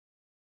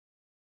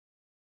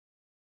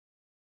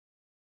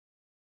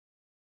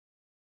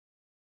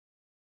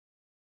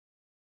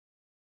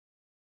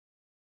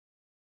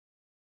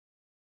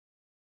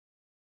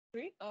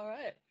Sweet. All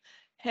right.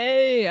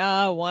 Hey,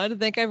 wanted to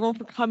thank everyone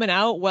for coming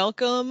out.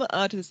 Welcome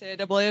to this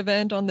AIAA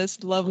event on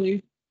this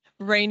lovely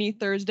rainy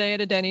Thursday at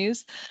a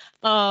Denny's.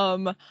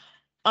 Um,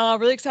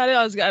 really excited.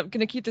 I'm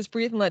gonna keep this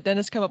brief and let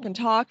Dennis come up and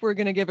talk. We're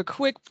gonna give a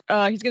quick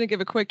he's gonna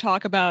give a quick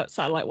talk about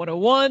Satellite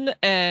 101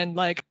 and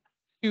like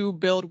to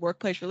build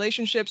workplace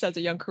relationships as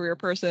a young career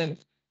person.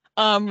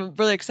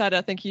 Really excited.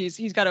 I think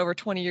he's got over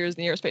 20 years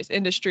in the aerospace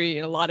industry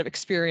and a lot of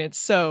experience.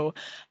 So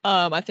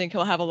I think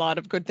he'll have a lot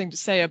of good things to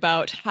say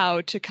about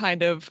how to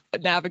kind of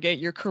navigate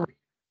your career.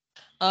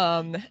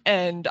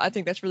 And I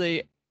think that's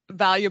really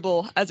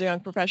valuable as a young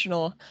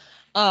professional.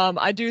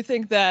 I do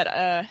think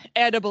that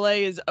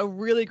AIAA is a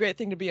really great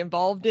thing to be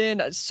involved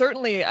in.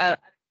 Certainly, I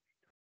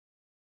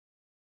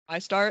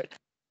start,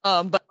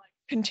 but like,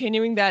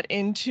 continuing that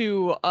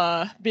into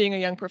being a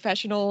young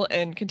professional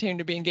and continuing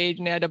to be engaged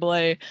in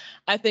AIAA,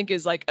 I think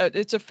is like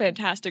it's a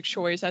fantastic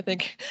choice. I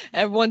think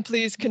everyone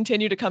please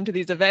continue to come to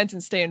these events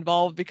and stay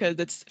involved because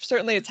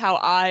it's how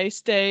I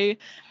stay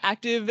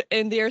active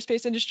in the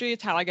aerospace industry.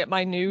 It's how I get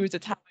my news.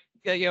 It's how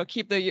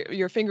keep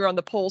your finger on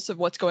the pulse of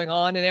what's going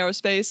on in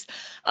aerospace,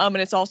 and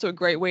it's also a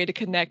great way to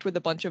connect with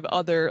a bunch of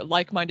other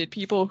like-minded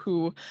people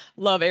who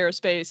love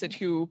aerospace and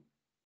who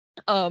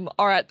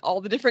are at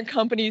all the different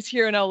companies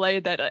here in LA.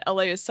 That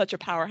LA is such a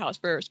powerhouse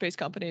for aerospace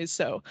companies.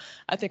 So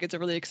I think it's a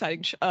really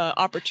exciting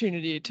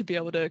opportunity to be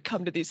able to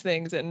come to these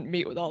things and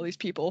meet with all these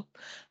people.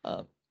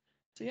 Um,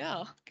 so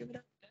yeah, give it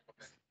up.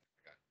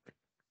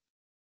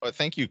 Well,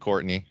 thank you,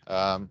 Courtney.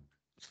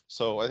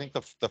 So I think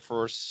the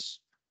first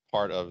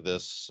part of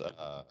this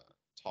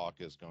talk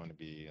is going to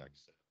be, like I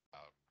said,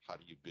 how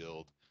do you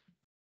build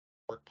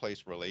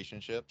workplace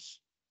relationships?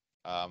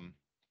 Um,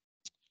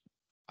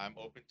 I'm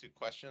open to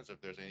questions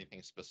if there's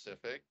anything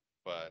specific,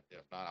 but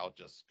if not, I'll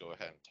just go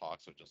ahead and talk.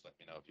 So just let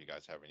me know if you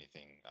guys have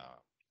anything,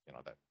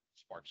 that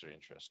sparks your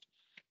interest.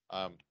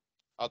 Um,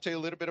 I'll tell you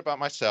a little bit about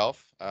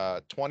myself.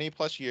 20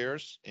 plus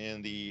years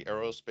in the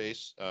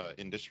aerospace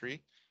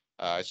industry.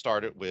 I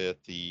started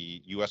with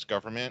the U.S.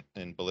 government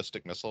in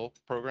ballistic missile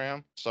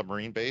program,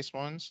 submarine-based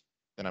ones.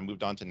 Then I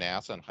moved on to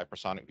NASA and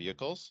hypersonic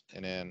vehicles,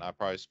 and then I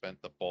probably spent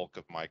the bulk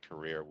of my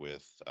career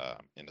with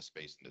in the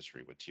space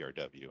industry with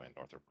TRW and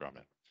Northrop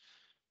Grumman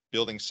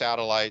building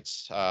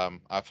satellites.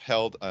 I've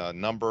held a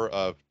number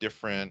of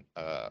different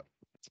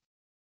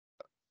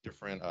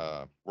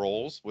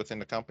roles within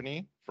the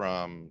company,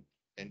 from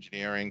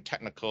engineering,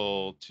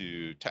 technical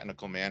to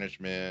technical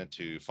management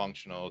to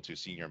functional to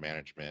senior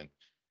management,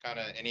 kind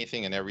of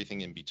anything and everything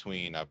in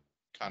between. I've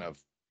kind of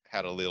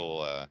had a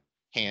little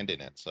hand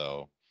in it.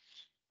 So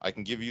I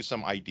can give you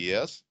some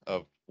ideas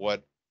of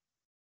what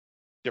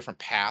different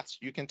paths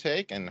you can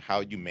take and how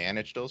you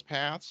manage those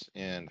paths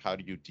and how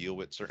do you deal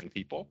with certain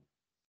people.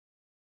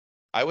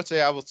 I would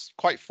say I was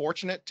quite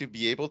fortunate to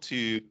be able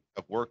to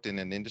have worked in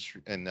an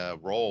industry in a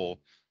role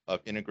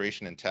of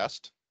integration and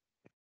test,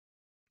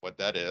 what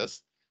that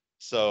is.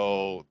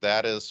 So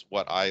that is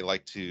what I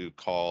like to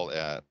call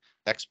an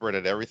expert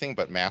at everything,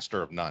 but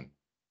master of none,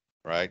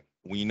 right?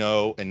 We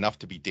know enough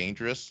to be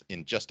dangerous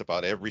in just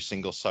about every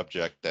single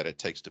subject that it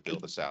takes to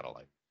build a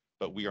satellite,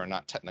 but we are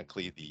not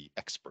technically the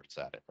experts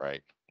at it,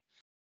 right?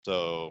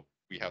 So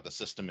we have the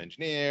system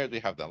engineers, we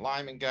have the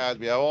alignment guys,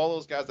 we have all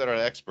those guys that are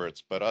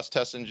experts, but us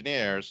test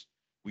engineers,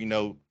 we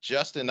know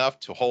just enough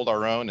to hold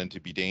our own and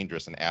to be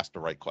dangerous and ask the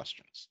right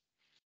questions.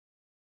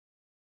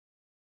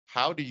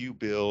 How do you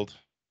build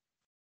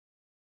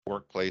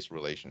workplace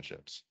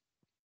relationships?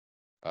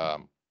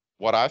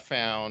 What I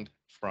found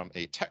from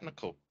a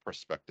technical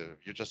perspective,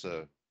 you're just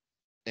a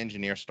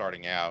engineer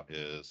starting out,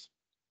 is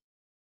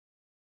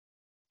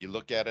you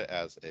look at it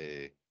as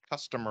a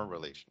customer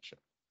relationship.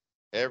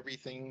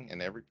 Everything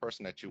and every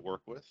person that you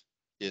work with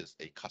is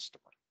a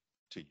customer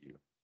to you,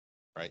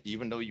 right?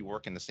 Even though you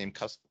work in the same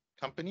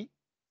company,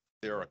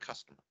 they're a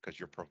customer because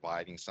you're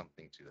providing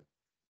something to them,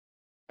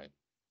 right?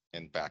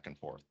 And back and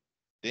forth.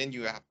 Then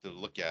you have to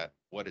look at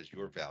what is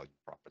your value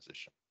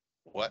proposition?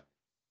 What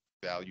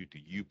value do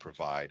you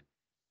provide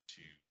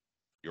to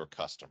your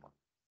customer?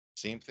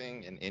 Same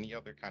thing in any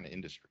other kind of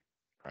industry,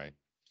 right?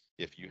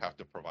 If you have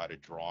to provide a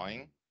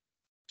drawing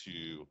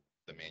to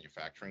the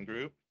manufacturing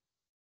group,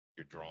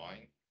 your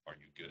drawing, are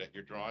you good at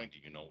your drawing? Do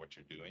you know what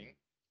you're doing,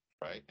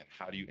 right? And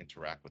how do you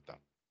interact with them?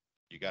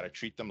 You got to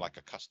treat them like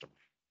a customer,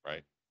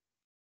 right?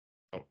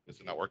 Oh,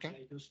 is it not working?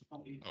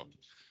 Oh,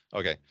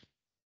 okay.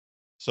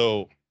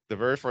 So the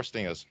very first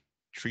thing is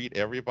treat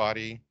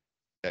everybody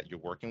that you're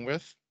working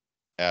with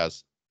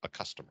as a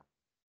customer,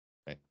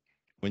 right?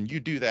 When you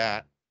do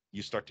that,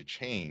 you start to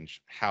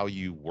change how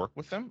you work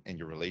with them and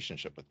your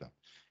relationship with them.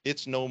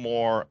 It's no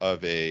more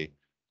of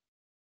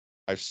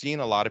I've seen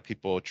a lot of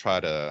people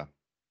try to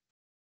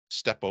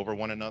step over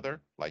one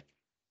another, like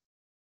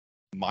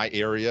my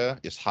area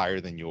is higher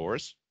than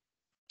yours,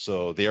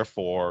 so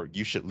therefore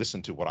you should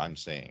listen to what I'm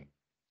saying.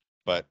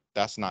 But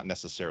that's not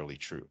necessarily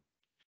true,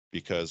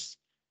 because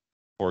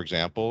for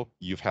example,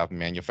 you have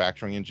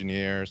manufacturing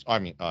engineers,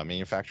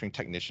 manufacturing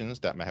technicians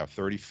that may have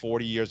 30,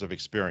 40 years of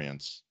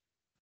experience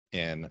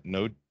and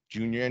no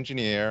junior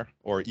engineer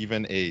or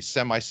even a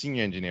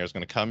semi-senior engineer is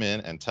going to come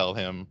in and tell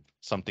him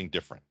something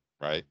different,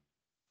 right?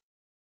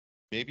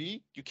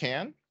 Maybe you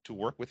can to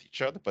work with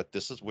each other, but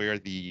this is where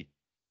the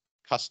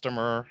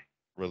customer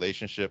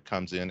relationship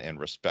comes in and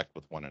respect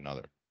with one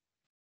another.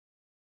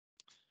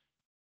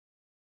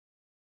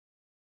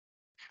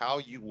 How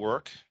you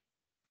work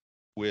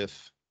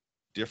with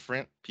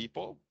different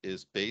people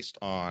is based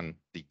on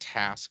the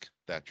task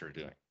that you're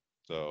doing.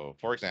 So,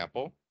 for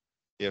example,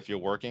 if you're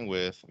working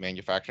with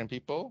manufacturing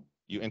people,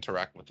 you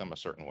interact with them a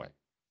certain way.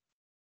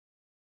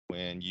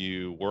 When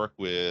you work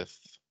with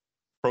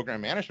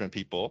program management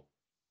people,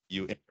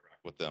 you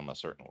interact with them a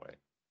certain way.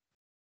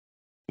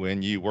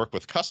 When you work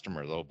with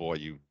customers, oh boy,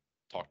 you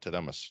talk to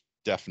them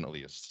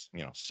definitely a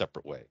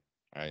separate way,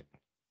 right?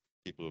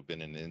 People who've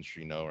been in the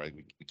industry know, right?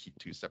 We keep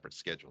two separate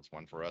schedules,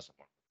 one for us and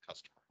one for the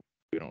customer.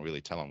 We don't really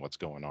tell them what's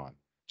going on,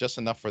 just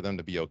enough for them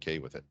to be okay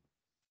with it.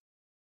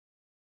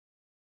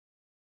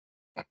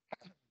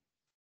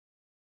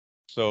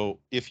 So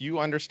if you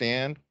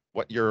understand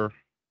who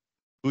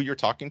you're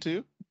talking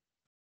to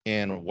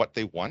and what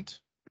they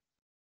want,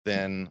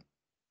 then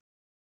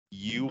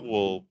you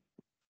will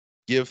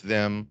give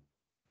them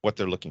what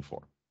they're looking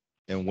for.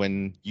 And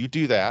when you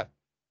do that,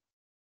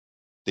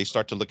 they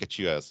start to look at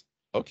you as,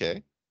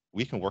 okay,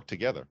 we can work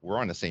together. We're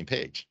on the same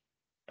page,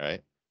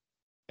 right?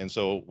 And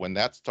so when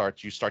that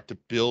starts, you start to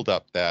build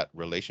up that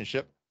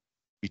relationship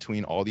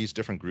between all these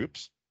different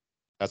groups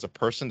as a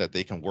person that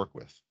they can work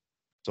with.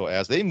 So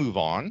as they move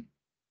on,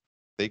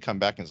 they come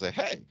back and say,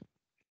 hey,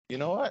 you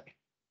know what?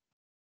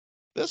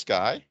 This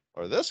guy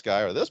or this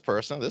guy or this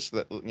person, this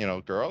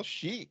girl,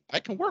 I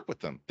can work with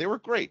them. They were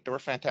great. They were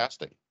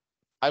fantastic.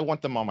 I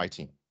want them on my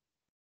team.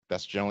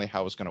 That's generally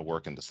how it's going to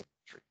work in this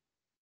industry.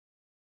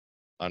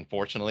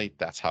 Unfortunately,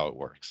 that's how it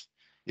works.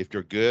 If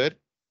you're good,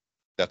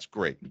 that's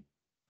great.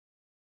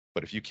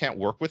 But if you can't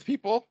work with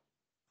people,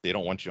 they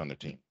don't want you on their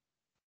team.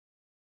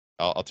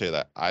 I'll tell you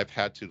that. I've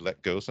had to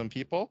let go some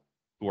people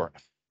who are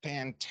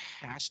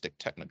fantastic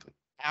technically,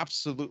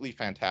 absolutely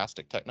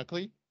fantastic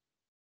technically,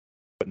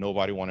 but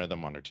nobody wanted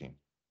them on their team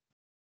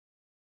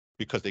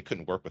because they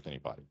couldn't work with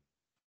anybody.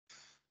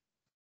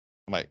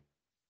 I'm like,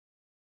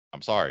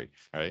 I'm sorry,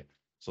 right?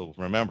 So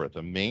remember,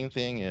 the main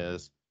thing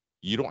is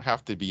you don't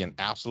have to be an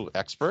absolute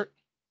expert,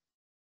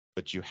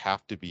 but you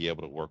have to be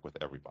able to work with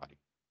everybody.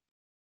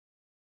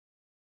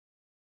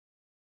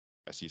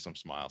 I see some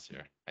smiles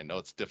here. I know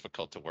it's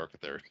difficult to work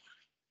with everybody,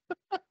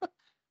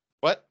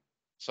 but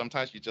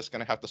sometimes you're just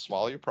going to have to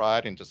swallow your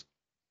pride and just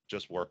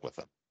work with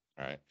them.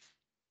 All right.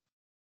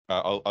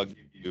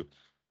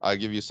 I'll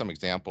give you some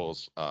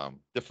examples.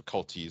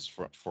 Difficulties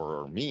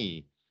for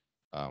me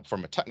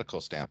from a technical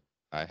standpoint.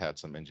 I had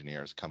some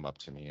engineers come up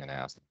to me and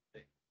ask,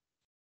 hey,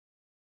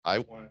 I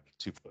want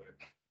to put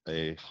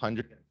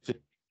 150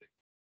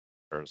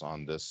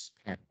 on this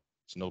panel.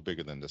 It's no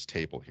bigger than this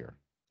table here.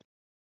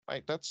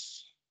 Right?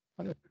 That's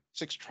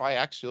 106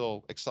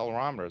 triaxial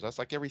accelerometers. That's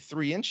like every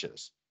 3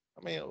 inches.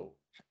 I mean,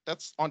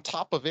 that's on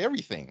top of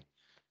everything.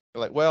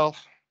 They're like, well,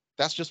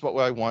 that's just what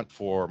I want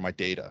for my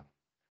data.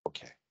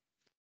 Okay.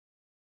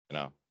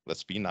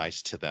 Let's be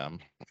nice to them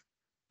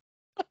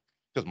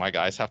because my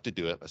guys have to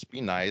do it. Let's be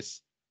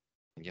nice.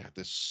 And you have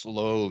to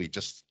slowly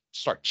just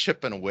start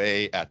chipping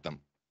away at them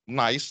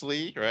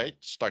nicely, right?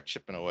 Start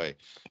chipping away.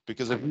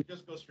 Because if you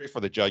just go straight for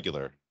the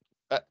jugular,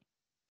 that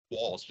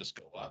walls just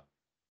go up.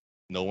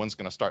 No one's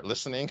going to start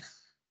listening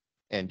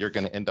and you're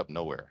going to end up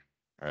nowhere.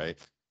 All right.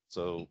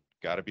 So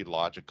got to be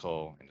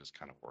logical and just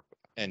kind of work with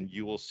it. And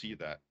you will see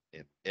that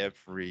in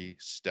every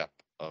step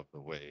of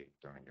the way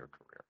during your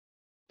career,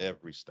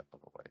 every step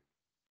of the way.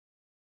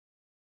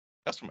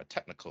 That's from a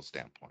technical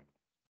standpoint.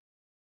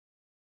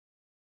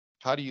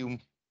 How do you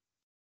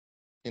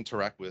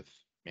interact with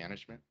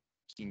management,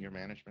 senior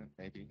management,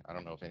 maybe? I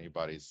don't know if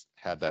anybody's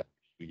had that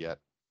yet.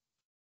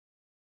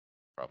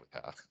 Probably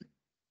have.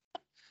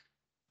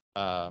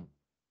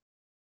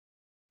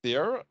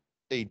 They're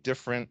a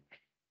different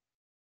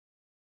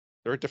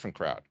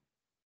crowd.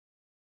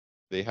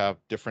 They have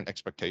different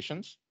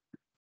expectations.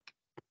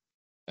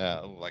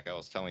 Like I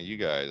was telling you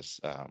guys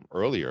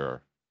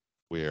earlier,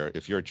 where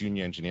if you're a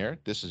junior engineer,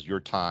 this is your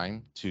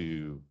time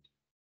to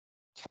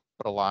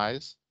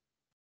capitalize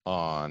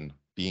on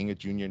being a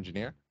junior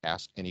engineer.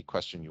 Ask any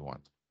question you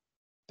want.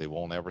 They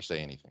won't ever say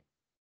anything.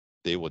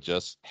 They will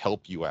just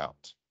help you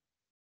out.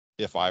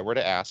 If I were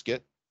to ask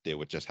it, they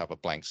would just have a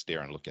blank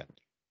stare and look at me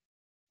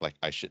like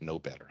I should know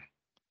better.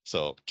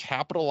 So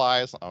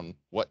capitalize on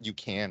what you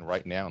can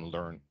right now and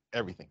learn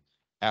everything.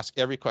 Ask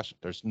every question.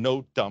 There's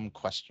no dumb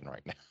question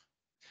right now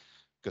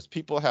because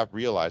people have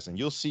realized, and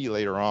you'll see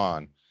later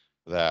on,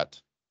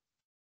 that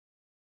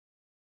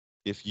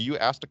if you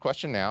ask the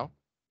question now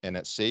and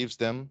it saves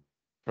them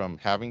from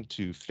having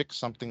to fix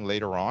something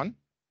later on,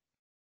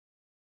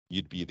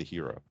 you'd be the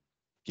hero.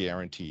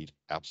 Guaranteed,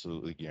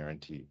 absolutely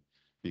guaranteed.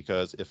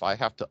 Because if I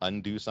have to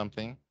undo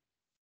something,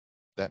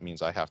 that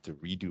means I have to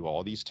redo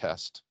all these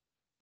tests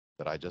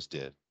that I just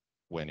did.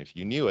 When if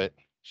you knew it,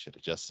 should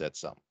have just said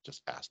something,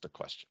 just asked a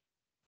question,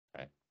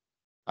 right?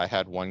 I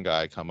had one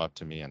guy come up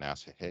to me and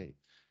ask, hey,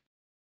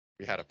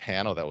 we had a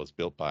panel that was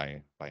built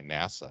by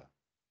NASA,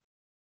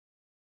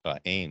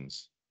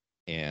 Ames,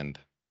 and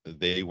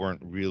they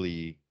weren't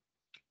really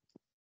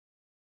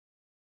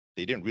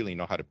they didn't really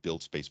know how to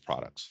build space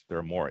products.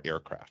 They're more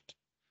aircraft.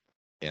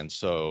 And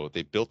so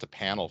they built a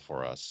panel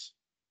for us,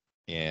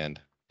 and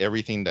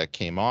everything that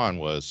came on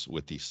was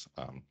with these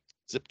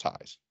zip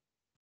ties.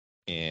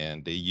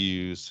 And they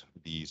used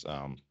these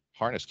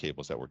harness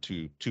cables that were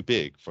too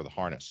big for the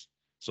harness.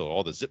 So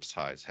all the zip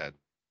ties had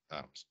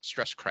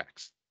stress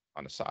cracks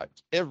on the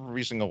sides,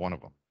 every single one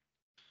of them.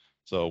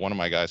 So one of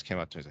my guys came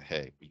up to me and said,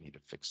 "Hey, we need to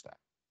fix that."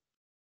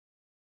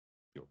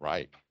 You're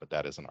right, but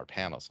that isn't our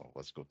panel. So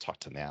let's go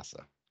talk to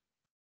NASA.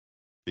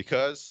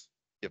 Because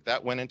if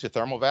that went into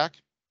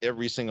thermovac,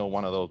 every single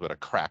one of those would have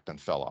cracked and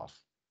fell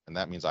off. And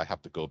that means I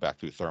have to go back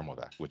through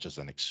thermovac, which is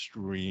an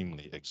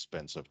extremely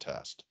expensive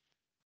test,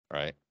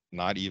 right?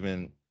 Not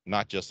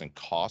just in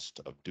cost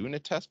of doing a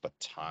test, but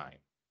time.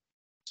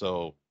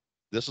 So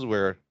this is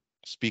where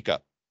speak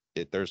up.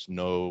 There's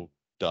no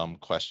dumb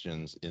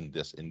questions in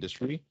this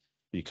industry,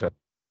 because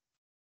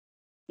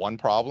one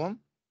problem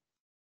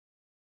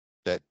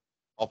that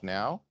solve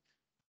now,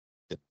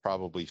 it's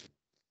probably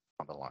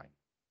on the line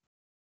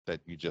that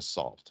you just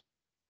solved.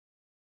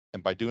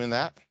 And by doing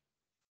that,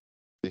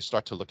 they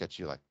start to look at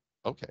you like,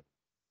 okay,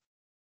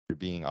 you're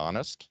being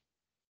honest.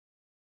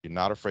 You're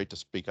not afraid to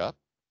speak up,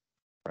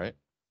 right?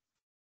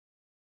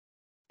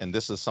 And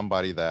this is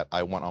somebody that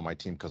I want on my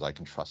team because I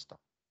can trust them.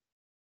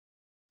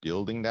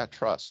 Building that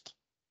trust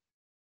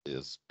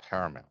is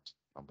paramount,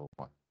 number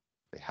one.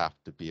 They have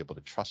to be able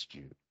to trust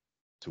you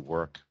to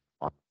work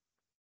on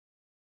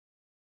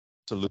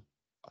absolute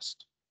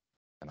trust.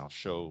 And I'll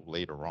show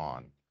later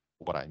on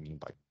what I mean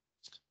by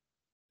trust,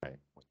 right?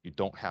 When you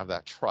don't have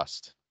that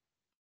trust,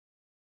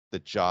 the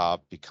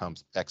job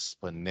becomes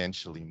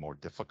exponentially more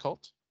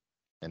difficult.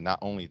 And not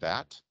only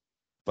that,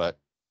 but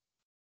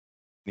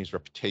his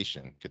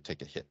reputation could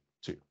take a hit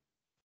too.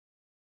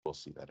 We'll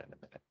see that in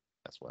a minute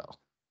as well.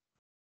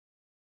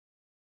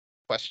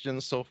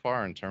 Questions so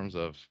far in terms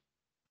of,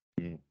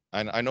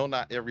 I know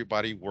not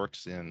everybody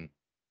works in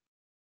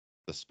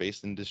the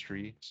space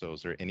industry, so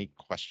is there any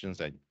questions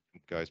that you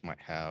guys might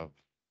have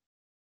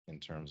in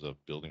terms of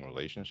building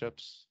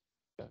relationships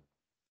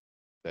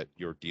that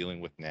you're dealing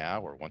with now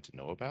or want to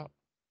know about?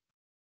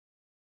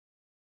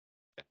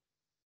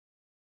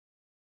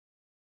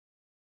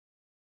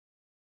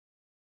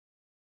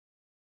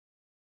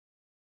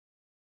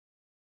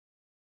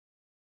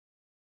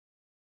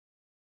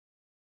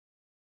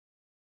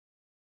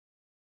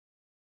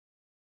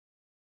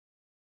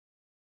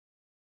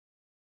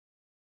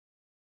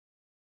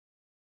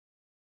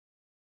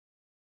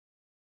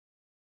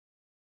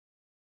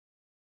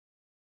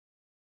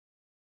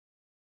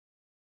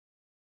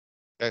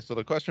 Okay, so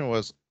the question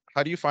was,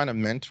 how do you find a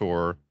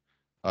mentor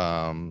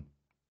um,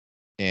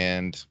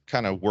 and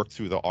kind of work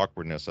through the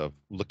awkwardness of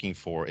looking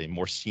for a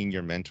more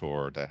senior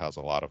mentor that has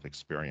a lot of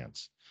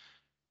experience?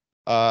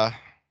 Uh,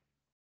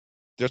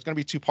 there's going to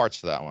be two parts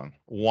to that one.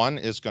 One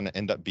is going to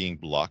end up being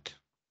luck,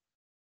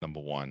 number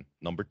one.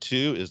 Number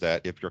two is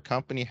that if your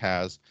company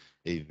has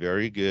a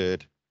very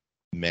good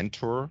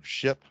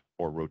mentorship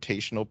or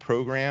rotational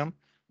program,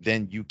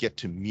 then you get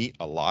to meet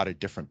a lot of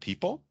different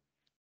people.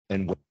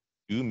 And when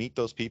you meet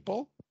those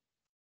people,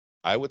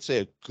 I would say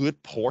a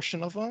good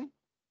portion of them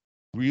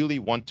really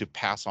want to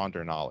pass on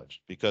their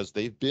knowledge because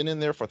they've been in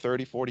there for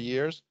 30, 40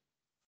 years.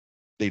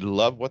 They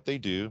love what they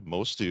do,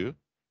 most do,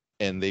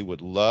 and they would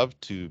love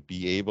to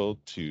be able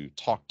to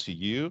talk to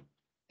you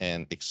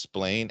and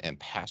explain and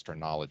pass their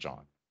knowledge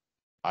on.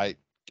 I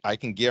I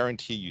can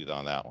guarantee you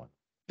on that one.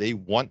 They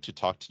want to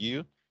talk to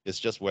you. It's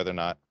just whether or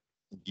not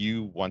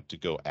you want to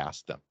go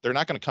ask them. They're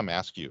not going to come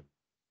ask you,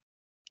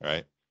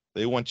 right?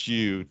 They want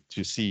you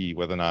to see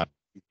whether or not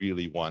you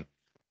really want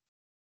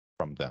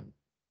from them.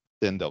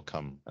 Then they'll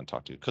come and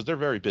talk to you because they're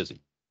very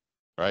busy,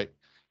 right?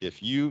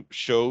 If you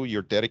show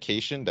your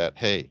dedication that,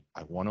 hey,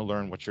 I want to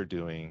learn what you're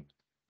doing,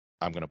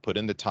 I'm going to put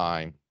in the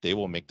time, they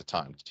will make the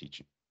time to teach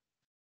you,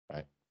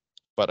 right?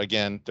 But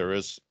again, there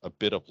is a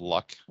bit of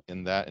luck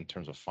in that in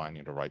terms of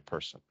finding the right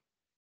person,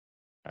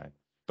 right?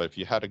 But if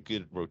you had a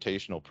good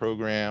rotational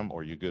program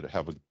or you could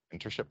have a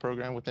mentorship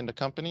program within the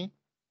company,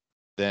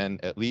 then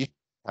at least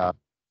have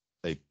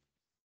a,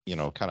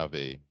 kind of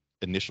a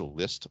initial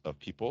list of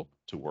people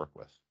to work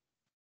with,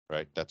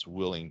 right? That's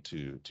willing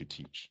to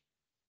teach.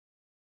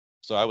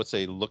 So I would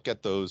say look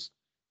at those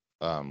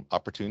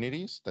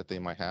opportunities that they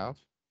might have,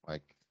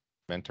 like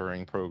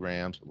mentoring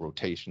programs,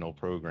 rotational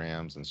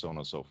programs, and so on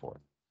and so forth.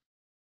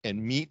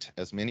 And meet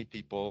as many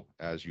people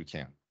as you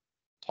can.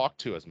 Talk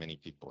to as many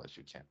people as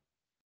you can,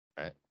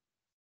 right?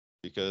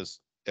 Because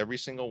every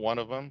single one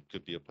of them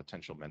could be a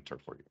potential mentor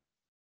for you.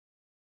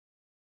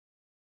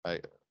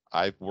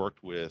 I've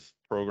worked with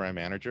program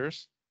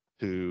managers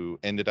who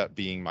ended up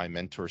being my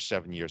mentor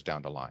 7 years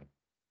down the line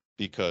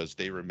because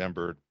they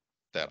remembered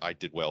that I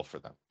did well for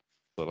them.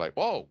 So like,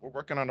 whoa, we're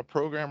working on a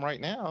program right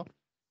now.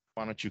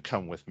 Why don't you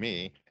come with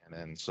me? And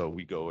then so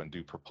we go and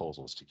do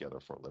proposals together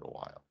for a little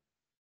while,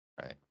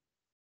 right?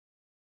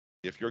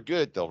 If you're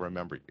good, they'll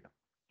remember you.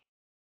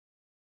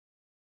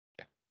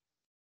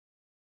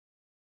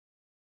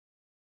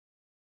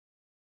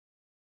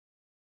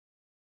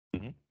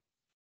 Mhm.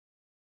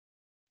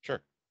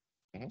 Sure.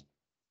 Mhm.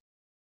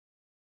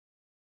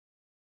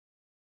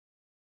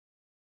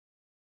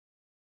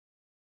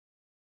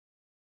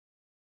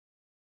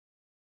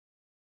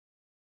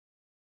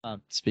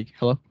 Speak.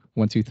 Hello.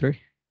 One, two, three.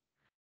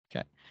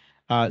 Okay.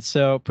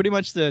 So pretty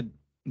much the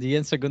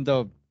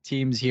Insegundo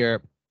teams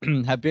here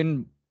have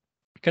been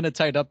kind of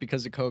tied up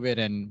because of COVID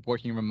and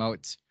working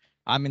remote.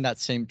 I'm in that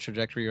same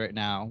trajectory right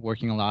now,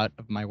 working a lot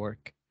of my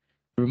work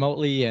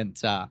remotely. And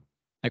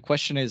my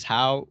question is,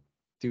 how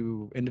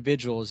do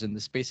individuals in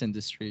the space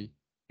industry,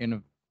 in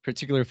a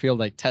particular field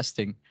like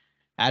testing,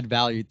 add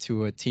value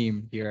to a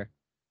team here?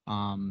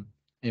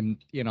 In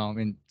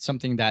in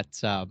something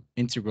that's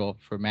integral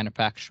for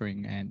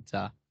manufacturing and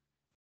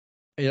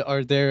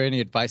are there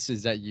any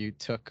advices that you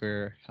took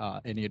or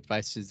any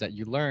advices that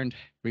you learned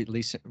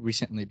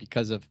recently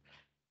because of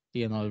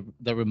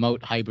the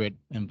remote hybrid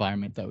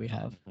environment that we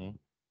have? Mhm.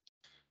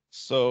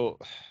 So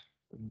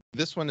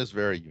this one is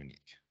very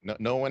unique.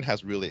 No one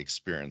has really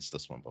experienced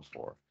this one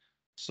before.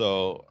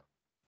 So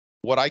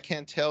what I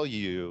can tell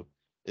you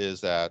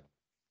is that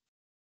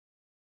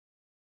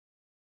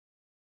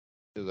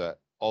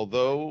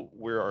although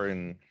we are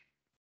in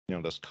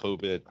this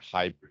COVID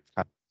hybrid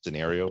kind of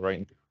scenario right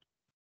now,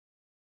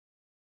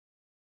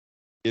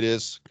 it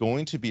is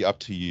going to be up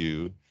to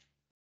you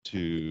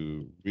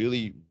to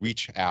really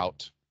reach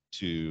out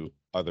to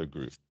other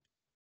groups.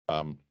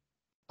 Um,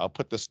 I'll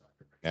put this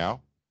right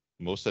now.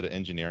 Most of the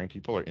engineering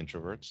people are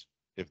introverts.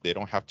 If they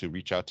don't have to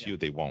reach out to you,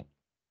 they won't.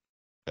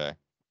 Okay.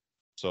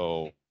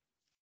 So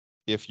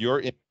if you're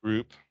in a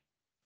group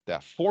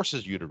that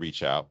forces you to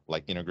reach out,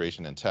 like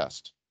integration and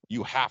test,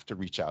 you have to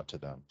reach out to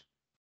them.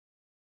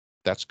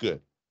 That's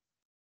good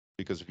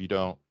because if you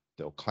don't,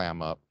 they'll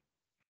clam up.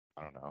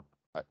 I don't know.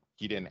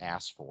 He didn't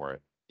ask for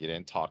it. He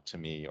didn't talk to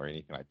me or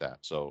anything like that.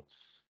 So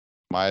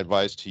my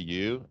advice to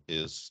you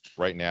is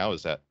right now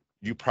is that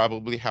you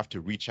probably have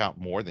to reach out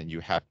more than you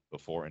had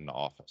before in the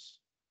office.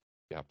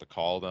 You have to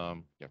call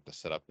them, you have to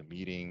set up the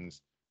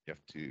meetings, you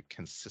have to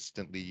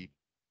consistently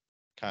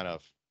kind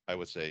of, I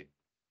would say,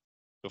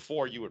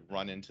 before you would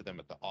run into them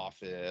at the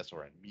office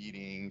or in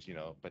meetings,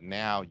 but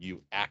now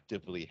you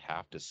actively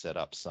have to set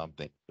up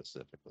something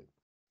specifically.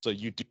 So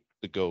you do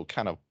have to go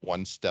kind of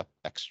one step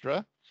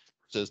extra.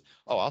 Says,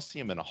 oh, I'll see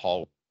him in a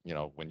hall,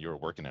 when you were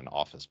working in an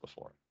office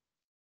before.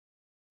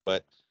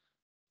 But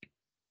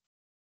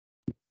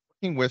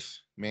working with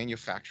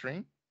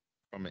manufacturing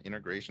from an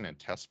integration and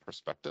test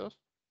perspective,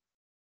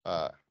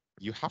 uh,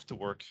 you have to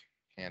work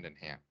hand in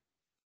hand.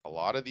 A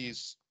lot of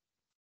these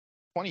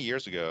 20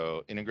 years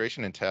ago,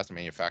 integration and test and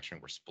manufacturing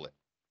were split.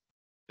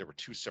 There were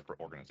two separate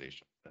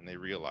organizations, and they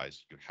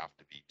realized you have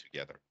to be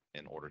together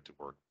in order to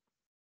work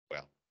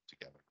well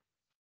together.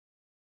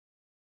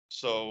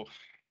 So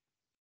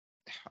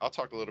I'll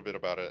talk a little bit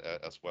about it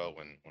as well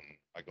when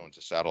I go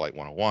into Satellite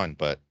 101,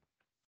 but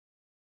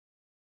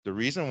the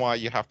reason why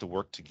you have to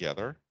work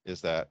together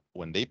is that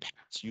when they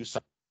pass you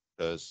something,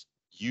 because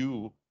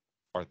you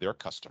are their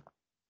customer,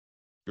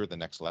 you're the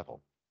next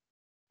level,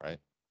 right?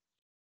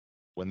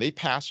 When they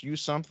pass you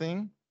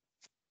something,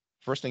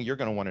 first thing you're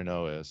going to want to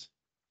know is,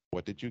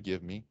 what did you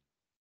give me?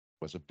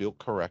 Was it built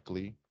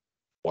correctly?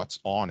 What's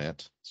on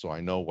it? So I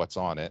know what's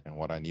on it and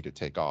what I need to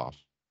take off.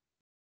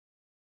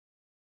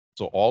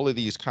 So all of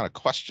these kind of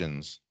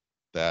questions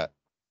that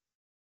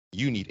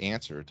you need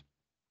answered,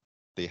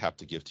 they have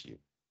to give to you.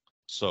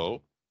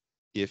 So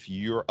if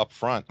you're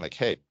upfront, like,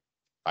 hey,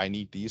 I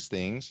need these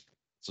things,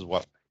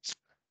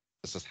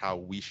 this is how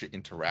we should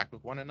interact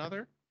with one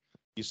another.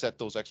 You set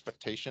those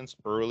expectations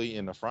early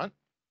in the front,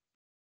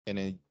 and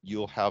then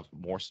you'll have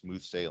more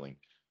smooth sailing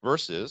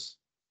versus,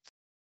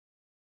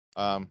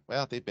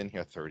 well, they've been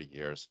here 30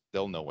 years.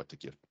 They'll know what to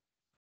give.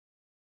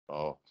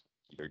 Oh,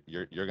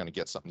 you're going to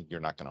get something you're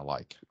not going to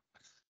like,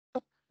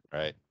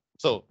 right?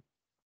 So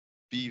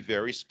be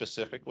very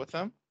specific with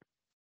them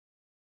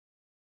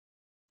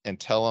and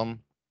tell them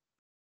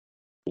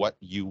what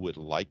you would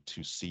like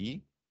to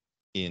see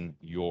in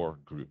your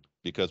group.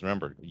 Because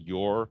remember,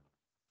 your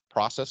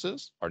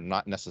processes are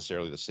not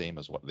necessarily the same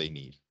as what they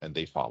need and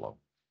they follow.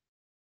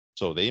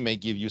 So they may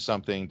give you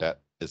something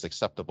that is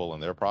acceptable in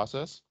their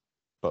process,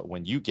 but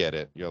when you get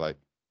it, you're like,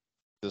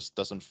 this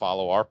doesn't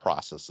follow our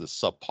process, it's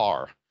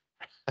subpar.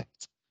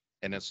 Right?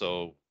 And then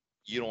so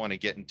you don't want to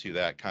get into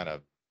that kind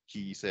of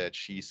he said,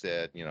 she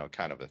said,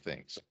 kind of a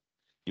thing. So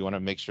you want to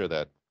make sure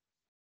that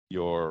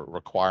your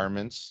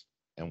requirements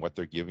and what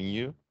they're giving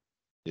you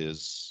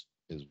is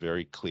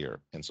very clear.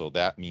 And so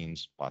that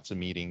means lots of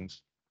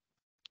meetings,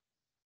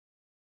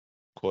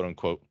 quote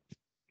unquote,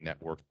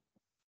 network,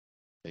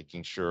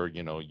 making sure,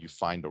 you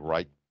find the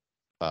right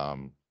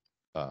um,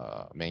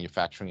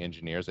 manufacturing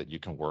engineers that you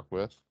can work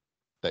with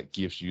that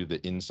gives you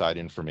the inside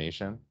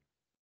information,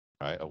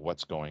 right, of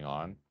what's going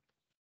on.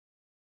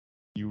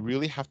 You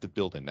really have to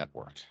build a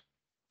network.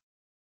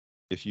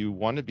 If you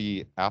want to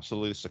be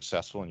absolutely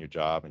successful in your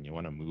job and you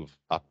want to move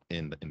up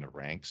in the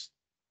ranks,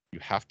 you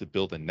have to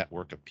build a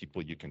network of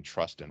people you can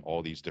trust in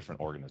all these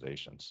different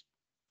organizations.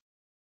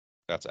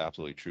 That's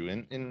absolutely true.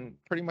 In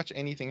pretty much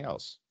anything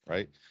else,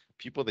 right?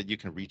 People that you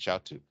can reach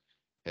out to.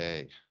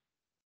 hey,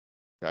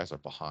 you guys are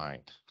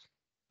behind.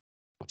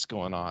 What's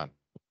going on?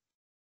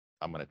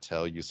 I'm going to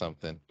tell you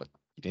something, but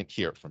you didn't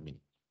hear it from me.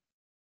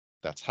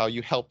 That's how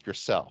you help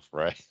yourself,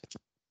 right?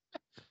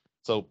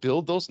 So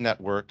build those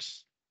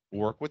networks,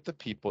 work with the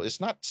people. It's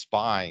not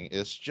spying.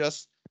 It's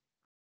just,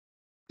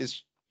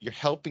 it's you're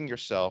helping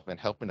yourself and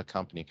helping the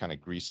company kind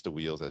of grease the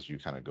wheels as you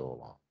kind of go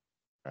along,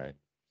 right?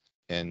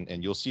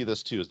 And you'll see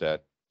this too, is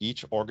that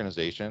each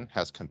organization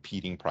has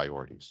competing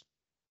priorities.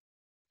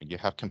 When you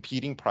have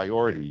competing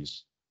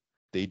priorities,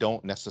 they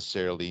don't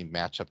necessarily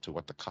match up to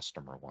what the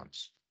customer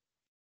wants.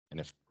 And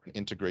if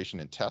integration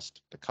and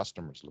test, the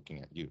customer's looking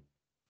at you,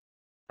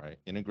 right?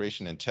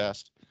 Integration and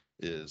test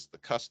is the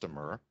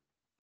customer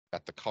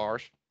at the car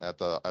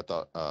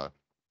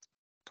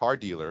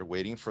dealer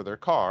waiting for their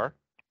car,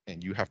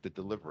 and you have to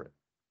deliver it.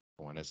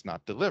 When it's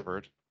not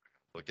delivered,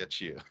 look at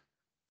you,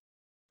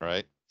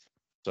 right?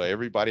 So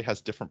everybody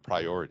has different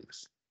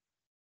priorities.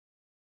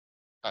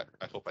 I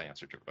hope I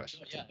answered your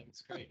question. Yeah, it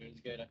was great. It was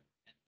a good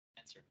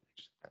answer.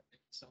 Thank you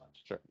so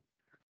much. Sure.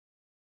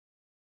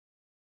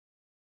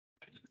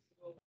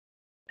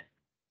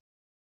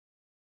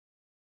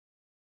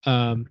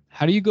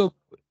 How do you go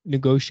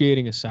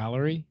negotiating a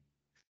salary?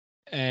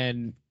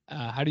 And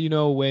how do you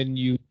know when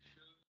you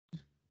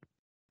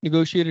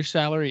negotiate a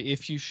salary,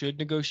 if you should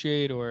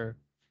negotiate, or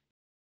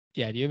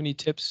yeah, do you have any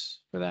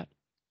tips for that?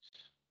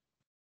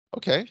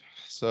 Okay,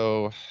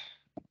 so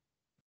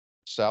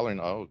salary.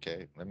 Oh,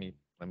 okay. Let me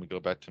go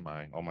back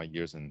to all my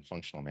years in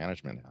functional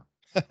management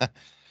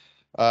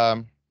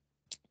now.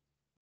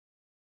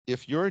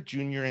 If you're a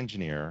junior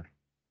engineer,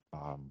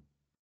 I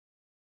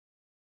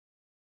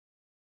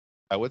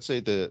would say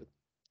the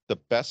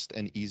best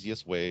and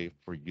easiest way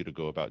for you to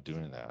go about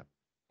doing that,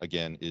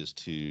 again, is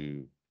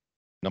to,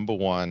 number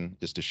one,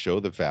 is to show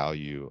the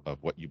value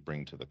of what you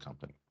bring to the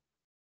company.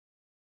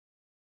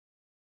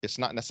 It's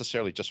not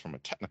necessarily just from a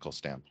technical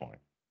standpoint,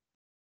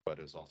 but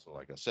it's also,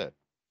 like I said,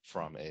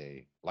 from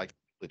a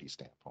likability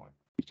standpoint.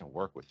 We can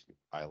work with you.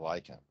 I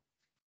like him.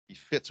 He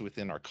fits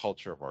within our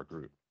culture of our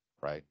group,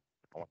 right?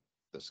 I want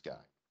this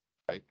guy,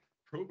 right?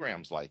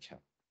 Programs like him.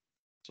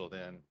 So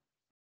then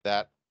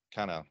that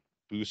kind of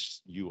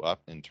boosts you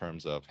up in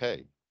terms of,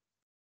 hey,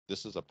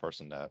 this is a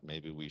person that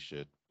maybe we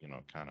should,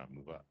 kind of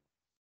move up.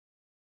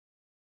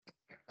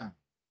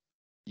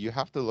 You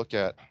have to look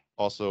at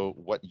also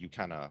what you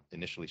kind of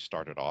initially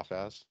started off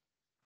as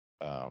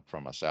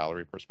from a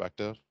salary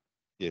perspective.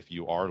 If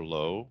you are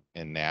low,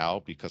 and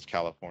now because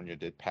California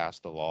did pass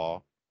the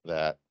law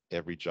that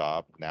every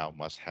job now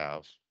must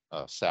have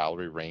a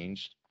salary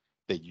range.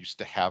 They used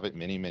to have it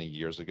many, many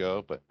years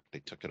ago, but they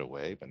took it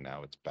away, but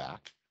now it's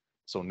back.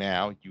 So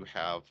now you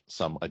have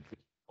some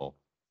additional,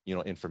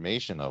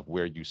 information of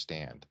where you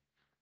stand.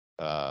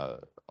 A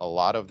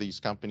lot of these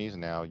companies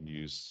now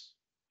use,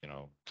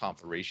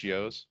 comp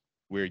ratios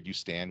where you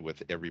stand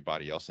with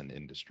everybody else in the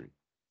industry,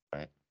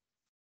 right?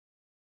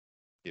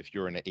 If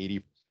you're in the 80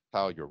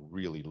 percentile, you're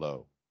really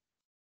low,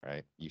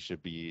 right? You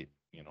should be,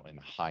 in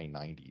the high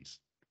 90s,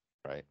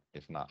 right?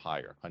 If not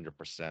higher.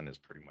 100% is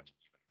pretty much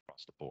even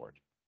across the board.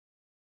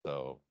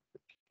 So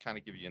kind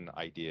of give you an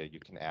idea. You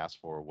can ask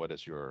for what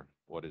is your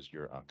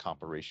comp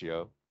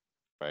ratio,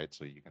 right?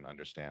 So you can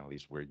understand at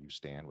least where you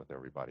stand with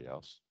everybody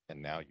else.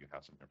 And now you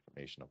have some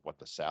information of what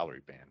the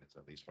salary band is,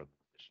 at least for the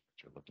position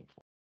that you're looking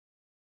for.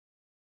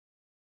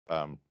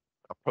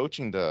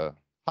 Approaching the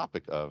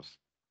topic of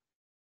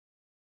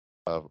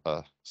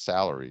a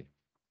salary.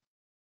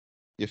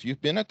 If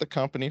you've been at the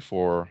company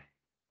for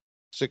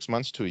 6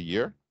 months to a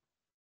year,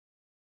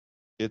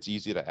 it's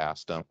easy to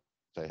ask them,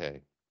 say,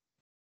 hey,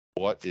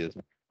 what is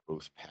the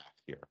growth path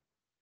here?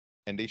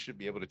 And they should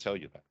be able to tell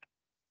you that.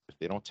 If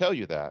they don't tell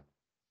you that,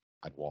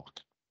 I'd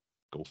walk,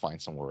 go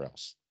find somewhere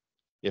else.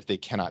 If they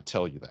cannot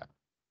tell you that,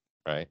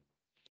 right?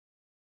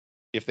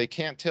 If they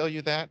can't tell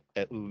you that,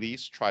 at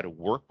least try to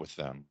work with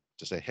them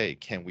to say, hey,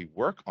 can we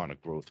work on a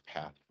growth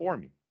path for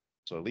me?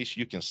 So at least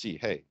you can see,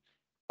 hey,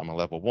 I'm a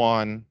level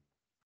 1.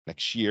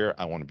 Next year,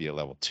 I want to be a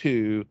level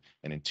 2.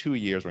 And in 2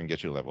 years, we're going to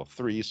get you to level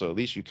 3. So at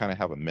least you kind of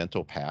have a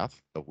mental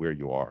path of where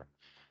you are.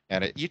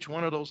 And at each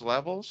one of those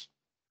levels,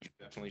 you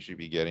definitely should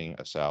be getting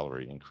a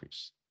salary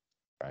increase,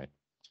 right?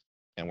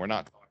 And we're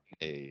not talking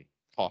a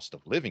cost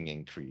of living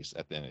increase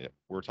at the end of it.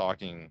 We're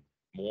talking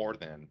more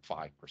than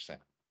 5%,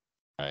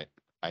 right?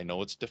 I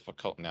know it's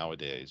difficult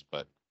nowadays,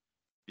 but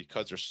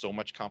because there's so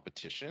much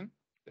competition,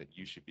 that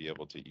you should be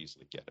able to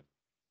easily get it,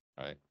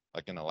 right?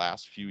 Like in the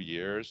last few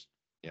years,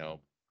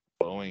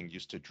 Boeing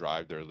used to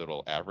drive their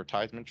little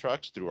advertisement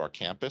trucks through our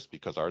campus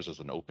because ours is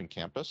an open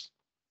campus.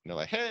 And they're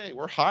like, hey,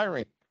 we're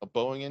hiring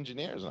Boeing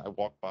engineers. And I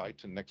walk by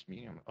to the next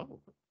meeting. I'm like, oh,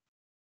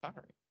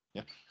 hiring.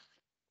 Yeah.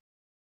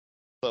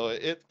 So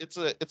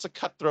it's a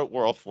cutthroat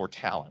world for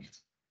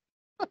talent.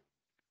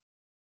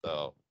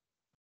 So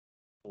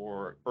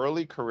for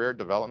early career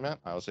development,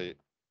 I would say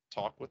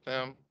talk with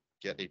them,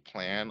 get a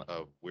plan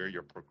of where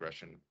your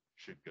progression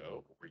should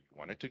go, where you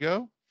want it to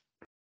go.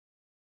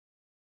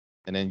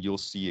 And then you'll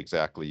see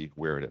exactly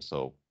where it is.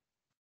 So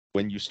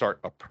when you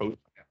start approaching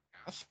that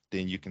path,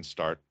 then you can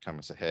start kind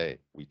of say, hey,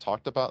 we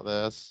talked about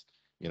this.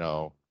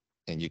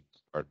 and you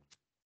are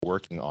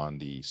working on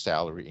the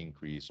salary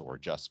increase or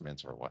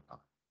adjustments or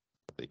whatnot,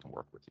 they can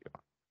work with you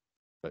on.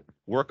 But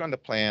work on the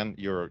plan,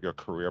 your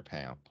career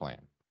plan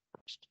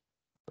first.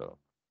 So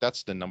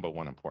that's the number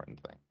one important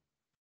thing.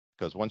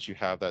 Because once you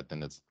have that,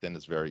 then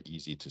it's very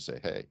easy to say,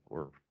 hey,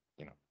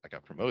 I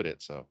got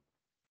promoted, so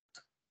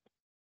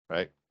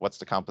right. What's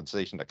the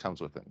compensation that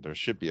comes with it? There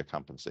should be a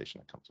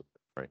compensation that comes with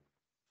it, right?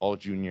 All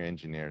junior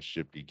engineers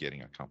should be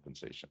getting a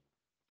compensation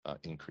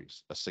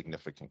increase, a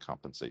significant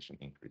compensation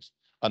increase,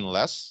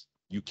 unless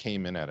you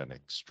came in at an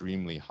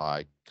extremely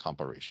high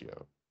compa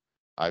ratio.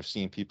 I've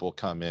seen people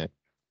come in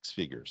 6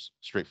 figures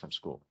straight from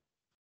school.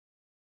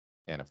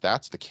 And if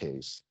that's the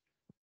case,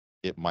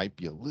 it might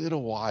be a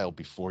little while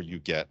before you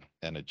get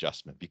an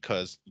adjustment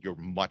because you're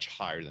much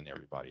higher than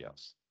everybody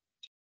else,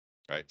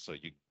 right? So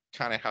you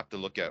kind of have to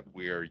look at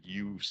where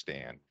you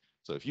stand.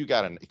 So if you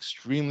got an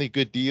extremely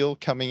good deal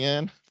coming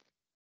in,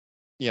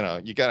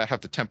 you gotta have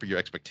to temper your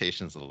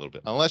expectations a little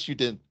bit, unless you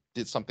did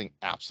something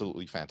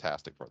absolutely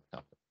fantastic for the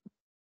company.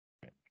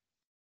 Right.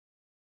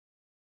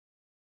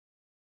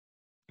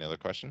 Any other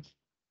questions?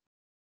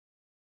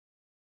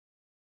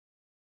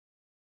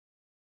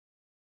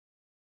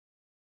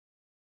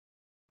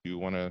 You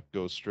want to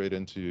go straight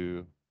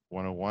into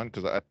 101?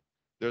 Because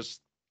there's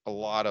a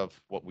lot of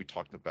what we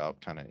talked about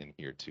kind of in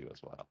here too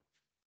as well.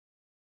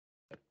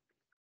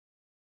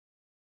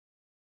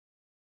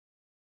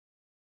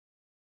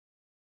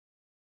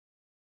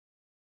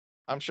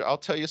 I'm sure I'll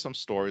tell you some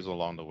stories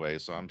along the way,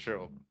 so I'm sure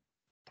it'll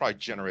probably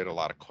generate a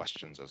lot of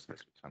questions as we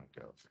kind of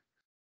go.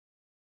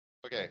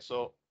 Okay,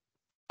 so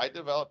I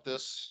developed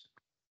this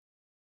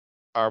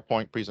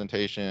PowerPoint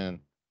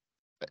presentation.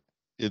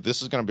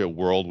 This is going to be a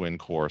whirlwind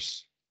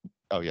course.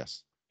 Oh,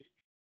 yes.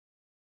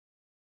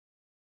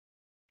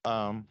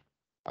 I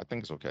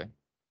think it's okay.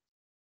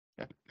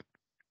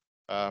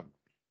 Yeah.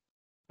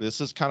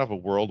 This is kind of a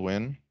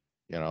whirlwind.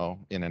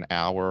 In an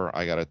hour,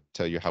 I got to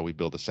tell you how we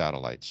build a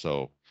satellite.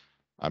 So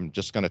I'm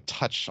just going to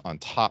touch on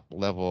top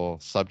level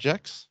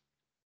subjects.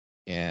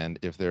 And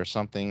if there's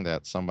something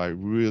that somebody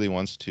really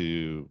wants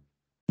to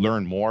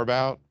learn more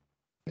about,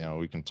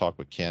 we can talk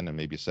with Ken and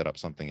maybe set up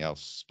something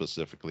else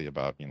specifically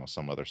about,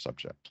 some other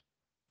subject.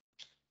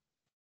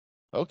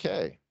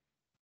 Okay.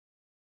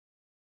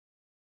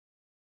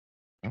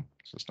 Oh,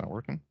 is this not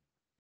working?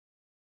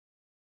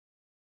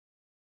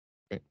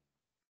 Okay.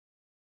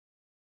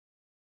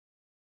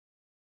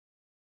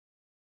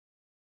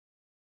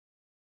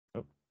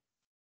 Oh.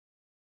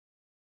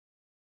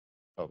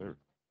 Oh, there.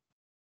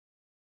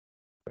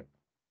 Okay.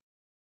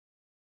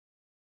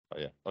 Oh,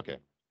 yeah. Okay.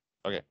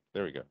 Okay.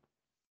 There we go.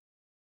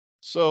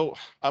 So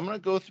I'm going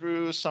to go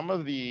through some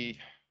of the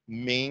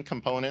main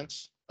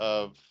components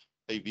of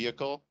a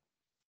vehicle.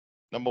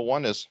 Number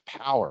one is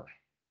power.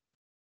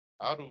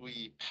 How do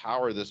we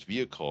power this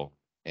vehicle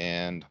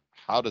and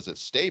how does it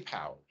stay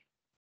powered?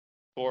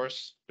 Of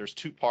course, there's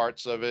 2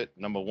 parts of it.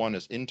 Number one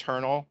is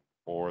internal,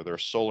 or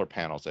there's solar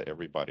panels that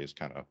everybody's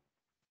kind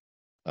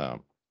of,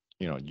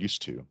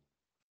 used to.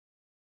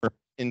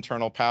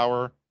 Internal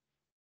power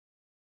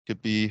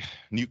could be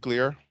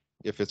nuclear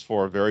if it's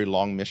for a very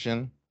long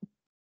mission.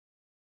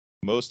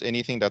 Most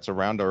anything that's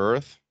around the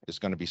Earth is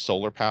going to be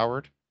solar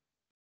powered.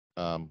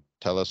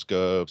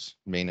 Telescopes,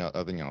 main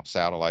other,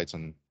 satellites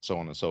and so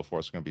on and so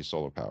forth is going to be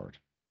solar powered.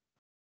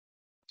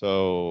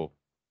 So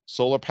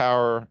solar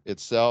power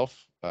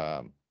itself,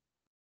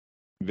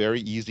 very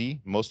easy.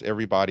 Most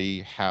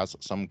everybody has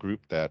some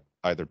group that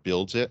either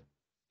builds it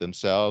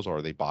themselves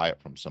or they buy it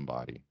from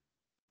somebody.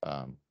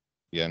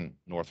 Again,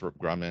 Northrop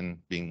Grumman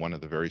being one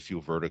of the very few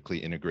vertically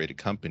integrated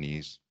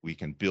companies, we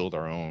can build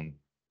our own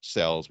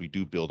cells. We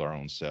do build our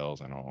own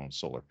cells and our own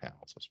solar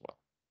panels as well.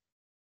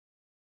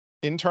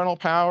 Internal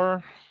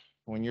power,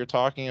 when you're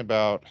talking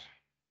about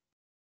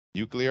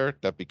nuclear,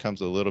 that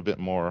becomes a little bit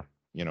more,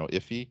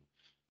 iffy.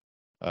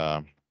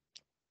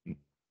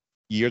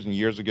 Years and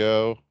years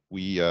ago,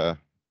 we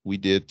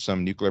did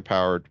some nuclear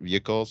powered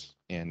vehicles,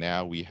 and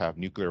now we have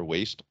nuclear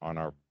waste on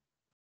our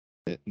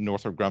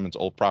Northrop Grumman's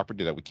old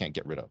property that we can't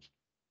get rid of.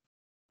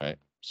 Right.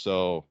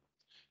 So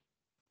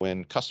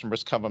when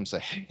customers come and say,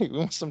 hey, we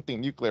want something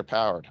nuclear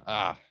powered,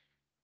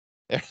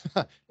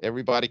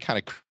 everybody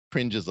kind of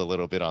cringes a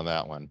little bit on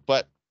that one,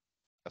 but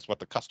that's what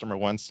the customer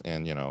wants,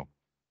 and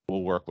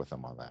we'll work with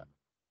them on that.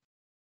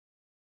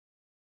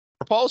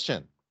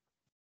 Propulsion.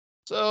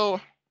 So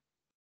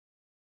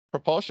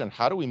propulsion,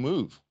 how do we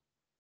move?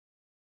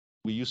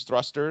 We use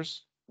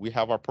thrusters, we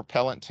have our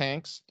propellant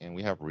tanks, and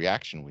we have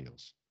reaction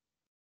wheels.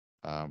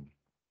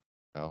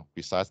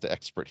 Besides the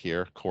expert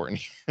here,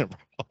 Courtney, in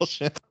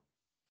propulsion.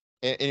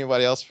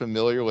 Anybody else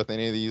familiar with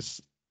any of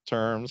these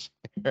terms?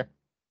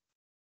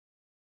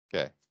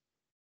 Okay.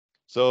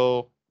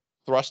 So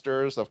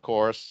thrusters, of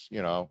course,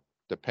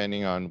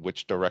 depending on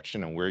which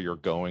direction and where you're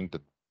going,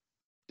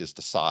 is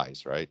the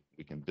size, right?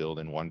 We can build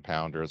in 1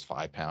 pounders,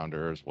 5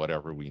 pounders,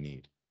 whatever we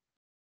need.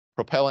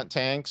 Propellant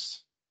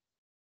tanks,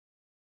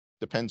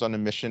 depends on the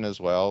mission as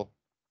well.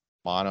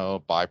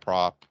 Mono,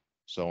 biprop,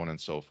 so on and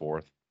so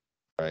forth,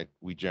 right?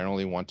 We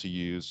generally want to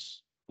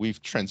use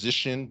we've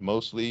transitioned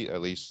mostly, at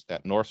least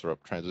at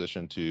Northrop,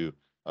 transitioned to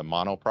a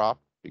monoprop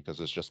because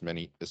it's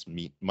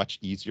much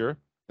easier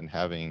than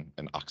having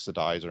an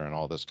oxidizer and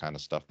all this kind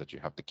of stuff that you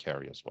have to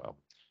carry as well,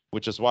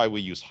 which is why we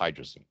use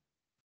hydrazine,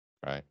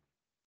 right?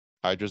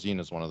 Hydrazine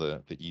is one of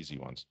the easy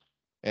ones.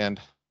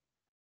 And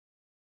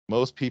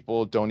most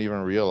people don't even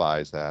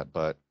realize that,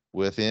 but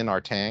within our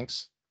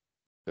tanks,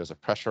 there's a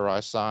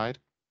pressurized side,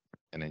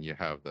 and then you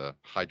have the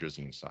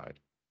hydrazine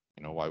side.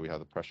 You know why we have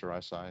the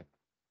pressurized side?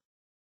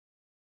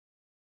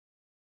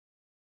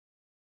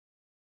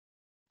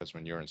 Because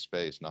when you're in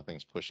space,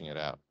 nothing's pushing it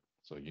out.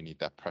 So you need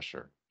that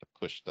pressure to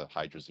push the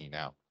hydrazine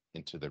out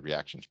into the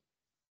reaction,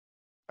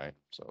 right?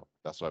 So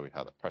that's why we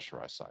have the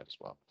pressurized side as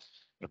well.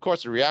 And of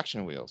course, the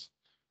reaction wheels.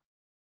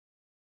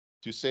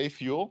 To save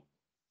fuel,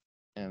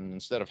 and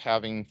instead of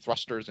having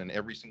thrusters in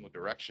every single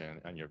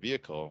direction on your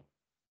vehicle,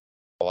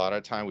 a lot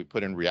of time we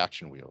put in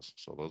reaction wheels.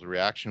 So those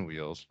reaction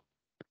wheels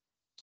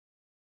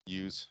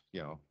use,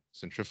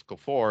 centrifugal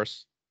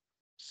force,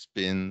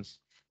 spins,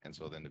 and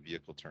so then the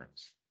vehicle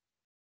turns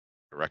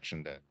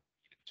direction that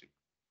needed to,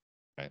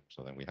 right?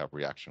 So then we have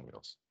reaction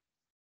wheels.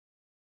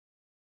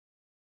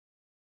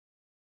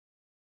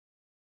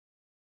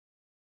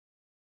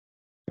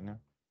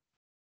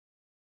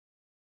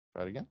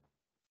 Try it again.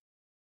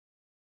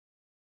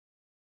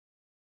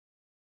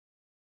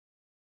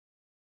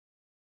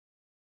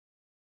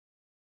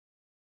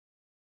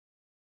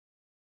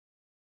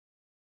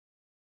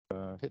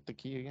 Hit the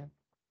key again.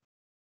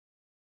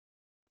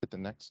 Hit the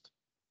next.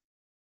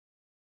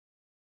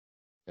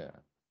 Yeah.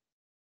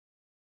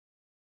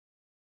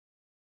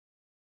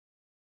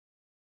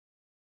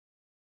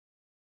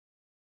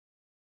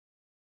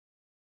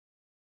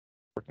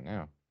 Working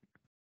now.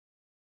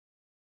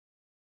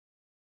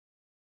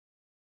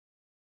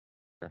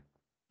 Sure.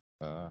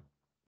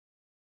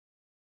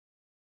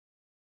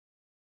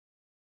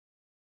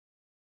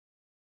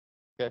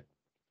 Okay.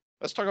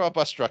 Let's talk about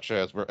bus structure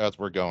as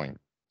we're going.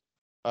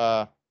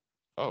 Oh,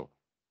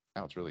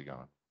 now it's really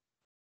going.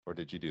 Or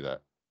did you do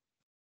that?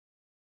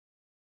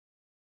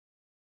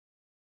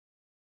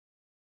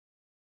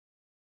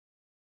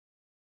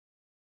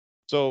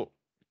 So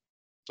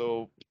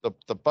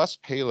the bus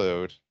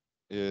payload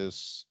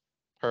is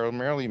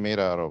primarily made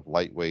out of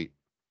lightweight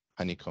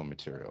honeycomb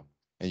material.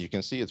 And you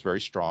can see it's very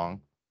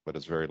strong, but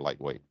it's very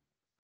lightweight.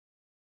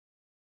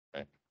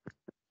 Okay.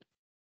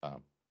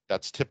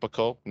 That's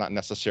typical, not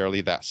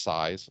necessarily that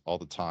size all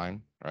the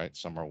time, right?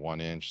 Some are 1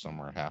 inch, some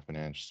are half an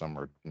inch, some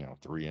are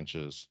 3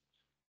 inches.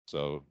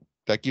 So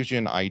that gives you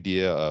an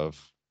idea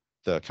of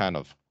the kind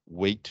of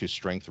weight to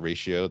strength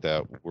ratio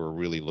that we're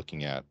really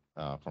looking at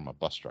from a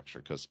bus structure,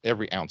 because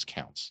every ounce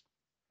counts,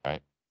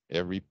 right?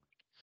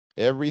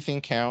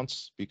 Everything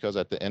counts, because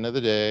at the end of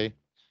the day,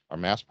 our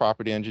mass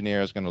property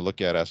engineer is going to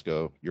look at us,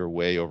 go, "You're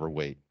way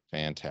overweight.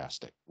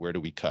 Fantastic. Where do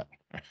we cut?"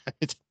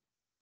 Right?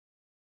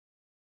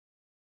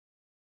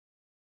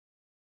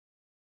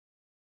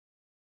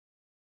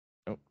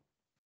 Oh,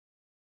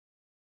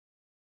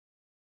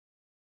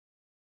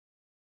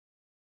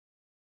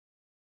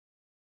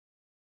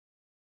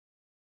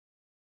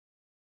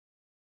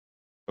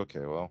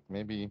 okay, well,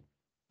 maybe.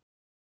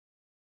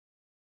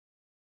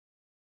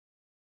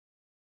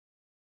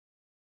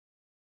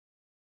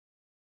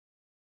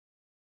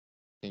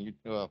 Can you,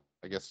 well,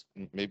 I guess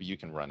maybe you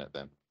can run it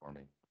then for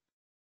me.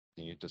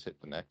 Can you just hit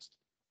the next?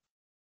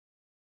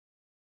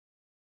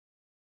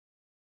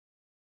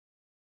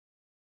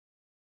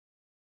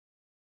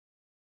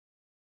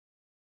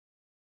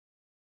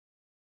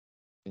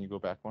 Can you go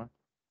back one?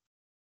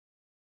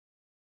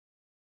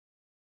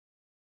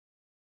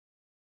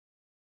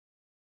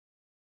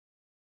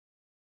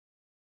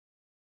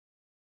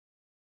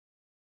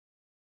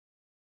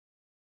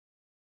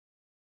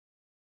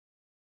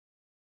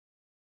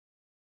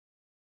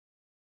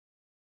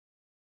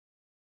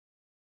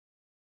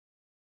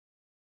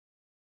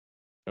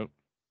 Nope.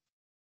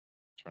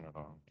 Turn it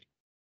on.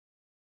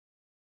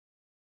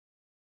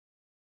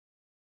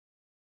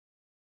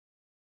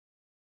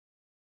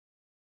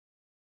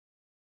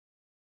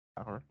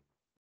 Power.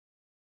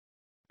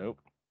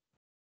 Nope.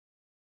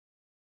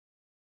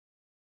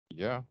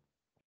 Yeah,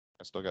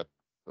 I still got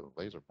the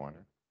laser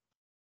pointer.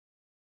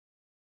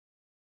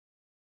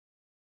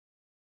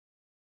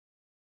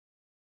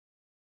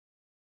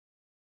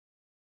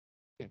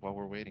 Okay, while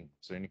we're waiting,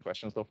 is there any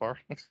questions so far?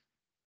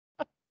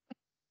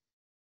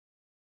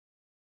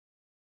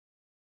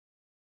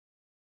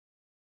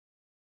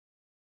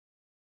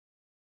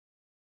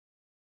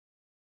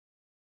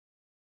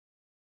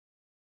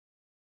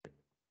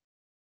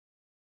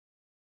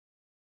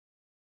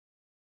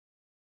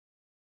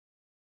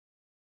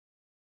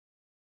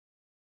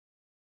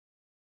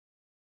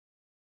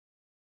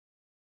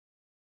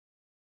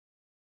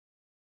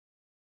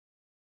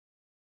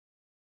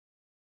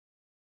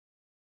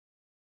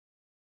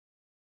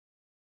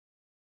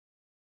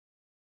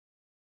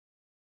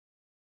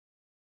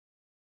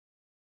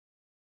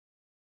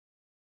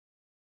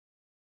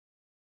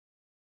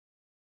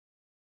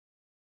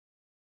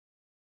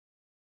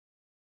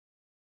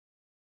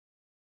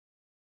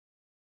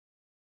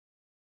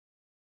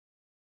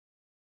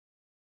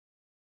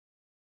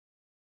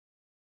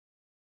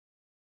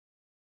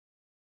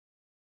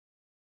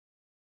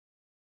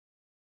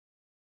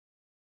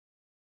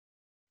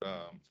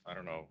 I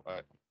don't know.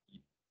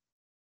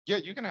 Yeah,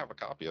 you can have a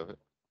copy of it.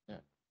 Yeah.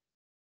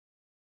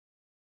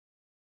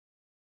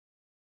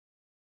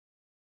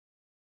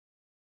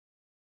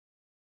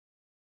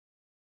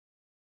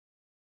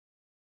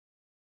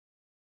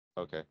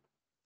 Okay.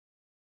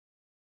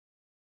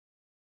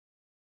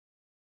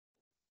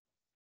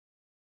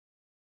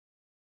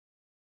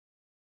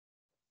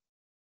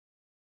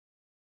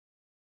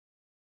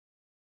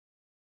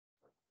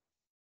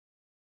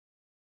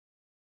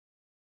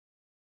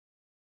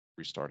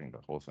 Restarting the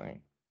whole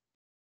thing.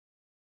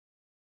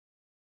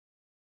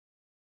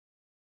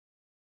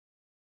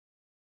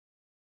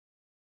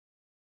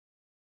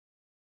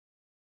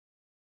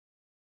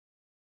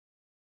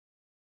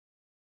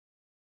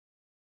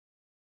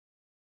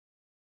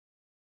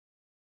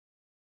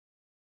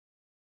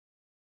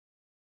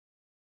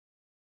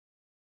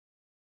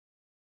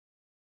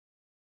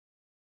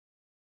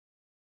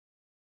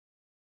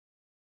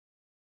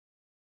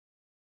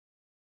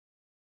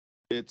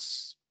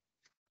 It's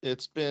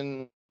it's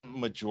been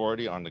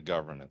majority on the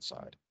government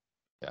side.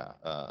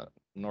 Yeah.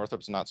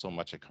 Northrop's not so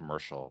much a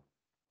commercial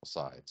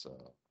side.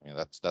 So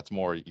that's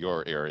more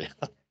your area.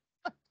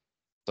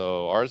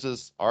 So ours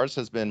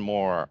has been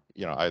more,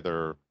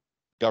 either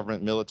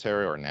government,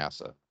 military, or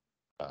NASA.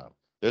 Uh,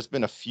 there's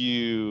been a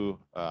few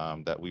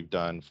that we've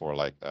done for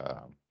like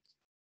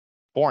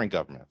foreign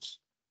governments.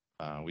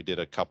 We did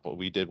a couple.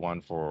 We did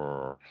one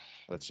for,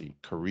 let's see,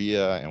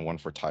 Korea, and one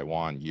for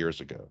Taiwan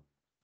years ago.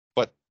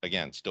 But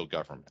again, still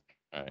government,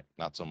 right?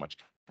 Not so much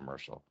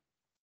commercial.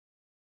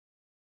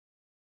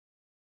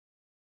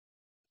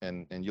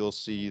 And you'll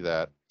see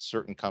that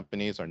certain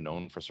companies are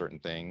known for certain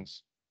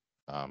things.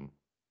 Um,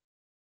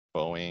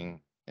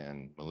 Boeing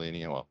and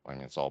Millennium. Well, I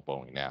mean, it's all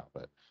Boeing now,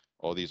 but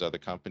all these other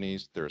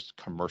companies, there's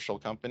commercial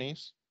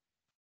companies,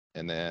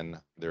 and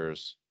then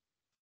there's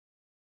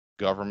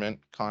government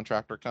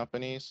contractor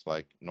companies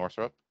like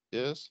Northrop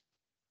is.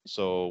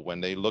 So when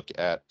they look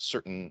at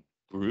certain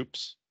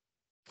groups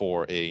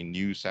for a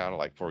new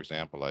satellite, for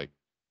example, like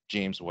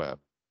James Webb,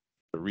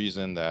 the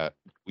reason that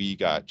we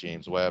got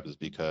James Webb is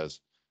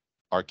because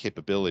our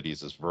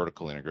capabilities is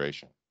vertical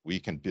integration. We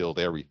can build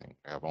everything.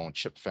 We have our own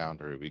chip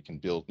foundry. We can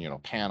build,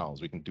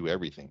 panels. We can do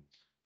everything.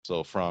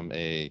 So from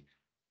a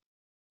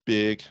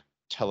big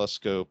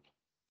telescope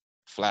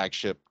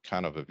flagship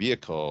kind of a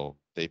vehicle,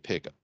 they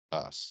pick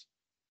us,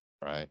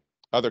 right?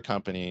 Other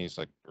companies,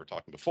 like we were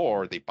talking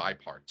before, they buy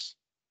parts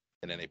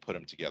and then they put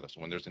them together.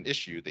 So when there's an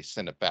issue, they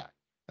send it back.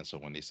 And so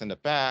when they send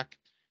it back,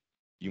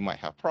 you might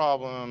have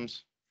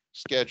problems,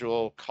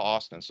 schedule,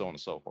 cost, and so on and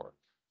so forth.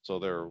 So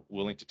they're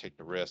willing to take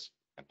the risk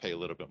and pay a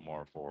little bit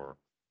more for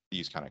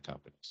these kind of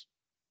companies.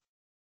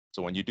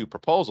 So when you do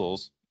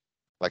proposals,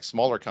 like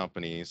smaller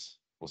companies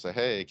will say,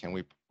 hey, can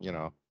we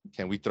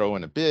throw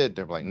in a bid?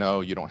 They're like,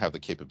 no, you don't have the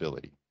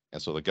capability.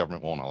 And so the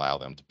government won't allow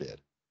them to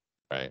bid,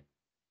 right?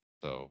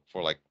 So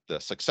for like the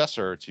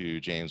successor to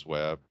James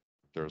Webb,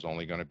 there's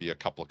only going to be a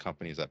couple of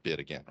companies that bid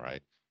again,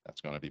 right?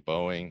 That's going to be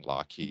Boeing,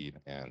 Lockheed,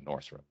 and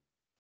Northrop.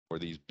 For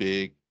these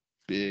big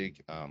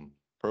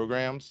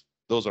programs,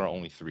 those are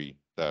only three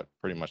that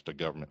pretty much the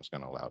government is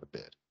going to allow to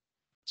bid.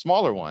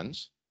 Smaller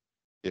ones,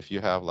 if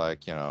you have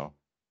like,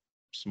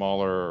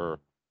 smaller,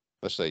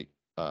 let's say,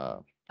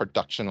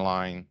 production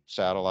line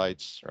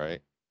satellites,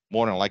 right?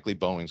 More than likely,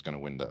 Boeing's going to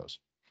win those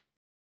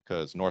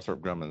because Northrop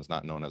Grumman is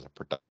not known as a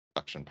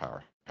production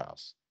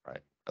powerhouse,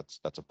 right? That's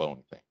a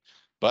Boeing thing.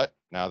 But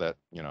now that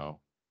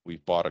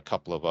we've bought a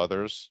couple of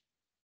others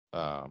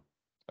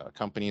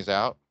companies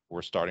out,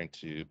 we're starting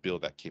to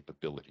build that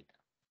capability.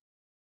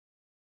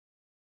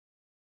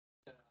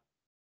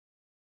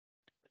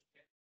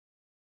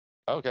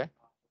 Okay.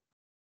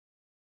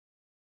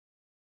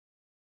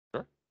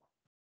 Sure.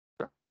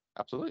 Sure.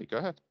 Absolutely. Go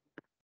ahead.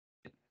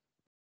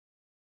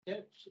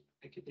 I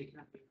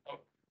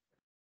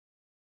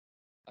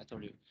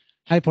told you.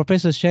 Hi,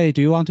 Professor Shea.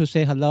 Do you want to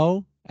say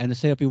hello and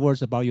say a few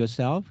words about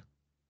yourself?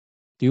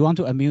 Do you want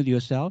to unmute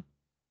yourself?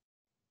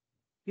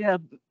 Yeah,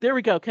 there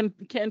we go. Can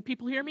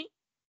people hear me?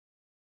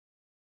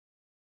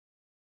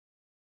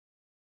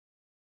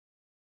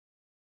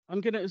 I'm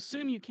going to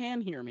assume you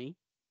can hear me.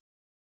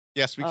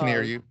 Yes, we can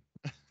hear you.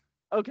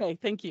 Okay,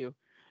 thank you.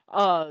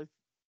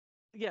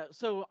 Yeah,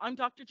 so I'm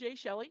Dr. Jay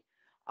Shelley.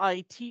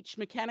 I teach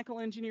mechanical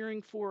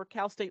engineering for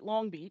Cal State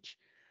Long Beach,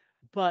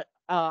 but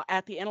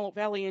at the Antelope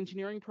Valley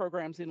Engineering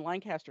programs in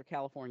Lancaster,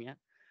 California.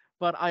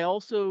 But I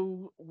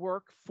also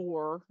work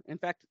for, in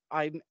fact,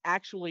 I'm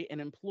actually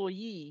an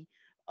employee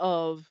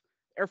of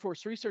Air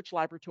Force Research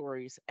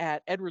Laboratories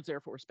at Edwards Air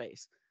Force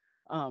Base,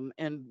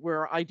 and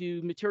where I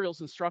do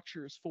materials and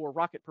structures for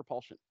rocket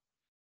propulsion,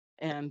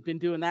 and been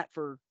doing that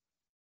for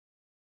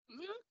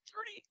 30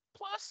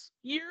 plus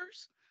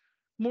years,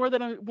 more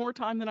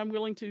time than I'm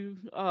willing to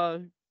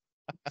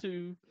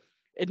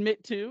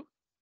admit to.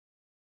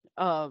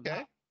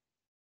 Okay.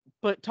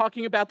 But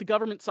talking about the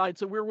government side,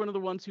 so we're one of the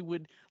ones who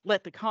would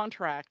let the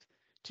contract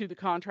to the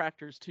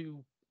contractors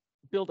to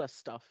build us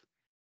stuff.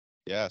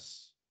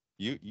 Yes.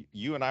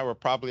 You and I were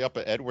probably up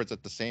at Edwards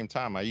at the same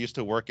time. I used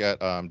to work at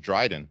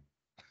Dryden,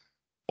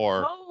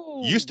 or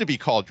used to be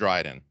called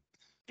Dryden.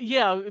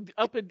 Yeah,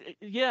 up in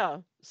yeah.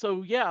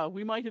 So yeah,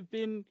 we might have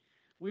been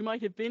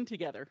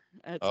together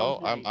at some Oh,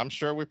 point. I'm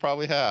sure we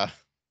probably have.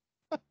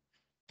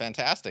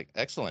 Fantastic.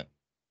 Excellent.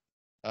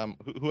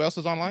 Who else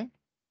is online?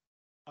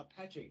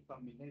 Patrick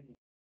from Millennium.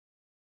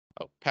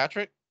 Oh,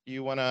 Patrick,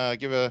 you want to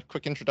give a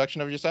quick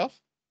introduction of yourself?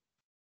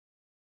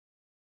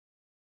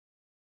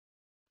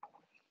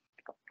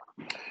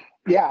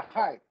 Yeah,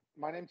 hi.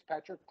 My name's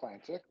Patrick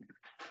Klancic.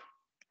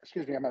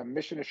 Excuse me, I'm a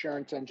mission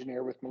assurance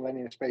engineer with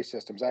Millennium Space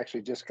Systems. I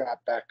actually just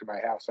got back to my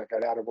house. I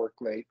got out of work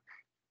late.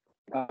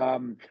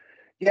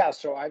 Yeah,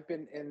 so I've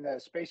been in the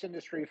space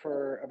industry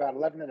for about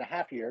 11 and a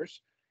half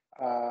years.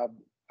 Uh,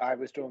 I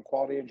was doing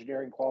quality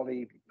engineering,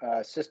 quality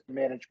system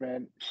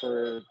management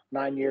for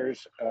 9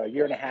 years, a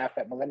year and a half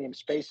at Millennium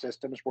Space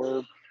Systems.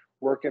 We're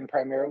working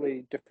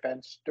primarily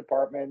Defense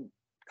Department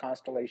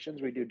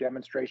constellations. We do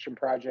demonstration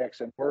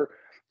projects, and we're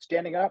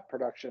standing up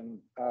production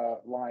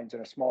lines in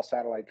a small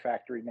satellite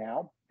factory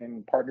now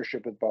in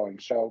partnership with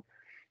Boeing. So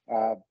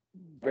uh,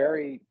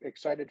 very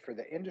excited for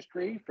the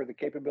industry, for the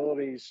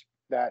capabilities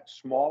that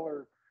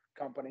smaller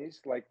companies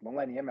like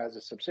Millennium as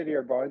a subsidiary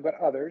of Boeing, but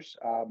others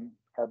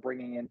are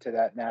bringing into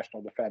that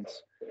national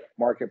defense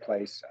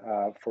marketplace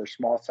for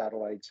small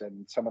satellites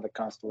and some of the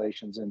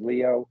constellations in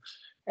LEO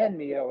and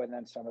MEO, and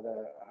then some of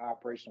the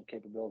operational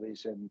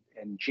capabilities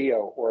in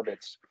GEO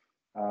orbits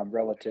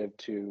relative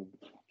to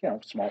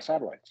small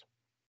satellites.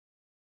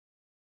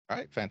 All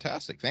right,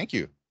 fantastic. Thank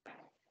you.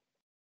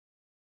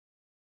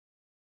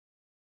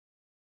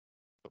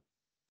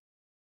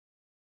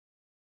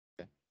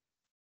 Okay.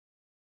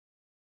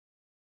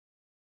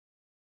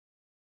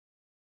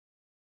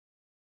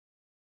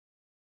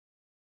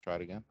 Try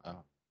it again.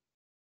 Oh.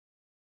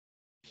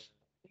 I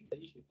think the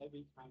issue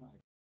every time I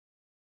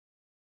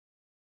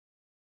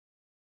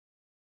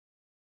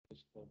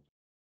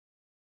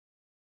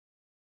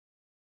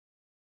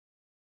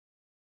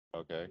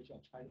Okay. which I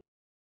try.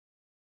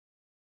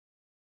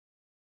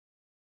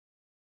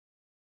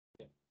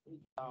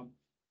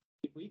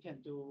 If we can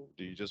do.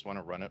 Do you just want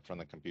to run it from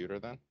the computer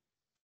then?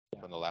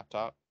 Yeah. From the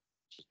laptop?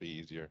 Just be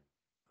easier.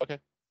 Okay.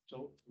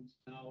 So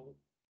now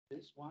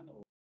this one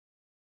or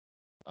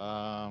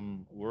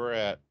We're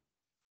at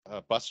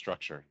bus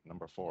structure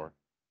number 4.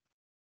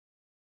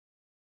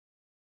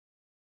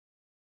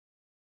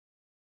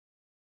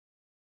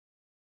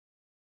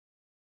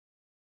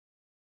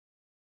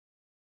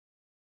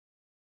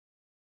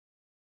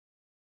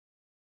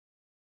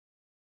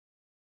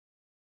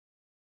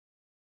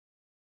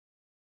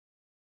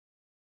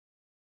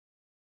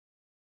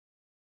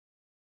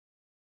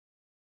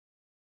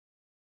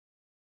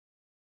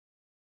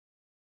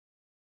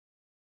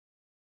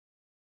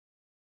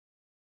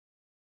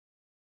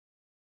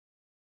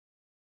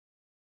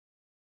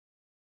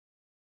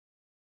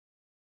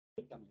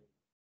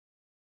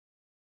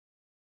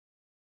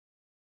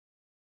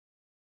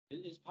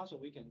 it's possible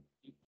we can.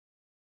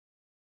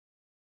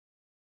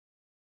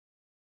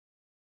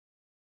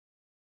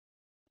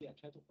 Yeah,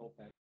 try to go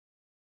back.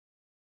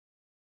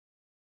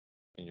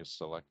 Can you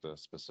select a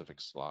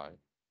specific slide?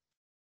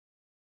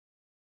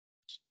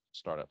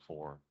 Start at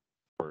 4,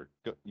 or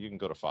you can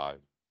go to 5.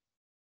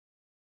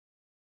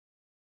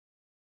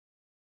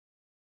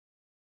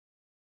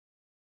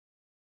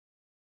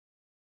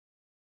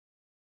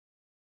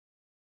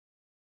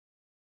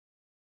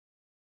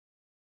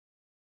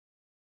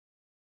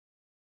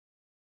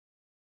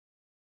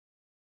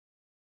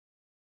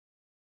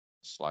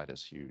 Slide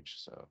is huge,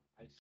 so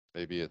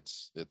maybe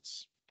it's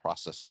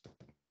processing.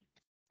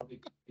 Probably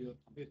computer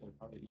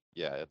probably.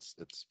 Yeah,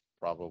 it's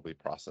probably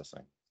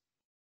processing.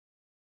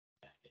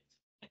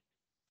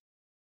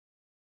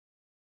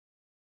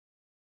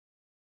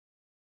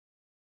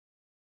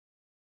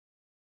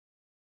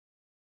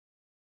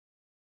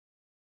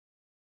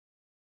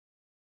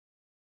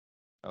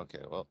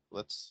 Okay, well,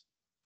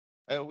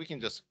 we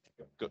can just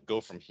go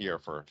from here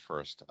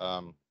first.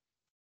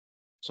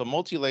 So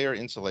multi-layer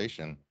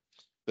insulation.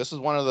 This is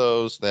one of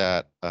those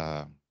that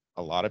a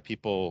lot of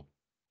people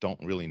don't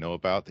really know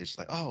about. They're just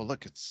like, oh,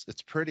 look, it's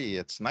pretty,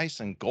 it's nice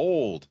and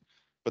gold,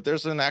 but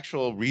there's an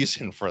actual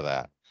reason for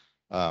that.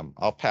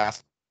 I'll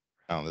pass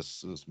around.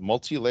 This is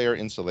multi-layer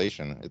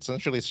insulation.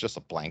 Essentially, it's just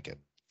a blanket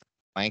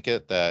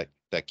that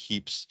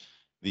keeps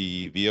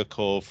the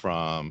vehicle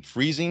from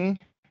freezing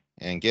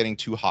and getting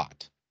too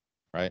hot,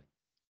 right?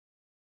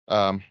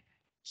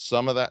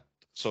 Some of that,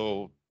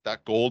 so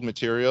that gold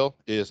material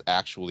is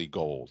actually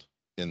gold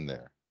in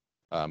there.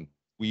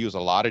 We use a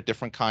lot of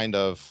different kind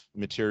of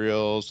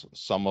materials.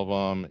 Some of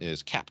them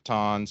is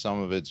Kapton,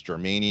 some of it's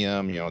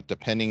germanium,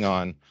 depending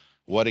on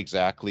what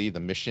exactly the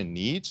mission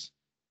needs,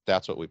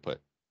 that's what we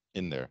put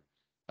in there.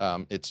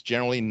 It's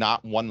generally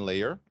not one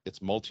layer,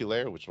 it's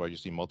multi-layer, which is why you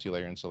see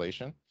multi-layer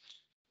insulation.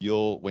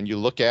 When you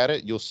look at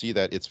it, you'll see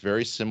that it's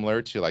very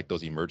similar to like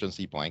those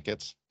emergency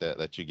blankets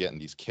that you get in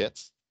these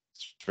kits.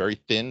 It's very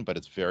thin, but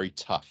it's very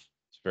tough.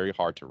 It's very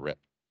hard to rip.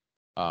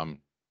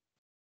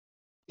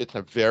 It's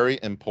a very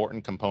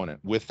important component.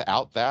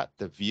 Without that,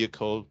 the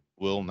vehicle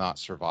will not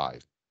survive.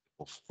 It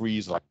will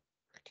freeze like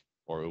brick,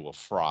 or it will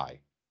fry,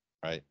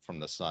 right,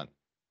 from the sun.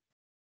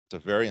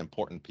 It's a very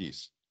important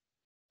piece.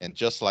 And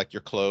just like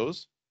your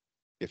clothes,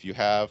 if you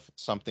have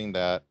something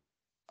that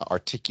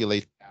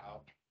articulates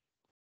out,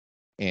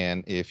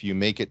 and if you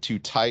make it too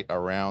tight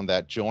around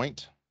that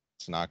joint,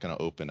 it's not going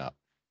to open up,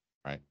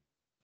 right?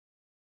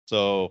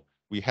 So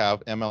we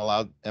have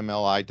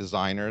MLI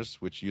designers,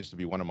 which used to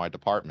be one of my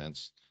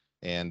departments,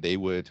 and they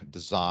would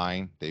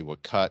design, they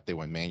would cut, they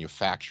would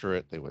manufacture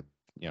it, they would,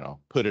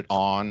 put it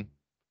on.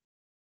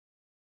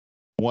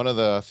 One of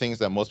the things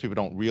that most people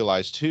don't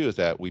realize too is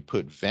that we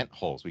put vent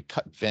holes, we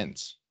cut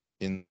vents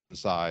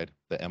inside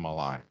the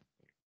MLI.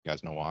 You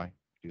guys know why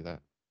we do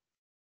that?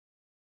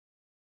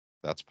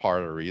 That's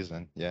part of the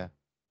reason, yeah.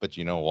 But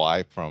you know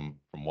why from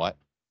what?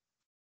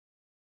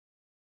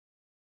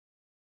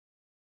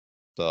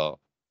 So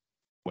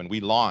when we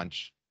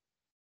launch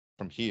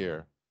from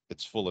here,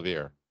 it's full of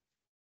air.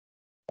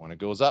 When it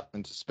goes up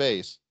into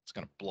space, it's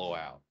going to blow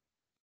out.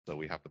 So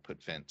we have to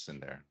put vents in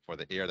there for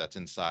the air that's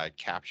inside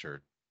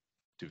captured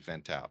to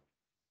vent out.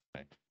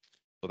 Right?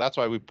 So that's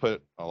why we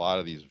put a lot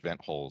of these vent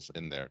holes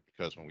in there,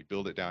 because when we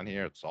build it down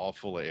here, it's all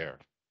full of air.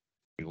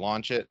 We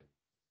launch it,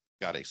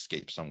 got to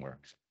escape somewhere,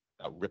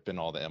 ripping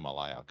all the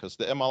MLI out, because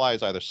the MLI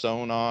is either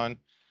sewn on,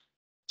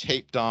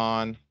 taped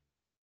on,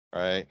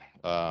 right?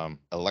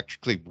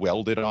 Electrically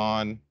welded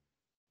on.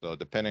 So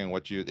depending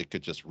on it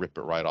could just rip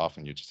it right off,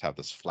 and you just have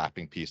this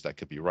flapping piece that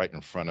could be right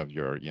in front of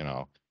your,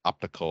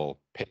 optical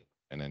pit,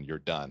 and then you're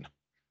done,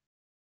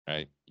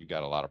 right? You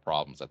got a lot of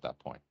problems at that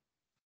point.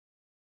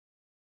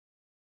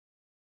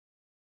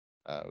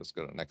 Let's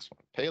go to the next one,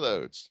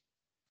 payloads.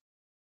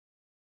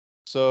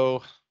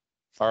 So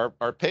our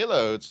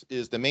payloads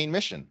is the main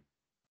mission,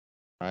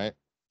 right?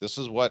 This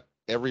is what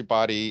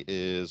everybody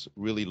is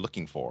really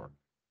looking for.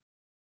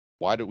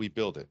 Why did we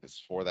build it?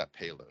 It's for that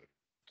payload.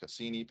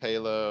 Cassini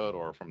payload,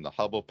 or from the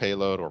Hubble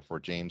payload, or for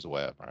James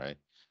Webb, right?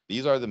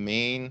 These are the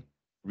main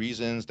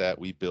reasons that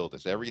we build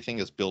this. Everything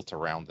is built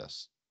around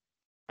this,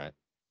 right?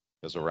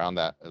 Is around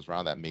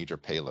that major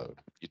payload.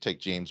 You take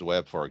James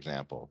Webb, for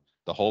example,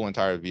 the whole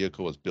entire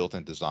vehicle was built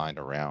and designed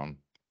around,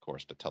 of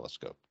course, the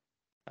telescope,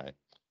 right?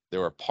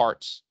 There were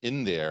parts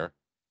in there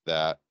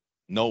that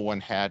no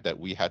one had, that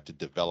we had to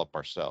develop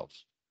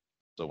ourselves.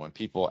 So when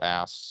people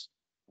ask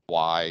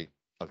why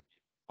it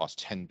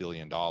cost $10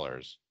 billion,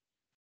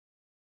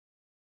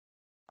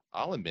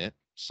 I'll admit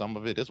some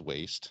of it is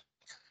waste,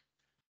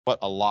 but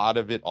a lot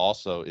of it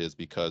also is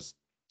because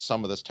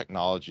some of this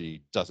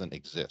technology doesn't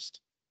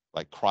exist,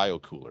 like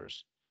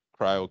cryocoolers.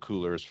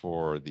 Cryocoolers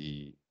for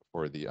the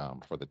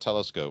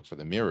telescope, for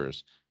the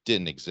mirrors,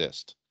 didn't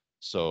exist.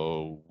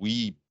 So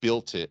we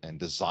built it and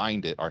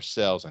designed it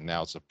ourselves, and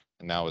now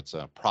it's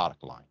a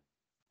product line,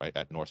 right,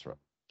 at Northrop.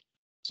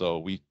 So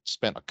we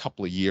spent a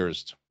couple of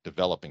years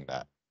developing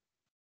that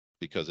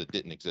because it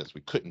didn't exist.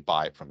 We couldn't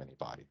buy it from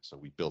anybody, so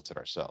we built it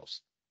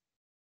ourselves.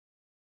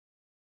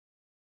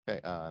 Okay,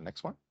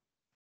 next one.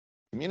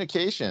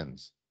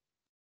 Communications.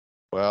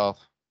 Well,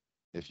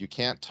 if you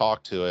can't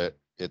talk to it,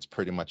 it's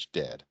pretty much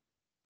dead.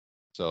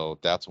 So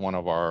that's one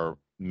of our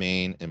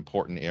main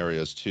important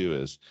areas too,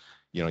 is,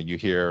 you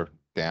hear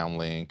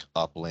downlink,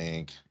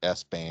 uplink,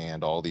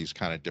 S-band, all these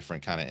kind of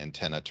different kind of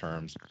antenna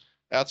terms.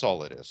 That's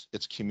all it is.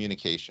 It's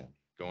communication,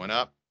 going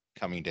up,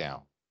 coming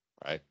down,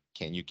 right?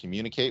 Can you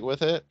communicate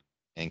with it?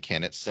 And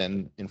can it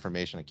send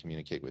information and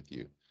communicate with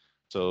you?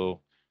 So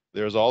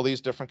there's all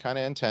these different kind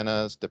of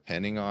antennas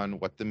depending on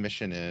what the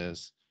mission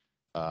is.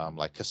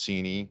 Like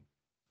Cassini,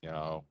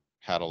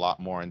 had a lot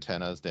more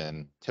antennas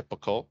than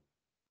typical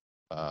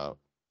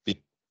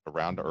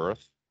around the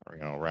Earth, or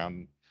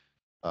around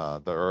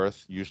the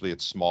Earth. Usually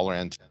it's smaller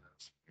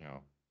antennas,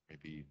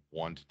 maybe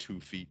 1 to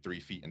 2 feet, 3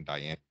 feet in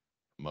diameter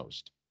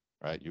most,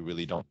 right? You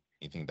really don't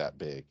need anything that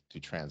big to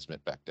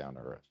transmit back down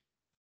to Earth.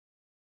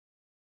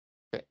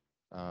 Okay,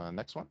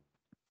 next one.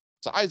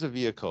 Size of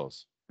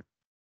vehicles.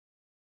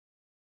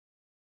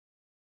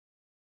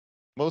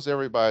 Most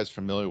everybody's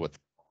familiar with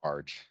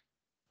large,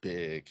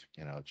 big,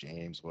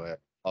 James Webb,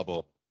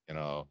 Hubble,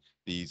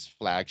 these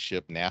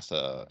flagship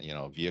NASA,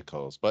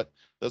 vehicles. But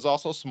there's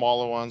also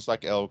smaller ones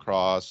like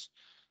L-Cross,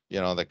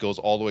 that goes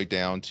all the way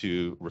down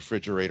to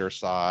refrigerator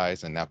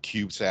size and now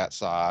CubeSat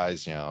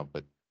size,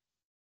 But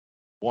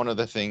one of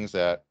the things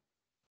that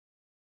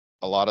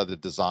a lot of the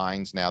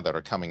designs now that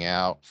are coming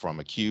out from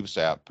a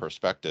CubeSat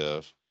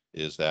perspective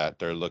is that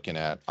they're looking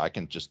at, I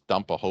can just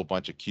dump a whole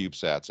bunch of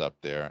CubeSats up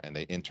there and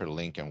they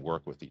interlink and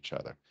work with each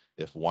other.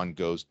 If one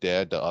goes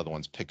dead, the other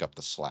ones pick up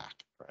the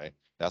slack, right?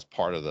 That's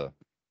part of the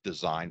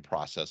design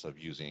process of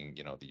using,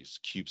 these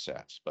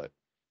CubeSats. But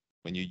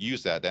when you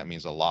use that, that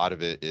means a lot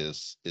of it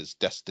is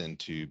destined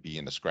to be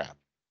in the scrap.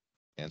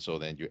 And so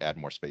then you add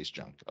more space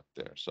junk up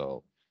there.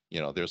 So,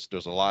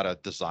 there's a lot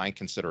of design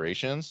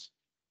considerations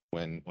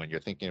when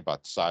you're thinking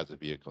about the size of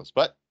vehicles.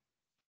 But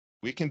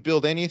we can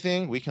build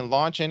anything, we can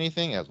launch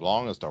anything as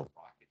long as the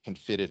rocket can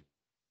fit it,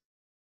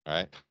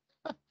 right?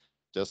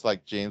 Just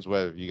like James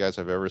Webb. If you guys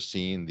have ever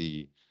seen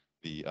the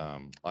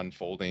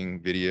unfolding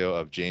video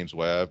of James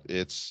Webb,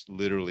 it's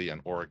literally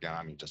an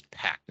origami just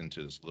packed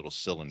into this little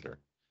cylinder.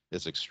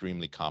 It's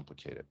extremely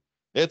complicated.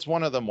 It's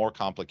one of the more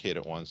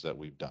complicated ones that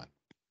we've done.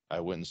 I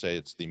wouldn't say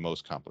it's the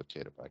most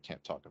complicated, but I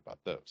can't talk about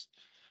those.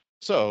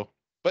 So,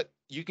 but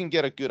you can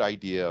get a good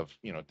idea of,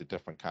 the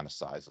different kind of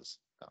sizes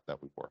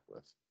that we work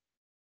with.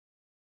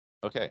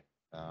 Okay,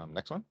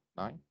 next one,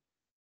 9.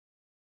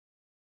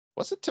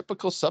 What's the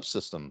typical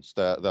subsystems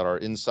that are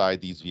inside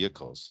these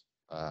vehicles?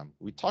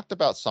 We talked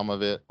about some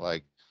of it,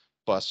 like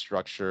bus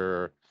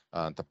structure,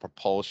 the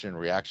propulsion,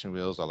 reaction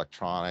wheels,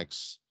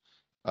 electronics.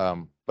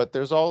 But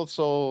there's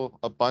also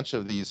a bunch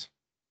of these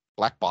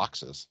black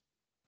boxes.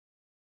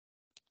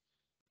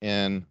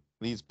 And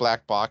these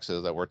black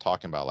boxes that we're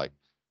talking about, like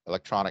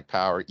electronic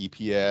power,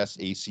 EPS,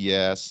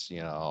 ACS,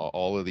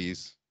 all of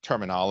these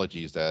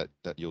terminologies that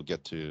you'll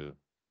get to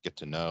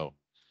know.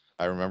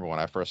 I remember when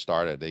I first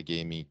started, they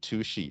gave me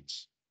 2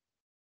 sheets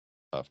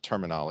of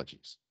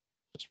terminologies,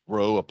 just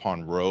row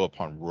upon row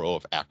upon row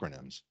of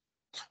acronyms.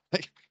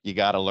 You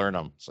got to learn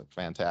them. It's like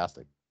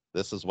fantastic.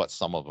 This is what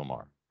some of them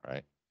are,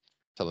 right?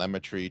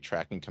 Telemetry,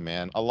 tracking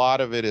command. A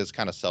lot of it is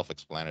kind of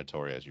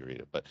self-explanatory as you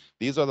read it, but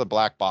these are the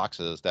black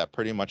boxes that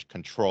pretty much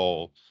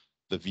control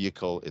the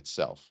vehicle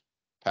itself.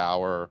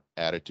 Power,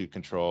 attitude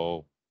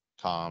control,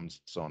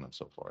 comms, so on and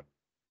so forth.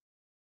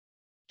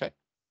 Okay.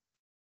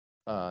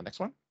 Next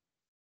one.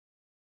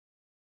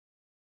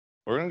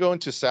 We're going to go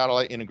into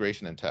satellite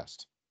integration and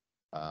test.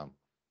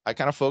 I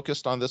kind of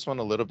focused on this one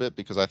a little bit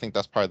because I think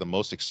that's probably the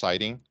most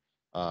exciting,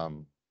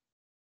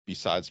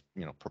 besides,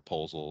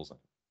 proposals and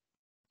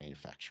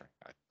manufacturing.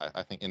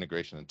 I think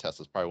integration and test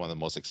is probably one of the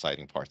most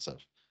exciting parts of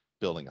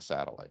building a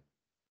satellite.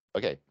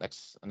 Okay,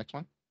 next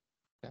one.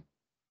 Yeah.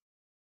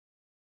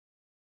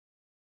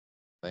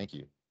 Thank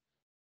you.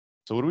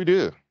 So what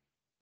do?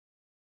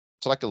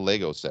 It's like a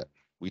Lego set.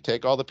 We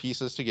take all the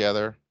pieces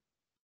together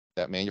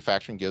that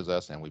manufacturing gives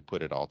us and we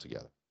put it all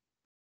together.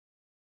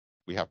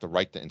 We have to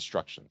write the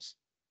instructions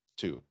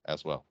too,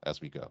 as well as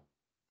we go.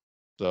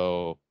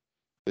 So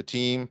the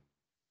team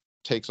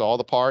takes all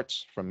the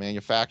parts from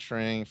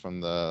manufacturing,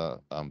 from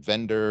the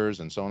vendors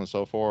and so on and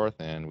so forth,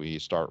 and we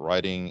start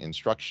writing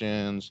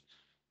instructions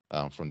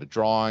from the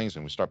drawings,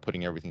 and we start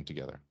putting everything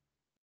together.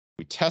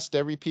 We test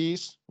every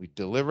piece, we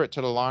deliver it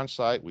to the launch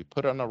site, we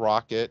put it on the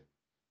rocket,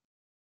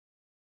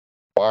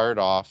 fire it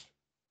off,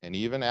 and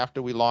even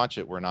after we launch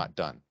it, we're not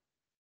done.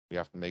 We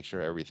have to make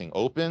sure everything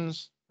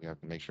opens, we have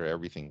to make sure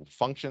everything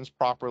functions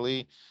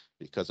properly,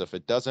 because if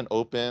it doesn't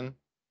open,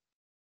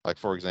 like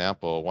for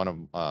example, one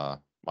of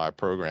my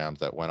programs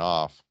that went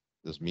off,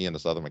 there's me and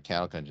this other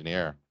mechanical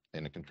engineer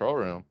in the control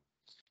room,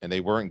 and they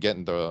weren't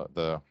getting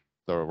the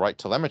right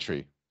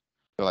telemetry.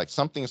 They're like,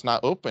 something's not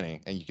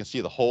opening, and you can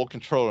see the whole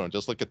control room.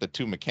 Just look at the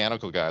 2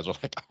 mechanical guys. We're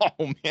like,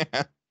 oh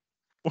man,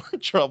 we're in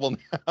trouble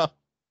now.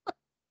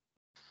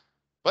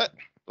 But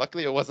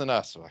luckily it wasn't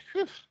us. We're like,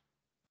 whew.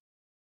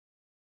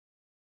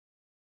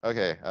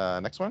 Okay,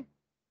 next one.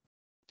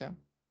 Yeah.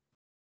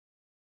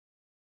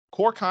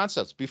 Core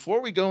concepts.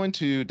 Before we go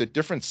into the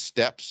different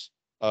steps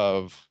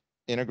of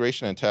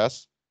integration and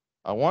tests,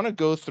 I want to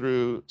go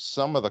through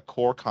some of the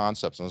core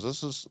concepts. And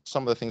this is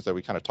some of the things that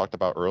we kind of talked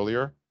about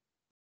earlier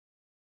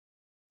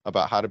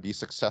about how to be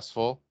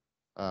successful.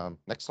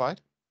 Next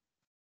slide.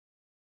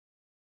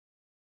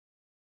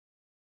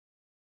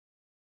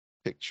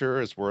 Picture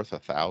is worth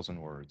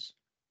 1,000 words.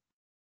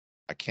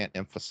 I can't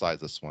emphasize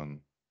this one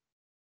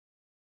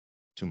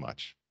too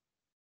much.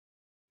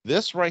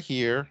 This right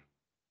here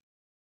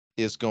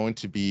is going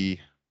to be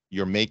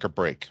your make or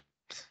break.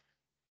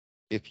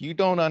 If you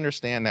don't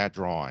understand that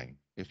drawing,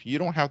 if you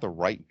don't have the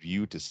right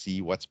view to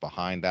see what's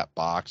behind that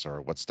box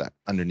or what's that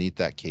underneath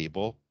that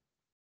cable,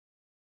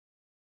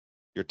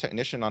 your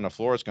technician on the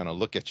floor is going to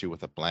look at you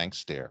with a blank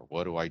stare.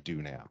 What do I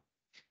do now?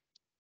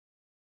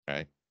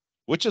 Right?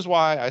 Which is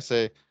why I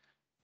say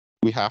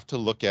we have to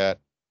look at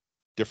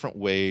different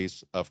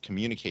ways of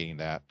communicating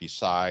that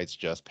besides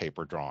just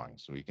paper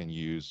drawings. We can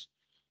use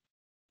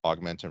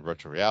augmented and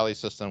virtual reality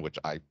system, which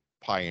I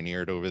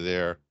pioneered over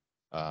there,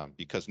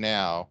 because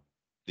now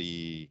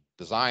the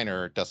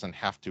designer doesn't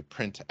have to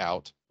print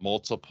out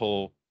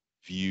multiple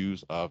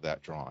views of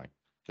that drawing,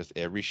 because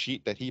every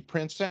sheet that he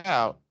prints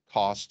out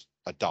costs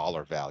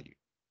 $1 value,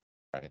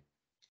 right?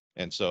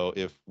 And so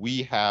if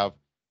we have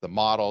the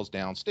models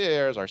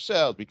downstairs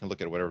ourselves, we can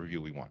look at whatever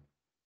view we want.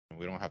 And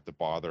we don't have to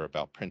bother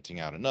about printing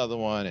out another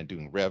one and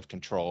doing rev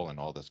control and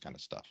all this kind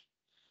of stuff.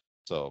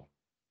 So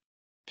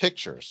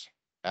pictures,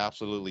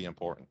 absolutely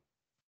important.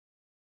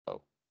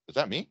 Oh, is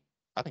that me?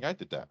 I think I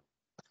did that.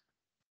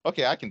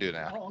 Okay, I can do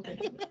that. Oh, okay.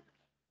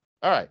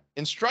 All right,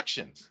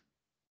 instructions.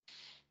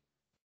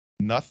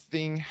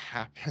 Nothing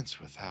happens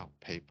without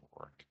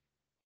paperwork.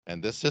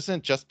 And this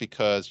isn't just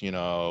because,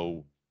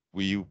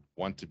 we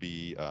want to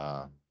be,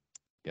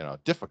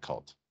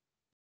 difficult.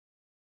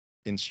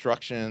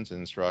 Instructions,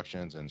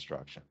 instructions,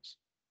 instructions.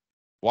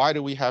 Why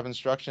do we have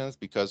instructions?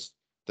 Because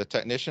the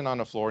technician on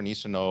the floor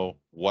needs to know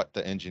what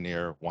the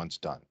engineer wants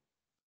done,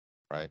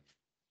 right?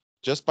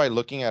 Just by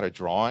looking at a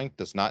drawing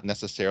does not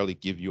necessarily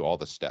give you all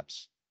the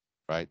steps,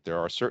 right? There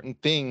are certain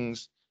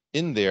things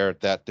in there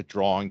that the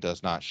drawing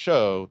does not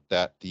show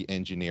that the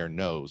engineer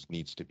knows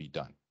needs to be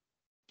done.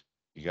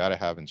 You got to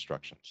have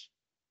instructions.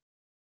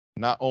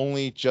 Not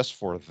only just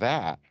for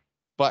that,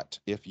 But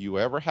if you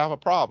ever have a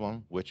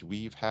problem, which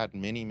we've had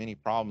many, many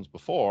problems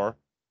before,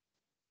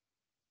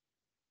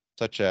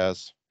 such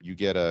as you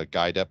get a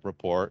guide up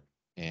report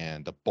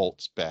and the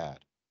bolt's bad.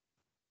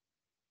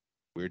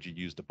 Where'd you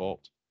use the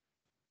bolt?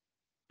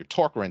 Your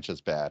torque wrench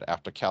is bad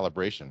after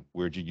calibration.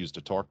 Where'd you use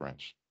the torque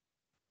wrench?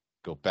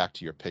 Go back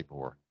to your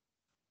paperwork.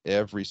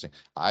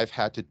 I've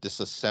had to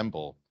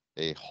disassemble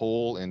a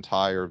whole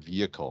entire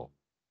vehicle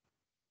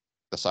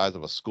the size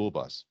of a school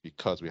bus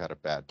because we had a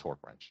bad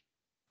torque wrench.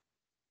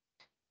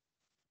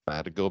 I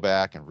had to go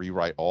back and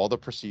rewrite all the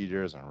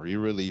procedures and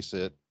re-release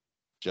it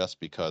just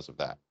because of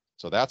that.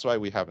 So that's why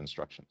we have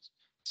instructions.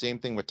 Same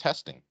thing with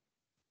testing.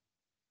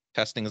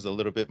 Testing is a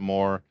little bit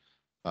more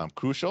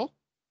crucial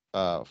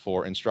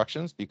for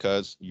instructions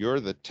because you're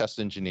the test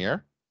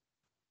engineer.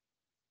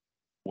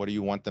 What do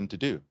you want them to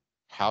do?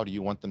 How do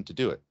you want them to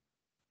do it?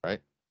 Right?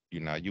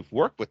 You've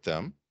worked with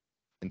them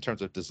in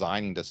terms of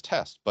designing this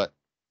test, but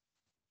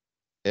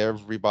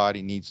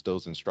everybody needs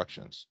those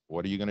instructions.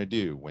 What are you going to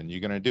do? When are you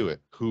going to do it?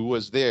 Who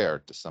was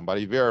there? Does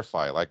somebody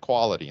verify, like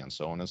quality and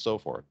so on and so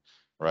forth,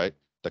 right?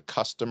 The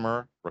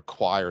customer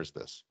requires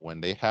this.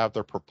 When they have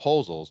their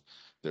proposals,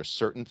 there's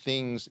certain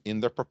things in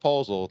their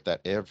proposal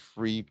that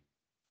every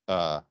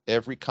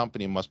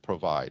company must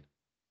provide.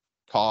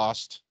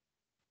 Cost,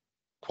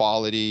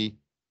 quality,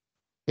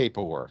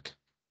 paperwork,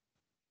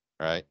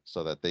 right?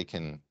 So that they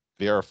can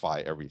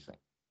verify everything.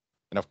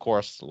 And of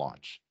course,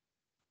 launch.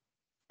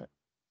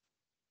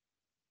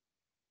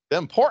 The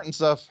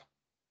importance of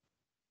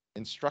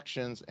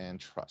instructions and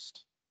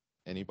trust.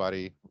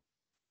 Anybody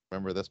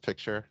remember this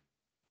picture?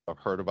 I've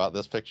heard about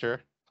this picture.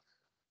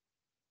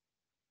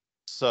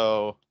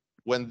 So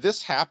when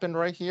this happened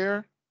right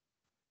here,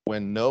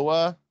 when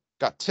Noah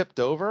got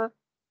tipped over,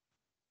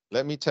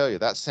 let me tell you,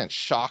 that sent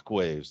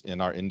shockwaves in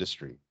our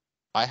industry.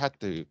 I had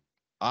to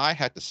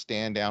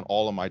stand down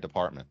all of my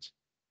departments.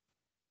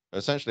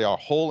 Essentially, our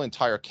whole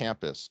entire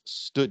campus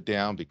stood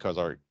down because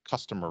our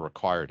customer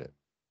required it.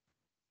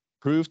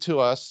 Prove to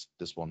us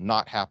this will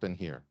not happen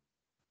here.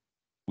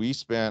 We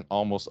spent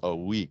almost a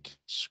week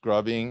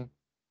scrubbing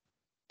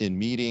in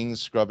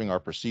meetings, scrubbing our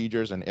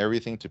procedures and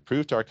everything to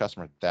prove to our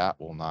customer that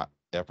will not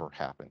ever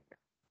happen here.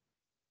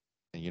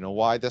 And you know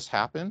why this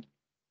happened?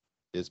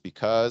 Is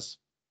because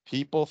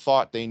people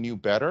thought they knew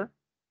better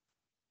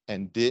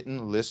and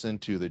didn't listen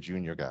to the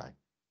junior guy.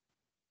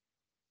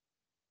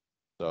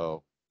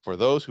 So for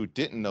those who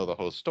didn't know the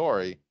whole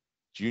story,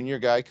 junior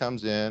guy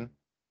comes in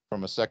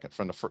from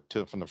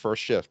the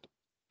first shift.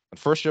 The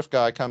first shift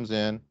guy comes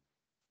in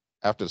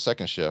after the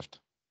second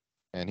shift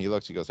and he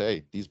looks, he goes,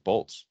 hey, these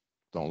bolts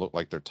don't look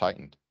like they're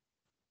tightened.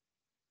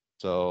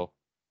 So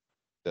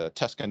the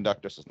test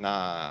conductor says,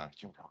 nah,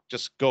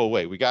 just go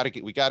away. We got to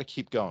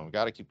keep going. We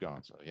got to keep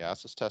going. So he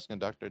asked his test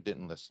conductor,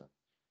 didn't listen.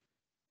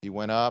 He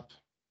went up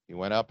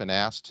and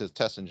asked his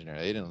test engineer.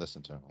 They didn't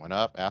listen to him. Went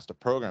up, asked the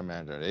program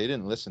manager. They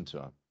didn't listen to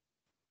him.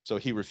 So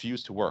he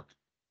refused to work.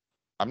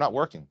 I'm not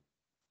working.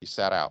 He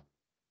sat out,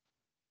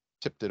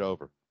 tipped it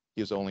over.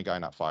 He was the only guy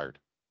not fired.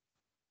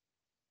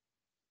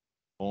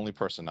 Only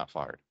person not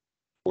fired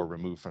or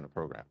removed from the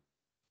program.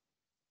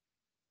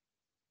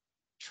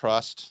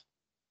 Trust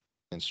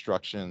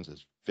instructions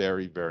is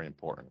very, very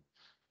important.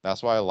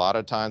 That's why a lot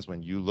of times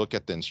when you look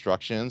at the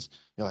instructions,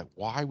 you're like,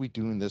 why are we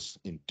doing this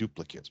in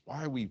duplicates?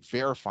 Why are we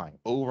verifying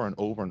over and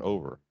over and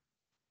over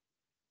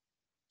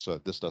so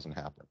that this doesn't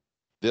happen?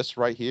 This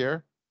right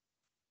here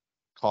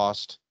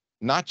cost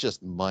not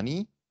just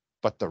money,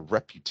 but the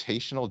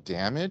reputational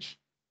damage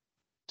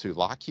to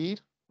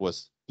Lockheed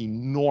was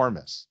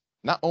enormous.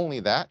 Not only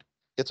that,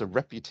 it's a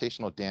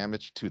reputational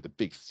damage to the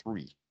big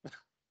three.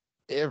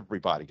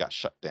 Everybody got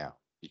shut down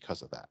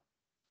because of that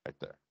right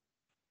there,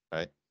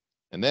 right?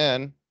 And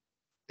then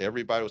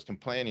everybody was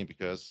complaining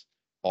because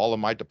all of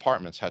my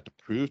departments had to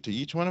prove to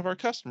each one of our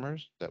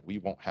customers that we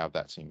won't have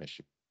that same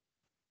issue.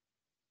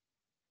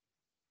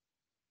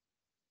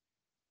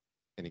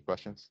 Any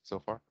questions so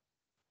far?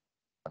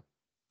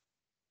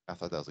 I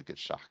thought that was a good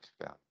shock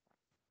value.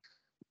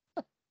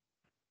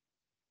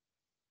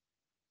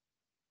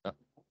 No.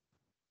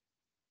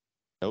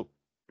 Nope.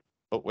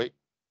 Oh, wait.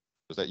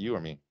 Was that you or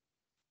me?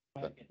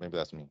 Maybe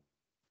that's me.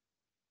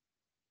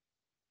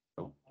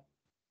 Oh.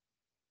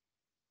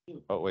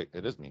 Oh, wait,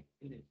 it is me.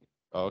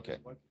 Oh, okay.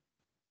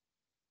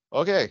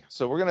 Okay,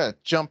 so we're gonna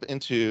jump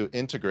into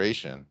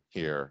integration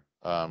here.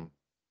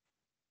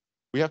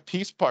 We have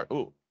piece part.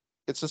 Oh,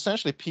 it's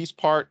essentially piece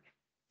part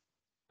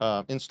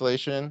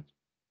installation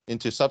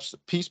into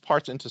piece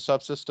parts into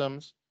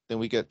subsystems. Then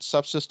we get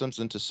subsystems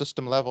into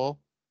system level,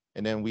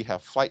 and then we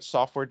have flight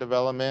software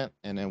development,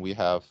 and then we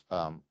have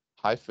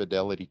high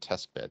fidelity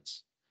test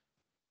beds.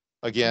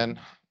 Again,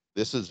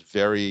 this is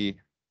very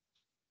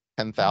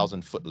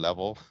 10,000 foot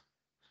level,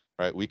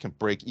 right? We can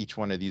break each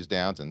one of these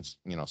down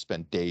and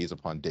spend days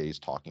upon days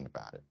talking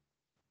about it.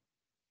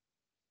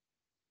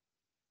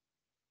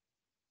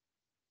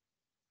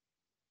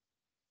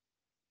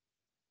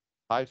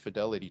 High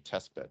fidelity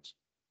test beds.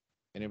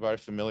 Anybody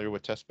familiar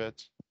with test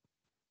beds?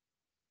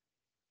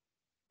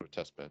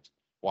 Test beds.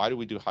 Why do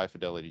we do high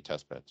fidelity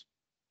test beds?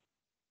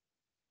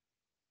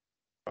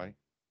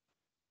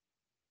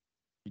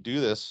 We do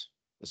this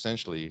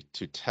essentially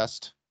to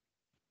test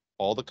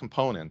all the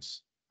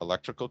components,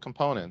 electrical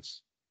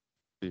components,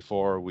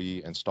 before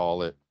we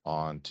install it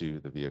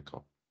onto the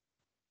vehicle.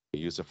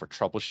 We use it for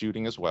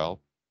troubleshooting as well,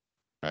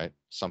 right?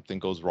 Something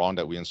goes wrong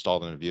that we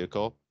installed in a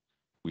vehicle.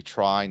 We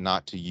try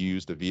not to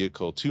use the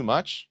vehicle too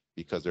much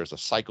because there's a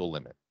cycle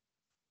limit.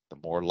 The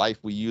more life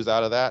we use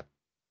out of that,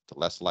 the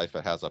less life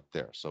it has up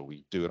there. So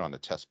we do it on the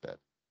test bed.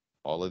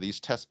 All of these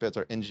test beds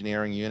are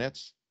engineering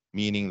units,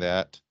 meaning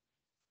that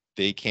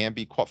they can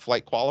be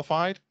flight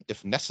qualified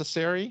if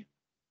necessary,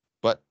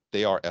 but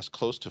they are as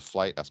close to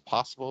flight as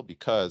possible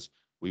because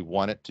we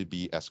want it to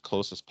be as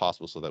close as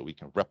possible so that we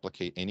can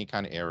replicate any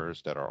kind of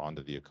errors that are on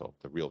the vehicle,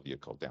 the real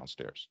vehicle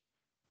downstairs,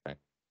 right?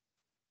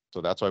 So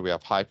that's why we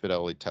have high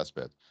fidelity test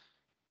beds.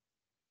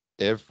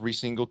 Every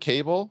single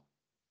cable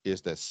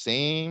is the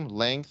same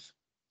length,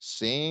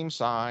 same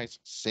size,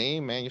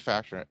 same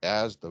manufacturer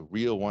as the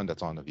real one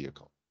that's on the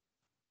vehicle,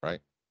 right?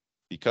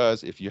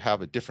 Because if you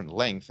have a different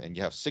length and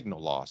you have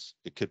signal loss,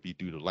 it could be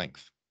due to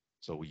length.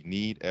 So we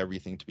need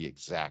everything to be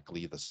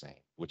exactly the same,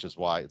 which is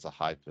why it's a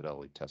high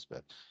fidelity test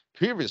bed.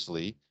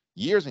 Previously,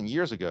 years and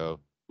years ago,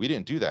 we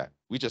didn't do that.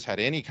 We just had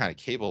any kind of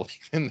cable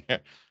in there.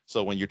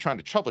 So when you're trying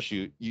to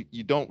troubleshoot,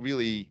 you don't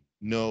really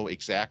know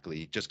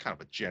exactly, just kind of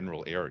a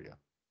general area.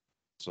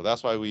 So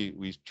that's why we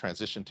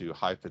transitioned to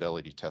high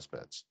fidelity test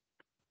beds.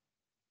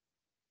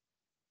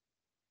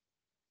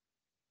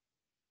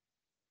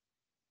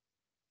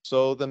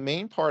 So the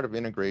main part of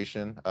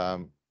integration,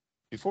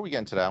 before we get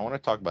into that, I want to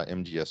talk about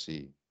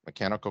MGSE,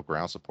 mechanical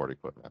ground support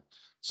equipment.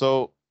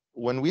 So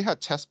when we had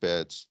test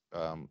beds,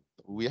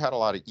 we had a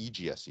lot of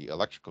EGSE,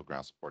 electrical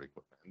ground support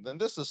equipment. And then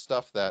this is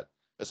stuff that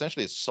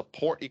essentially is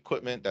support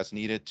equipment that's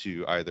needed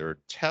to either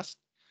test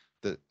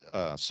the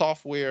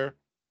software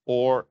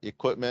or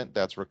equipment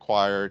that's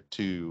required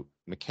to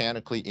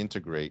mechanically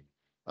integrate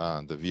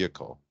the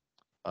vehicle.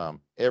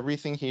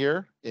 Everything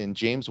here in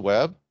James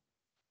Webb,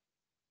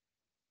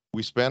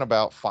 we spent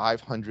about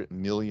 $500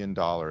 million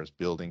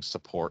building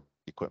support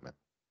equipment,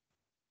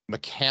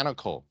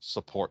 mechanical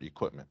support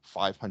equipment,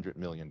 $500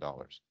 million,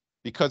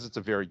 because it's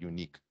a very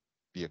unique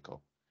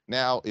vehicle.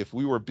 Now, if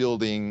we were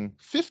building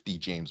 50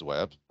 James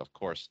Webb, of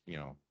course, you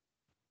know,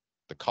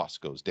 the cost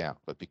goes down,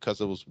 but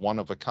because it was one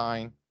of a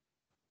kind,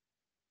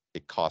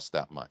 it costs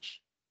that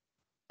much.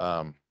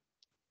 Is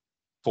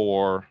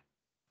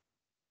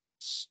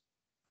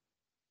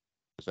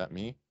that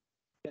me?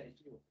 Yeah,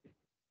 it's you.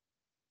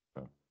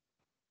 Oh.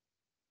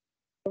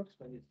 Works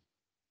for you.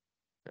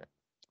 Okay.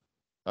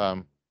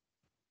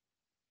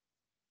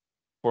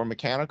 For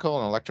mechanical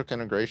and electric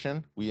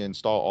integration, we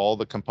install all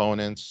the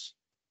components,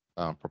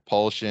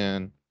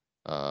 propulsion,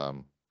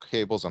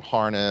 cables and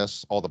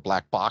harness, all the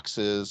black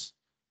boxes,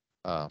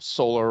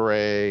 solar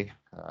array,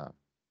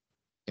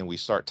 and we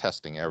start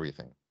testing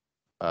everything.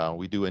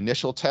 We do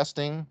initial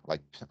testing,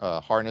 like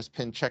harness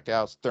pin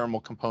checkouts, thermal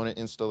component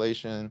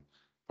installation,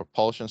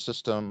 propulsion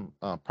system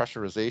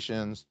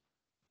pressurizations,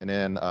 and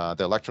then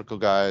the electrical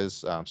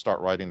guys start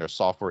writing their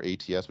software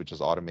ATS, which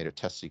is automated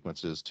test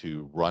sequences,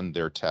 to run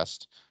their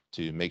test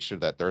to make sure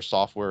that their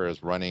software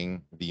is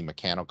running the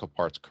mechanical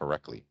parts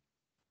correctly.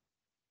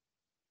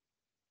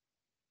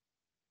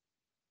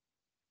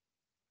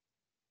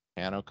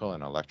 Mechanical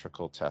and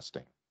electrical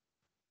testing.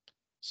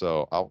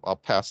 So I'll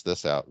pass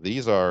this out.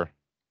 These are,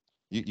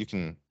 you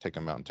can take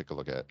them out and take a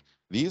look at it.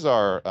 These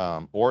are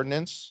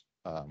ordnance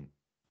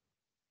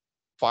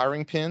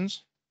firing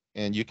pins,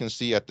 and you can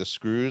see at the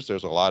screws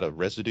there's a lot of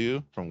residue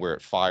from where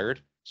it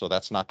fired. So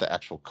that's not the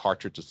actual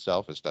cartridge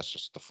itself, that's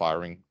just the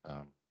firing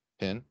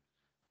pin.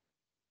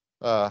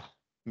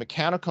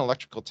 Mechanical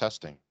electrical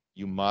testing,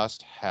 you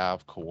must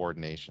have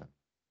coordination,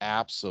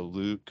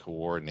 absolute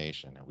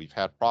coordination. And we've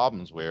had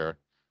problems where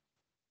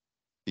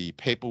the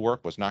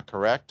paperwork was not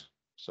correct.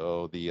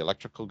 So the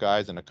electrical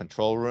guys in the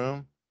control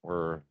room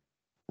were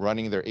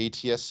running their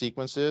ATS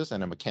sequences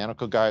and the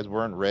mechanical guys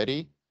weren't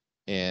ready,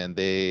 and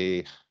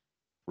they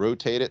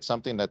rotated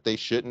something that they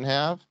shouldn't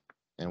have,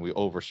 and we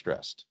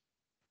overstressed.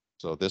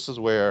 So this is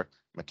where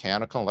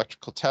mechanical and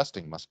electrical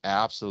testing must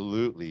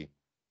absolutely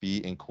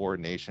be in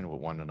coordination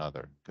with one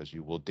another, because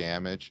you will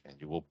damage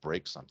and you will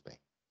break something.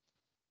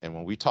 And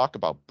when we talk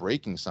about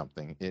breaking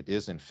something, it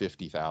isn't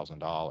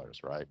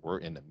 $50,000, right? We're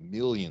in the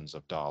millions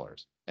of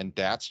dollars. And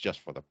that's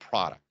just for the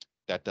product.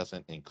 That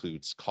doesn't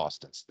include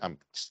cost and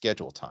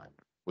schedule time,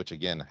 which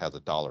again has a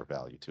dollar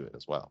value to it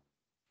as well.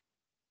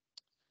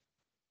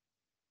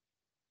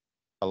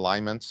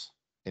 Alignments.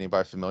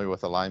 Anybody familiar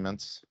with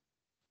alignments?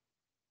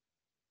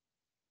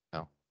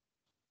 No?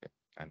 Okay,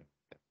 kind of.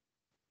 Yeah.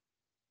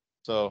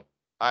 So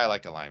I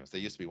like alignments. They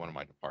used to be one of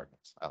my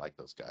departments. I like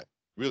those guys.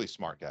 Really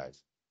smart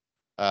guys.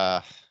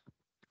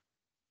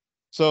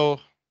 So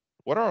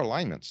what are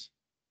alignments?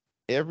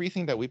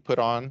 Everything that we put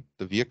on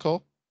the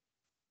vehicle,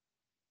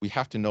 we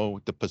have to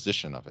know the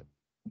position of it,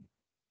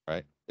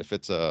 right? If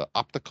it's a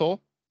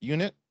optical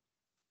unit,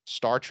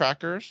 star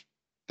trackers,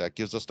 that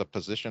gives us the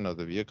position of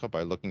the vehicle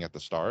by looking at the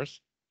stars.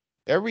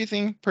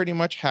 Everything pretty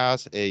much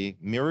has a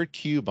mirrored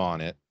cube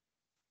on it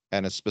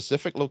and a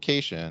specific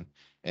location,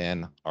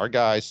 And our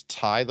guys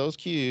tie those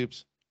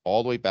cubes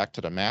all the way back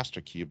to the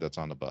master cube that's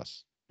on the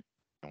bus.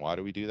 And why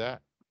do we do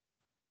that?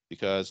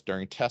 Because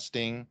during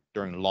testing,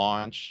 during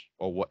launch,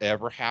 or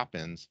whatever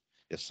happens,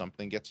 if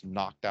something gets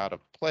knocked out of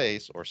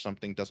place or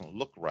something doesn't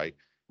look right,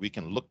 we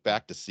can look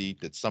back to see,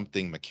 did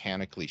something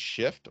mechanically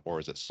shift or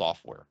is it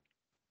software,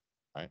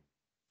 right?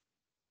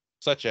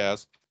 Such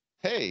as,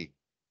 hey,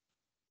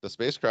 the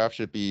spacecraft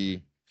should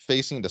be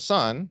facing the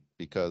sun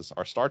because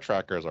our star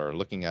trackers are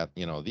looking at,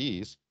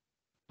 these,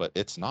 but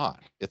it's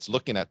not. It's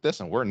looking at this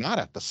and we're not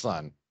at the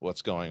sun.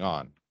 What's going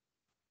on?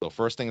 So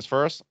first things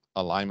first,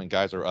 alignment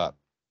guys are up.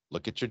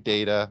 Look at your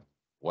data,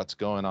 what's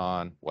going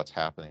on, what's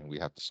happening. We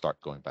have to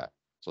start going back.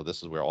 So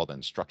this is where all the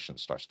instruction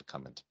starts to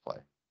come into play,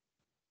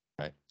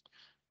 right?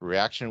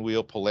 Reaction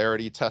wheel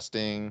polarity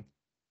testing.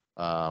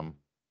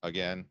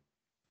 Again,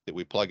 did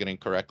we plug it in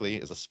correctly?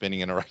 Is it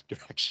spinning in the right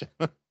direction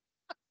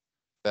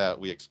that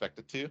we expect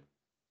it to?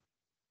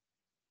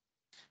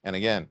 And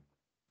again,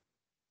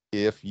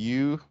 if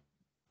you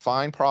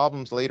find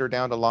problems later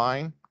down the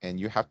line and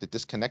you have to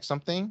disconnect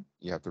something,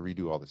 you have to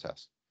redo all the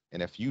tests.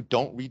 And if you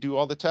don't redo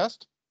all the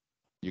tests,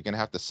 you're going to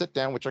have to sit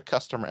down with your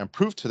customer and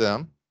prove to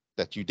them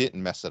that you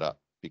didn't mess it up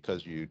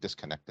because you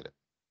disconnected it.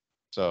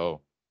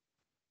 So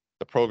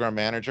the program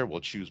manager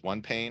will choose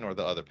one pain or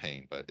the other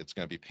pain, but it's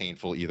going to be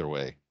painful either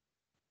way.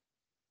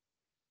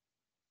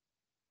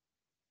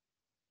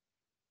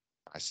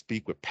 I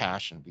speak with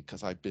passion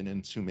because I've been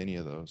in too many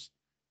of those.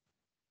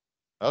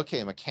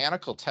 Okay,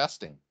 mechanical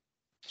testing.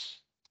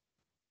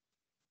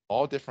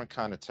 All different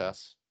kind of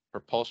tests.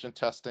 Propulsion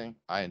testing.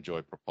 I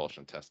enjoy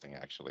propulsion testing,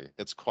 actually.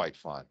 It's quite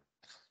fun.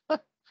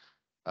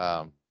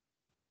 A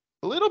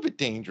little bit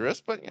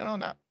dangerous, but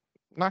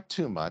not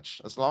too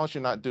much, as long as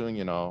you're not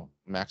doing,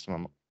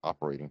 maximum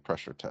operating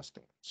pressure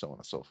testing, so on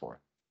and so forth.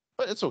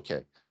 But it's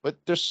okay. But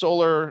there's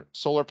solar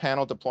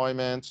panel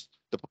deployments,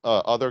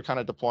 other kind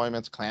of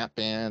deployments, clamp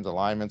bands,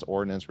 alignments,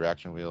 ordnance,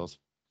 reaction wheels.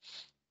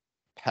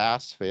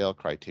 Pass fail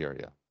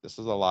criteria. This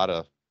is a lot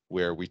of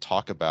where we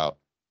talk about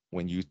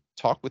when you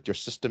talk with your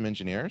system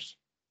engineers,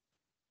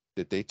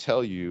 did they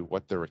tell you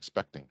what they're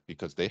expecting?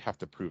 Because they have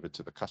to prove it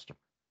to the customer,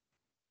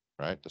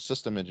 right? The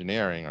system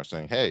engineering are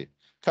saying, hey,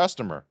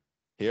 customer,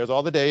 here's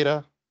all the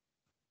data.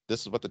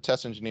 This is what the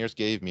test engineers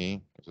gave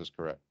me. Is this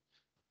correct?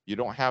 You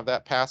don't have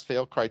that pass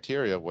fail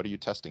criteria. What are you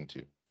testing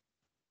to?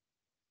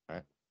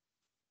 Right?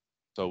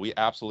 So we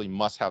absolutely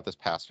must have this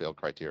pass fail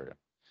criteria.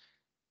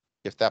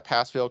 If that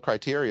pass fail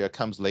criteria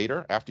comes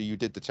later after you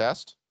did the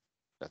test,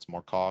 that's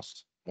more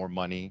cost, more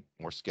money,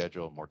 more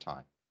schedule, more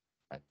time.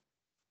 Right?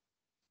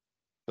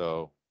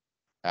 So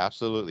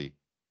absolutely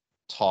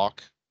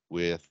talk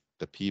with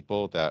the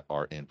people that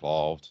are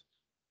involved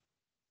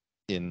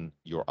in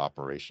your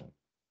operation.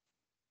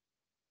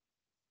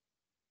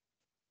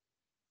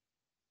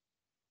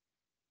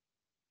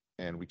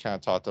 And we kind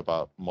of talked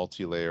about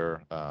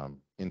multi-layer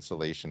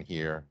insulation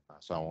here,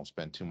 so I won't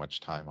spend too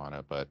much time on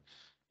it, but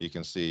you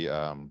can see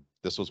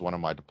this was one of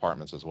my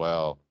departments as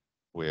well,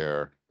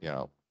 where,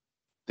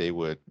 they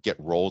would get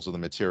rolls of the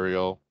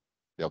material,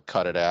 they'll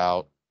cut it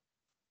out,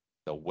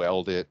 they'll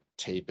weld it,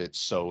 tape it,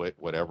 sew it,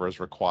 whatever is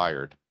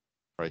required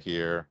right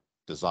here,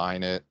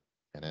 design it,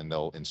 and then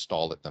they'll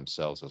install it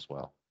themselves as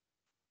well.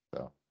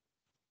 So,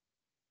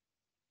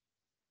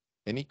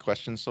 any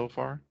questions so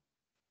far?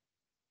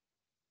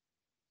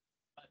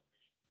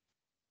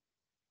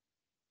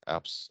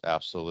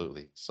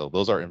 Absolutely. So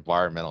those are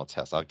environmental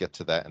tests. I'll get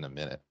to that in a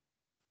minute.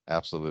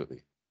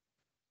 Absolutely.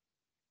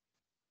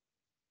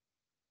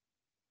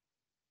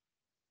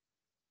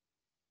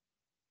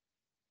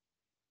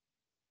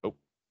 Oh,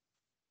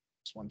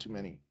 it's one too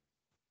many.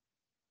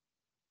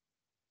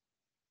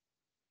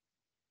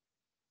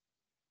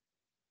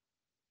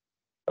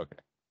 Okay.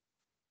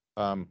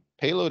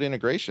 Payload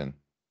integration.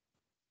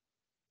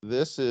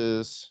 This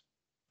is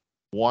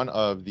one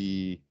of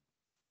the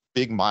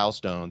big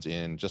milestones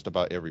in just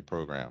about every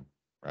program,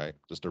 right?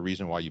 Just the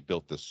reason why you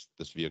built this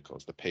vehicle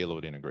is the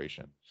payload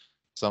integration.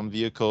 Some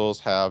vehicles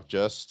have,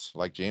 just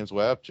like James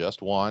Webb,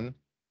 just one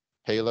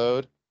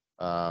payload.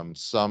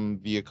 Some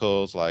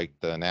vehicles like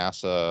the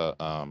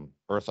NASA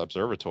Earth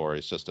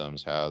Observatory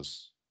systems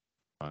has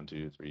 1,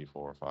 2, 3,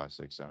 4, 5,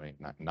 6, 7,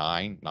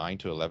 8, 9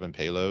 to 11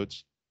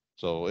 payloads.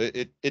 So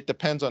it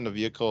depends on the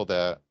vehicle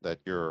that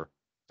you're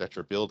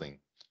building.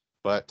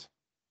 But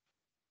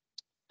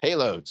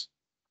payloads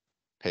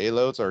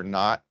are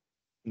not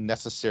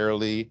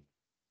necessarily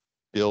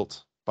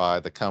built by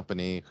the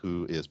company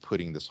who is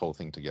putting this whole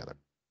thing together.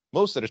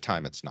 Most of the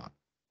time it's not.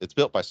 It's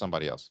built by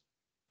somebody else.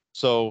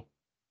 So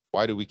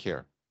why do we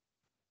care?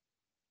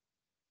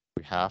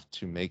 We have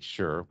to make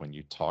sure when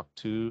you talk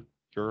to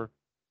your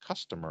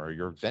customer,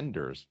 your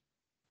vendors,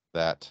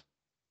 that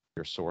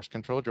your source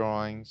control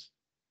drawings,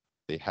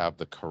 they have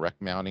the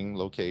correct mounting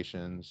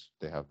locations,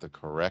 they have the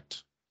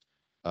correct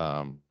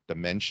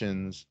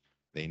dimensions,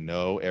 they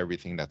know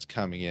everything that's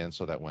coming in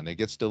so that when it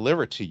gets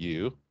delivered to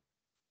you,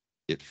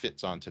 it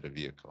fits onto the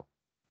vehicle.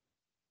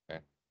 Okay.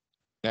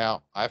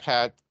 Now, I've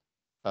had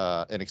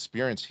an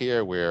experience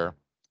here where,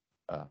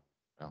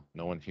 well,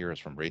 no one here is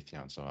from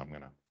Raytheon, so I'm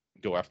gonna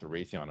go after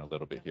Raytheon a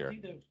little bit here.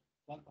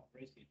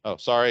 Oh,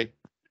 sorry.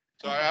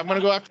 Sorry, I'm going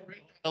to go after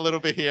Raytheon a little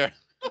bit here.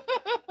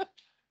 But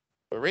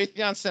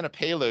Raytheon sent a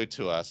payload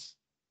to us,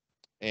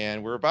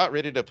 and we're about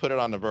ready to put it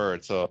on the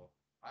bird. So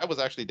I was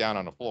actually down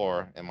on the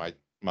floor, and my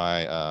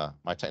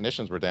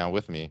technicians were down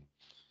with me,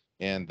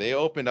 and they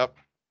opened up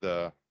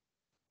the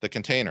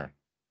container.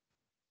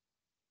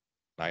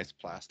 Nice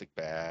plastic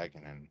bag,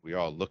 and then we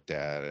all looked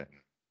at it.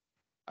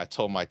 I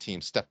told my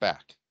team, step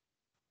back.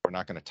 We're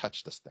not going to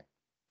touch this thing.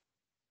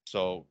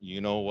 So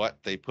you know what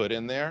they put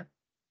in there?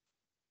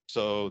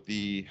 So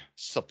the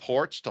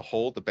supports to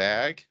hold the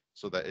bag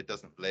so that it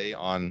doesn't lay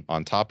on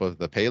top of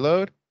the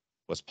payload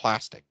was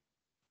plastic.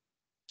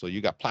 So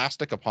you got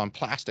plastic upon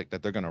plastic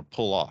that they're going to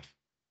pull off.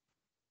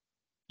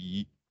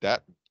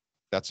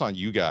 That's on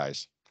you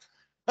guys.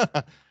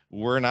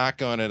 We're not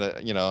going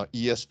to,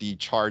 ESD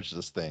charge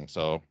this thing.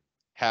 So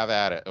have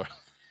at it.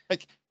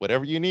 Like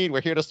whatever you need,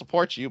 we're here to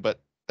support you, but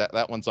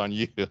that one's on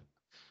you,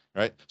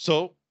 right?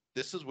 So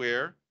this is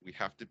where we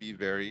have to be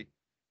very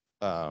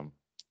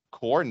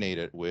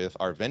coordinated with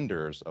our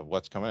vendors of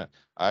what's coming in.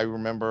 I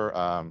remember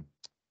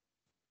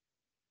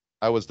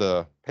I was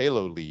the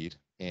payload lead,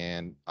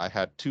 and I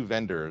had 2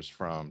 vendors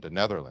from the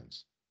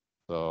Netherlands.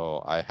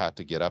 So I had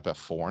to get up at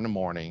 4 in the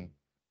morning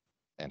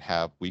and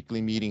have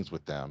weekly meetings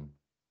with them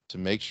to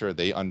make sure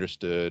they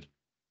understood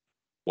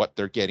what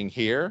they're getting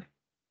here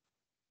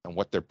and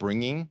what they're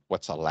bringing,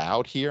 what's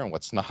allowed here and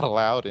what's not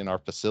allowed in our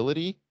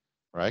facility,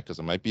 right? Because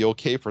it might be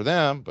okay for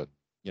them, but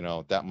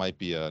that might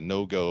be a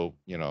no-go,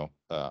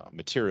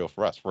 material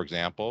for us. For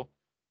example,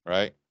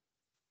 right?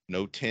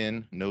 No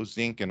tin, no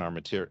zinc in our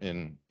material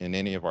in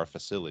any of our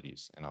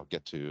facilities, and I'll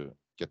get to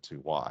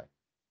why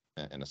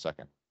in a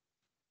second.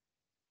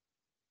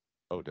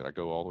 Oh, did I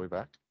go all the way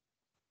back?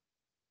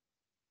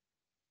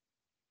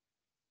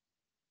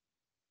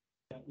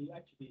 Yeah, we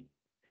actually.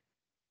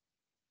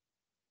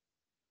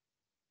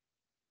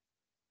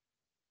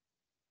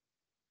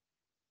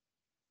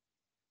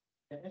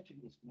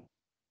 Actually, it's not.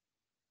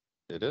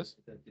 It is?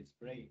 The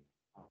display.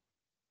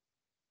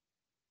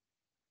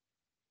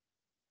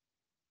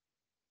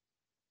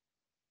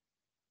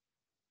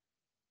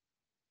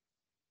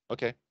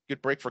 Okay,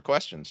 good break for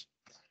questions.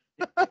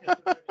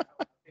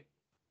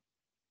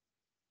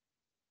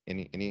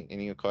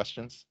 Any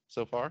questions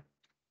so far?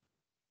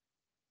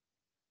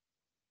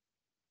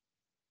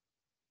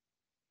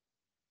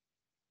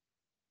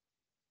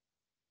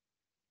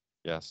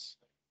 Yes.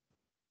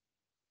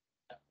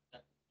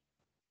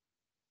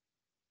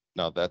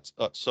 No, that's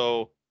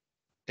so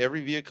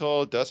every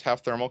vehicle does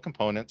have thermal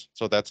components.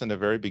 So that's in the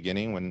very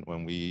beginning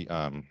when we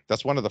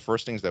that's one of the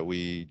first things that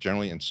we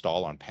generally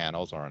install on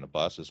panels or on a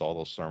bus is all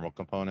those thermal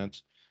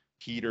components,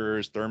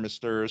 heaters,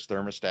 thermistors,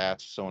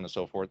 thermostats, so on and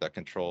so forth that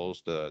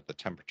controls the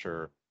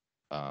temperature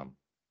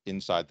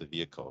inside the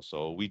vehicle.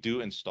 So we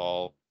do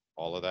install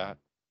all of that.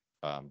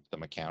 The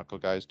mechanical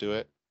guys do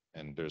it,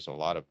 and there's a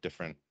lot of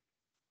different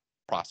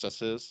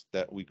processes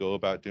that we go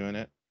about doing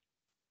it.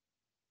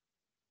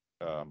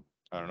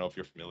 I don't know if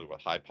you're familiar with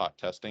high pot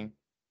testing.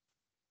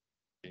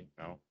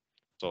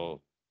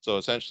 So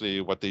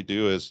essentially what they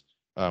do is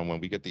when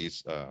we get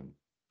these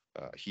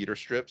heater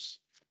strips,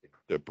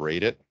 they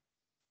abrade it.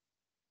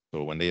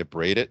 So when they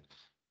abrade it,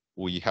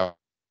 we have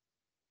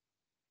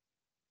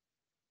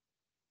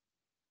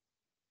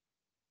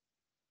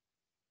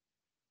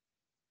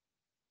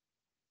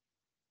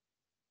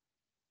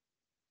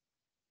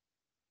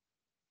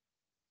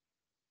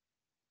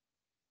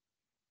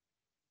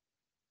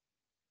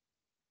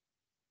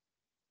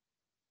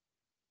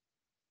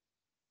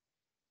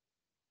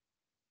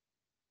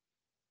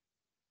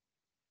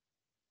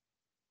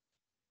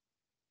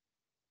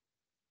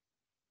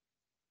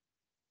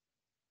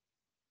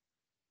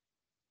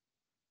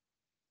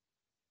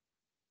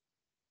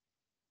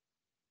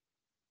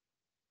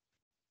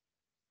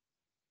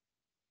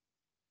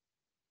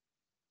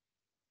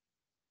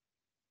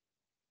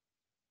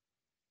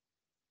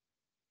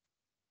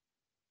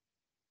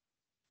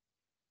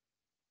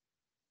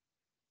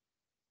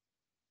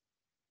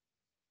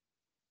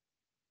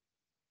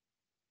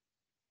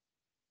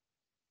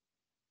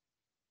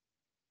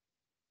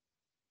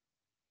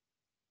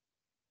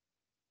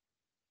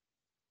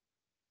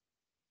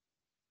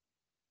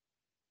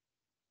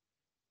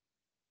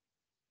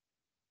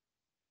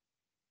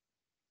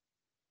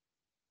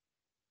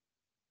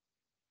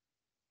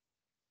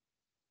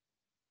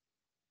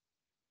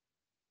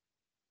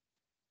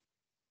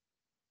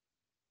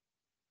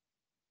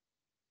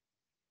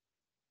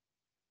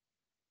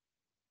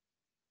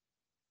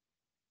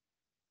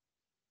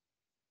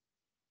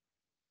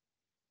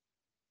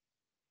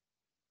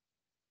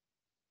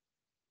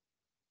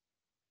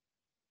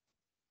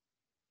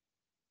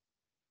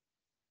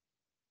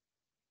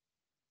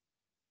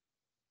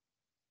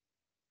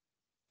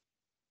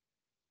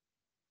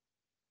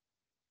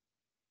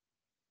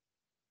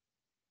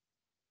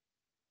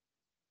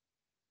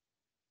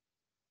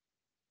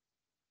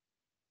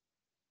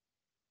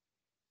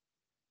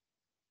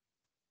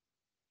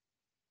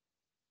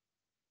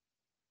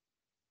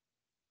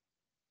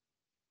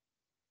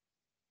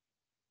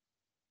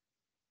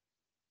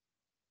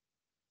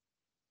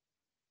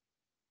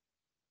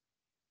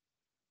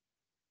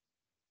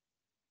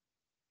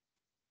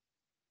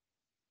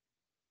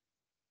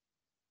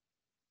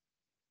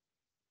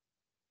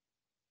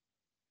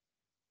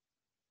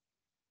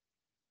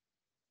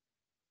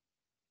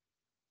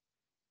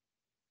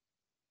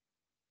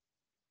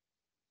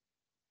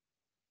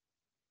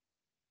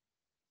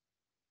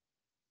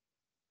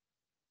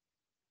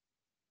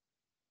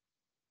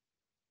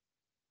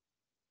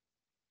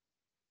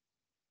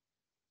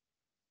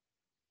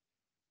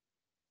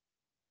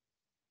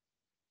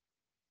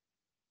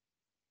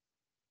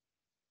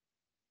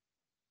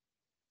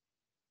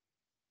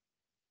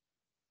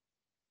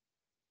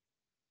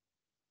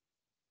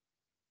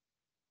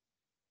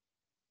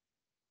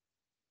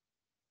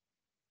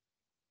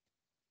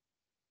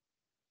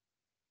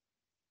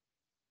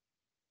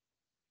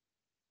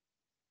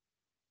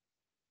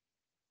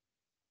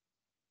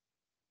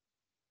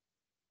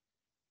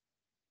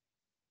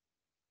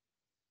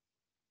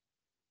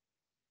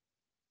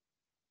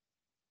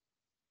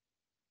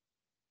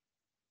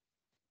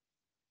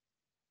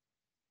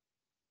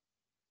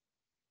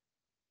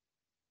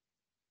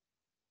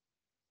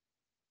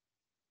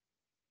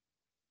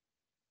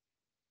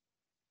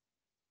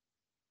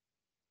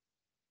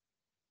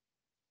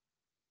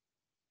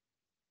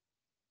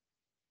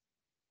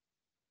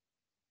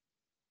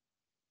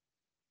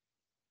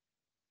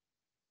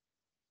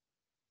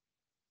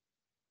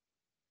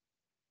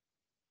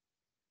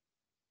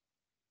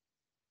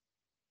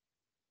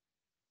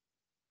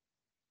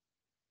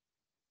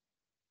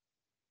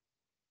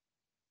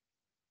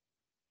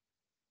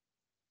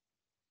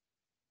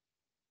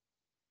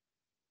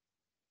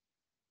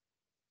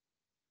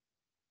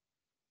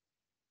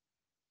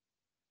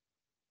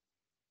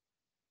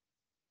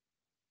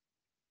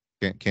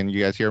Can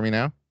you guys hear me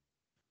now?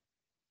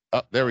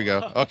 Oh, there we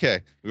go.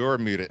 Okay, we were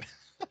muted.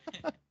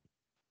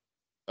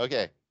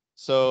 Okay,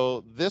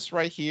 so this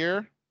right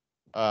here,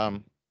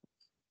 the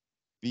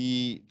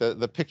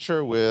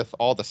picture with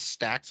all the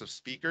stacks of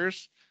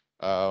speakers,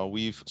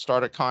 we've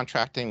started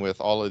contracting with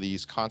all of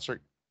these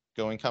concert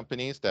going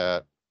companies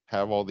that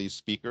have all these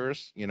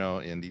speakers, you know,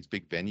 in these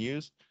big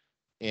venues.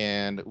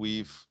 And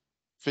we've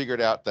figured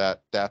out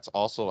that that's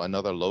also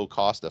another low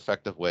cost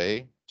effective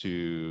way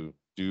to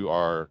do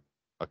our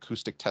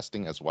acoustic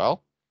testing as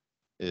well,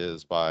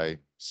 is by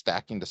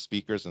stacking the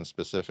speakers in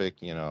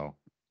specific, you know,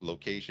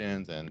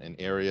 locations and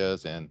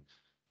areas. And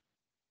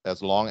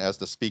as long as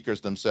the speakers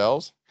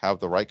themselves have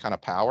the right kind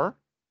of power,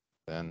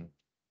 then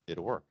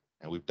it'll work.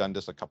 And we've done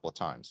this a couple of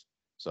times.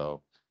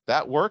 So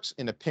that works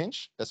in a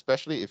pinch,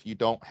 especially if you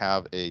don't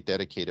have a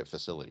dedicated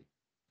facility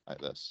like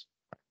this.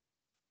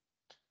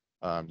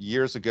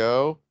 Years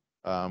ago,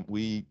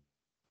 we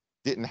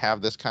didn't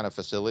have this kind of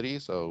facility,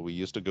 so we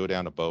used to go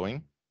down to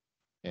Boeing.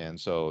 And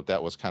so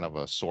that was kind of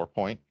a sore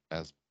point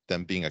as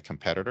them being a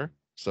competitor.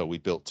 So we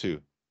built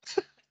two.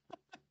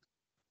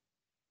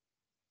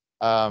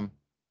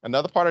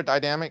 Another part of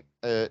dynamic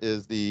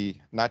is the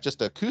not just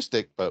the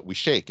acoustic, but we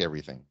shake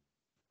everything,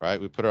 right?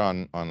 We put it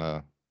on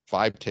a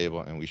vibe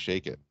table and we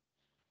shake it.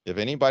 If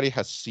anybody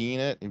has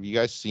seen it, if you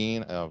guys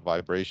seen a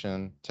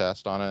vibration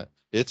test on it,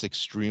 it's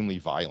extremely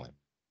violent.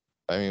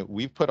 I mean,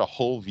 we put a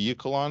whole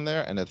vehicle on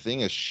there and the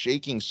thing is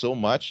shaking so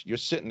much, you're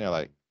sitting there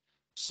like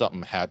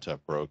something had to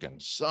have broken.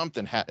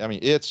 Something had, I mean,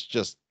 it's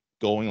just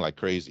going like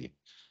crazy.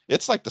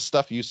 It's like the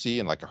stuff you see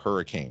in like a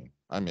hurricane.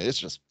 I mean, it's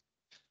just,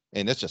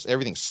 and it's just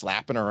everything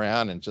slapping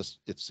around and just,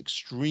 it's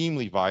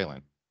extremely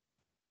violent.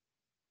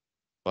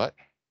 But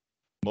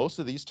most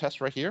of these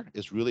tests right here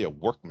is really a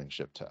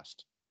workmanship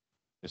test.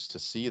 It's to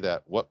see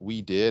that what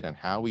we did and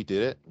how we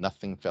did it,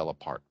 nothing fell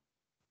apart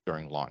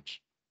during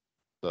launch.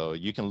 So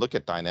you can look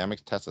at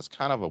dynamic tests as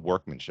kind of a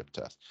workmanship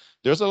test.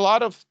 There's a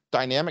lot of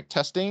dynamic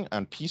testing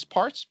on piece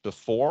parts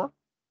before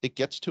it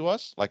gets to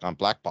us. Like on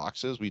black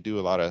boxes, we do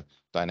a lot of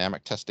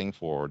dynamic testing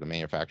for the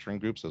manufacturing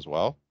groups as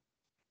well.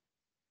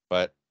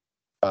 But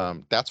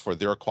that's for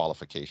their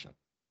qualification,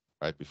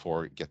 right,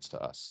 before it gets to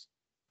us.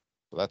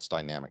 So that's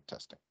dynamic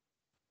testing.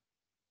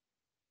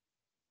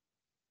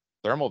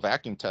 Thermal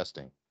vacuum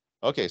testing.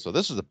 Okay, so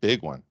this is a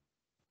big one.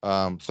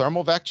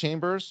 Thermal vac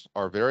chambers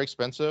are very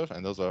expensive,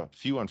 and those are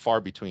few and far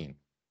between.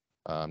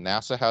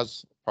 NASA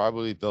has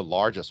probably the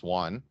largest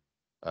one,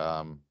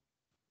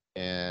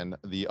 and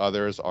the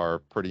others are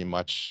pretty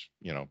much,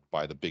 you know,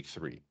 by the big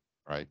three,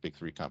 right? Big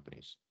three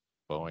companies,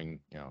 Boeing,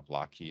 you know,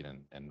 Lockheed,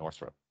 and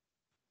Northrop.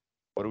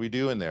 What do we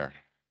do in there?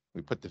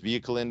 We put the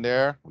vehicle in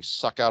there, we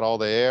suck out all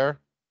the air,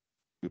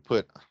 we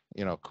put,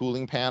 you know,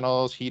 cooling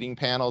panels, heating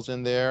panels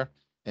in there,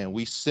 and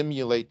we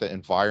simulate the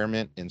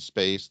environment in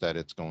space that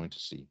it's going to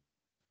see,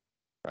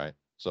 right?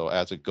 So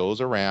as it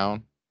goes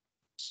around,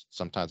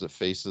 sometimes it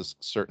faces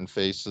certain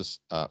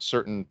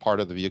certain part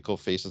of the vehicle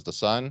faces the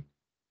sun.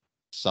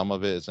 Some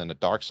of it is in the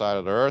dark side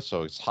of the earth,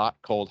 so it's hot,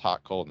 cold,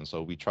 hot, cold. And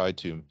so we try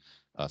to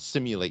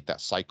simulate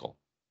that cycle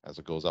as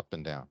it goes up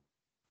and down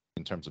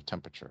in terms of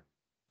temperature.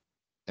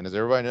 And as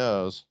everybody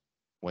knows,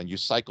 when you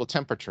cycle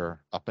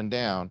temperature up and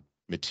down,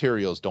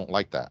 materials don't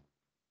like that,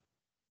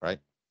 right?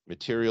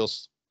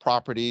 Materials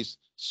properties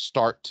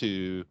start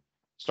to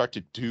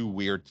do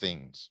weird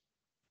things.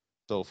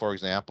 So for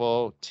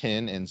example,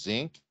 tin and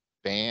zinc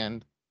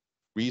banned.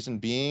 Reason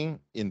being,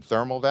 in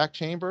thermal vac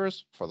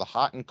chambers, for the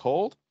hot and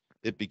cold,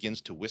 it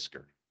begins to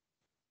whisker.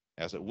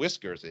 As it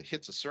whiskers, it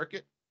hits a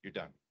circuit, you're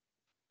done,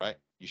 right?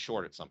 You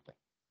shorted something.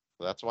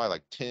 So that's why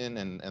like tin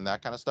and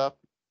that kind of stuff,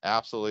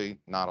 absolutely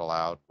not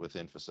allowed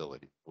within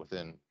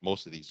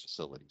most of these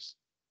facilities.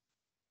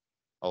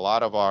 A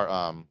lot of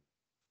our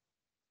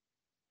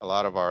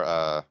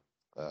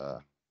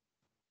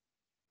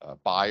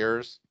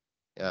buyers,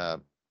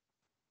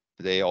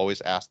 they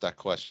always ask that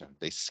question.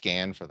 They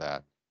scan for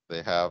that.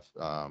 They have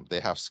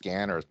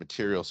scanners,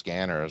 material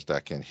scanners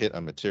that can hit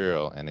a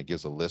material and it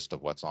gives a list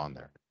of what's on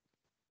there,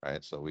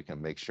 right? So we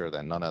can make sure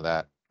that none of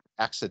that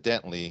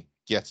accidentally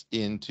gets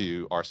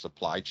into our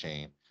supply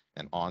chain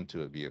and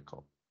onto a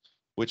vehicle,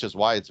 which is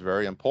why it's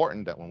very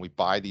important that when we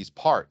buy these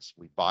parts,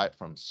 we buy it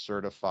from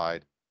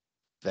certified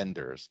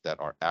vendors that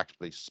are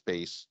actually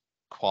space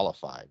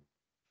qualified.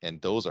 And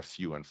those are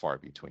few and far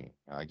between.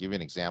 I'll give you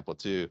an example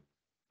too.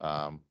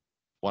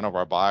 One of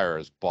our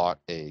buyers bought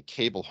a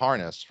cable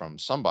harness from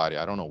somebody,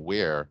 I don't know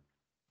where,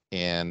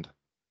 and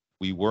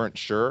we weren't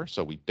sure,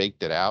 so we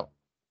baked it out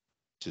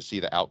to see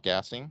the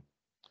outgassing.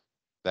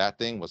 That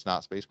thing was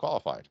not space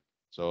qualified.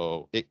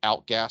 So it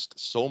outgassed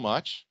so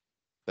much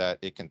that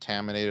it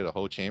contaminated a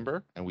whole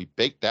chamber, and we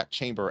baked that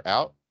chamber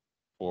out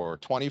for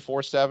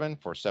 24/7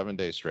 for 7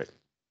 days straight.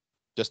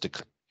 Just to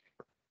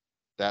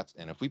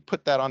and if we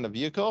put that on the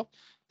vehicle,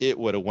 it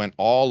would have went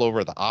all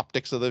over the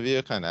optics of the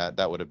vehicle, and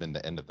that would have been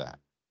the end of that.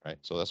 Right.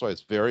 So that's why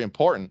it's very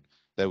important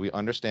that we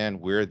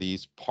understand where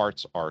these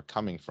parts are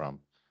coming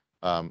from.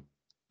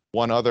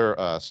 One other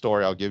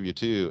story I'll give you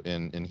too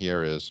in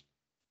here is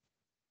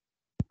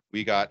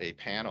we got a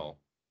panel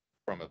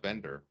from a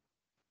vendor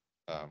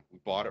We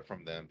bought it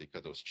from them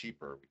because it was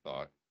cheaper, we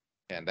thought.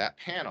 And that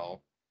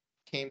panel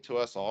came to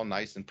us all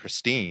nice and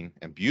pristine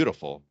and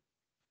beautiful.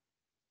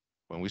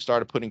 When we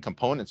started putting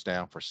components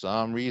down, for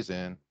some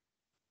reason,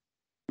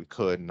 we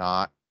could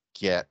not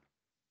get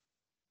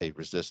a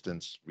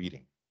resistance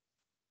reading.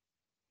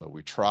 But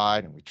we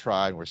tried and we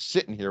tried, and we're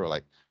sitting here, we're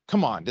like,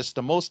 come on, this is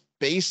the most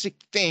basic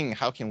thing.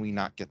 How can we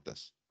not get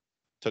this?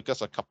 Took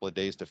us a couple of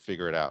days to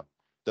figure it out.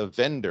 The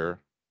vendor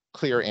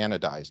clear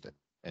anodized it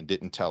and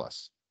didn't tell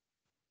us.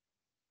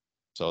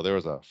 So there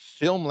was a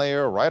film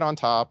layer right on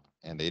top,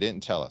 and they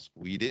didn't tell us.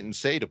 We didn't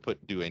say to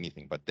do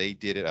anything, but they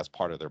did it as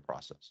part of their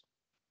process.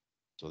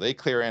 So they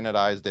clear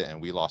anodized it,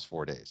 and we lost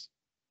 4 days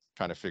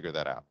trying to figure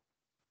that out.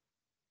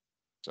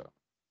 So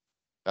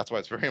that's why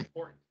it's very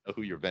important to know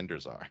who your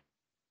vendors are.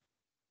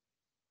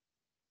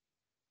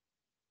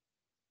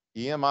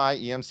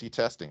 EMI, EMC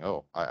testing.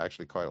 Oh, I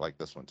actually quite like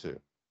this one too.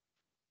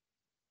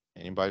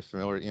 Anybody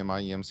familiar with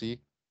EMI, EMC?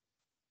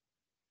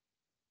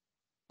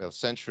 Well,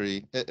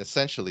 essentially,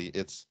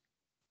 it's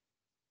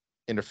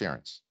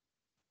interference,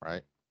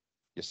 right?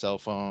 Your cell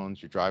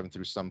phones, you're driving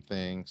through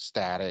something,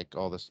 static,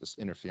 all this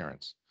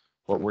interference.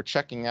 What we're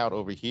checking out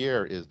over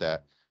here is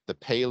that the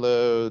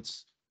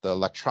payloads, the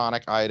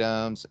electronic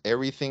items,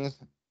 everything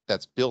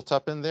that's built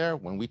up in there,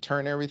 when we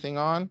turn everything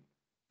on,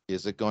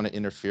 is it going to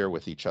interfere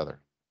with each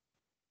other,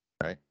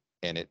 right?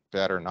 And it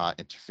better not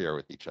interfere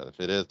with each other. If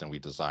it is, then we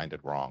designed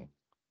it wrong.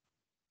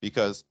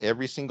 Because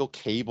every single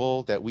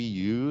cable that we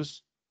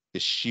use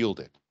is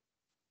shielded,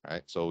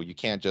 right? So you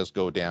can't just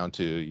go down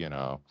to, you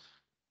know,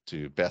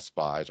 to Best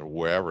Buys or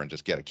wherever and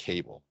just get a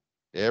cable.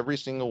 Every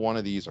single one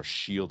of these are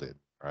shielded,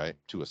 right,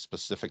 to a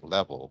specific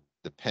level,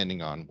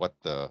 depending on what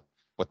the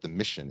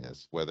mission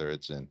is, whether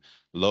it's in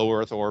low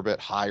Earth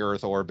orbit, high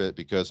Earth orbit,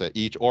 because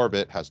each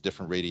orbit has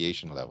different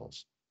radiation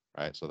levels,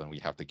 right? So then we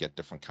have to get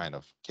different kind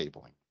of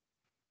cabling.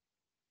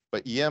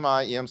 But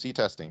EMI, EMC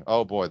testing,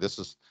 oh boy, this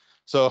is,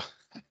 so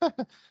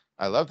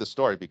I love this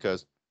story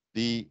because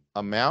the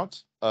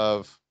amount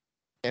of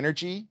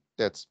energy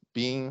that's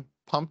being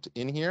pumped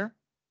in here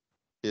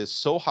is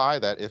so high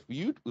that if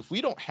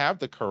we don't have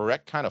the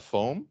correct kind of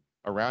foam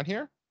around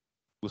here,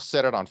 we'll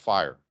set it on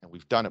fire. And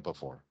we've done it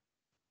before,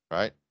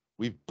 right?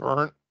 We've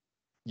burnt.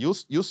 You'll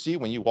see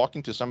when you walk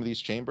into some of these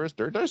chambers,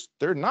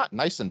 they're not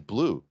nice and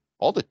blue.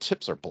 All the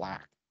tips are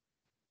black,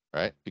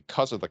 right?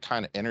 Because of the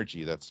kind of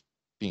energy that's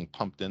being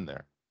pumped in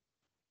there.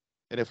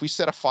 And if we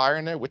set a fire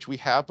in there, which we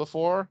have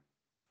before,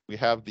 we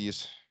have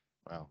these,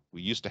 well,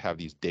 we used to have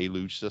these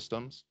deluge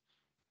systems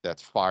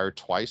that's fired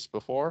twice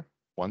before,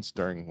 once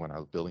during when I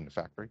was building the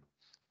factory.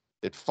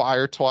 It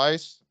fired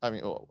twice. I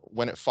mean,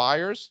 when it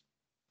fires,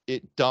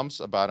 it dumps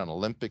about an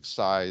Olympic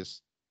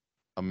size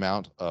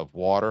amount of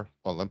water,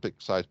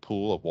 Olympic size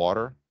pool of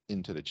water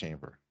into the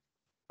chamber.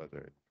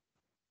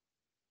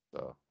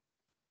 So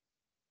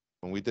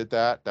when we did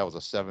that, that was a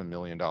 $7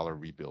 million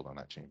rebuild on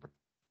that chamber.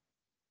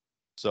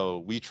 So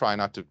we try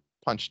not to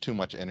punch too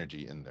much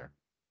energy in there.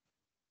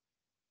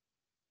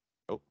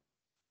 Oh,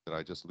 did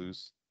I just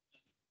lose?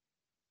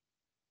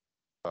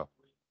 Oh.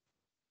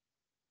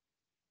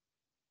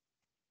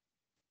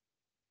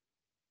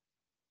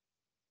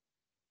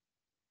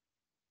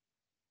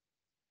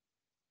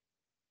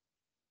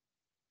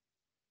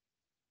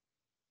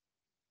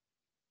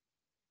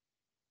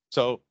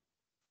 So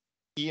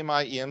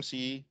EMI,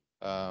 EMC,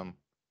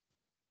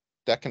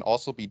 that can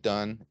also be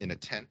done in a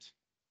tent,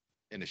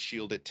 in a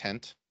shielded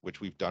tent, which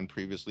we've done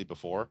previously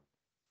before.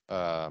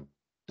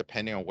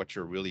 Depending on what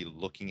you're really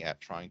looking at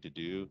trying to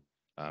do.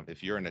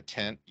 If you're in a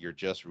tent, you're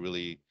just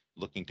really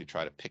looking to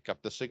try to pick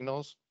up the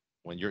signals.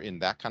 When you're in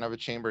that kind of a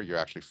chamber, you're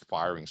actually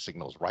firing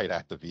signals right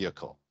at the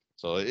vehicle.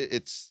 So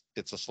it's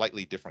a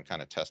slightly different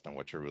kind of test on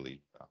what you're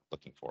really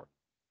looking for.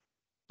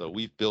 So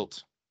we've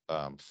built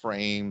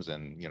frames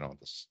and, you know,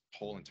 this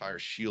whole entire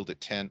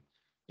shielded tent,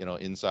 you know,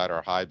 inside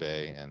our high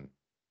bay, and,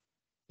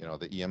 you know,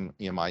 the EMI,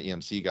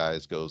 EMC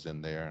guys goes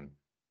in there and,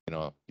 you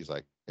know, he's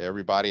like,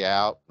 everybody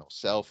out, no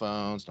cell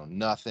phones, no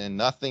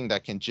nothing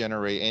that can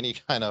generate any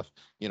kind of,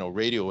 you know,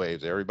 radio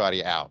waves,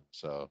 everybody out.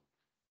 So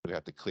we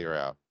have to clear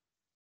out.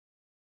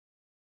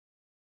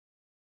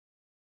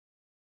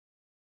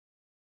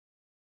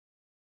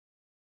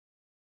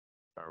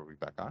 Are we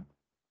back on?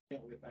 Yeah,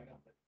 we're back on.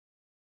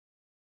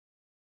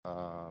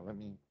 Let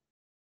me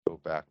go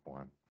back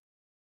one.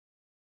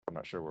 I'm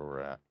not sure where we're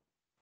at.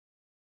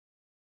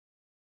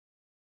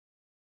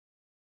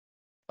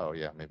 Oh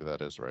yeah, maybe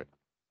that is right.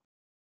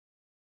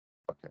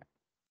 Okay.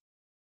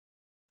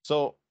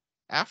 So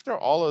after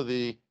all of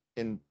the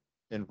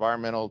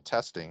environmental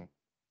testing,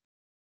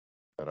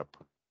 I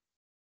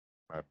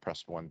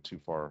pressed one too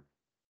far.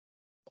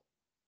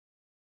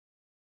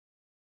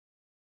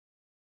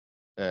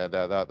 Yeah,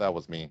 that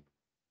was me.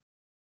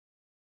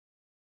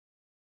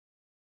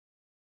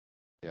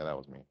 Yeah, that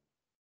was me.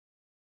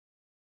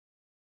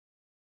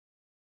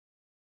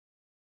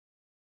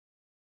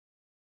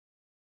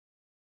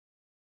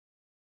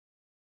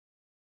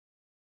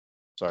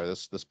 Sorry,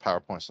 this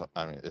PowerPoint,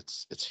 I mean,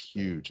 it's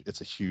huge.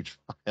 It's a huge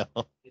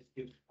file. It's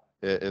huge.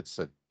 It's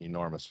an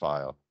enormous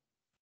file.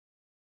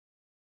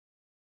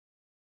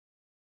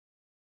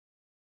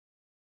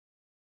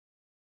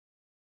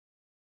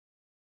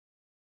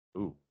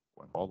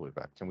 Went all the way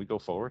back. Can we go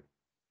forward?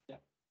 Yeah.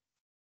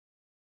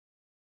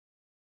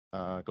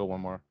 Go one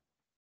more.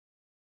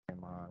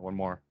 One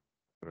more.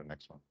 Go to the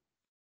next one.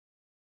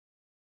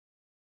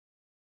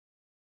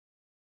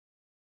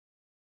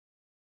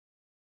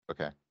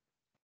 Okay.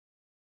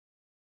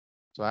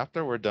 So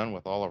after we're done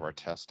with all of our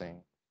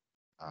testing,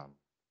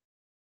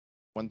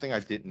 one thing I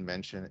didn't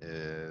mention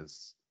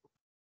is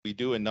we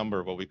do a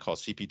number of what we call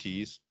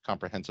CPTs,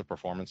 comprehensive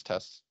performance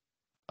tests,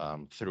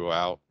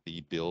 throughout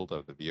the build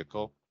of the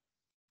vehicle,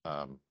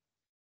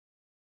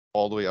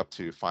 all the way up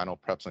to final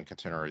preps and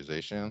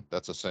containerization.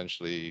 That's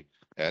essentially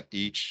at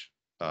each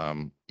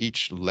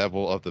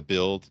level of the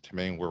build,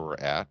 depending where we're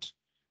at,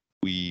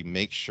 we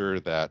make sure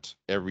that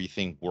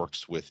everything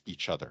works with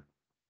each other,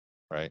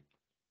 right?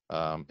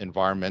 After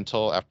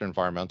environmental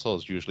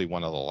is usually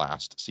one of the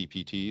last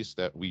CPTs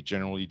that we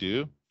generally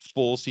do,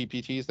 full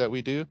CPTs that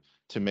we do,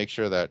 to make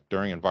sure that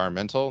during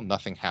environmental,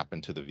 nothing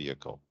happened to the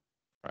vehicle,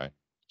 right?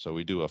 So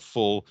we do a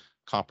full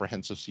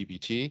comprehensive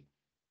CPT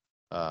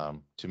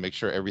to make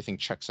sure everything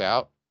checks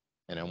out.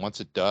 And then once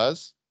it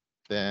does,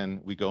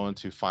 then we go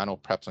into final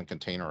preps and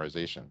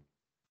containerization.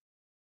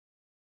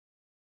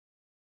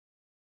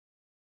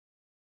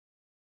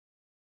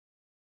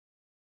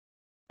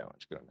 Yeah,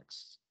 let's go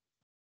next.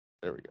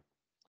 There we go.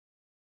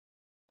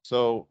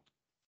 So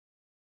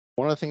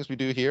one of the things we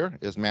do here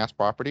is mass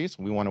properties.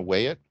 We want to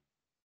weigh it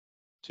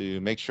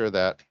to make sure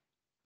that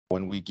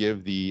when we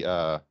give the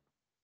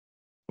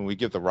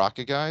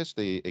rocket guys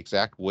the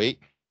exact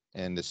weight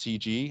and the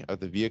CG of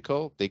the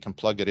vehicle, they can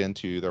plug it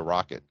into their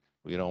rocket.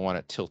 We don't want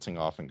it tilting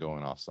off and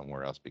going off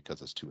somewhere else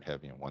because it's too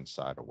heavy on one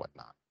side or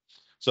whatnot.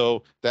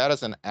 So that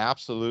is an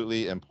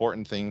absolutely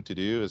important thing to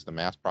do, is the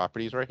mass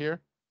properties right here.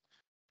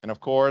 And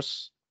of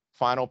course,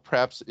 final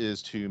preps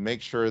is to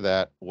make sure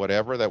that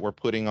whatever that we're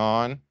putting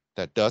on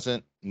that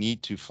doesn't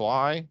need to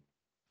fly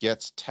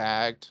gets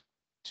tagged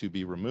to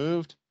be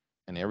removed,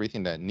 and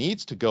everything that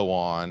needs to go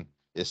on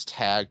is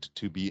tagged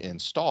to be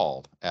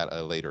installed at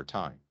a later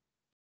time.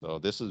 So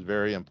this is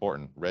very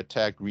important. Red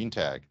tag, green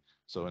tag.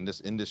 So in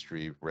this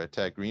industry, red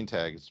tag, green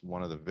tag is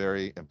one of the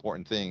very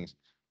important things.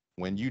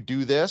 When you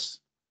do this,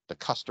 the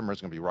customer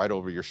is going to be right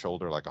over your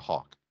shoulder like a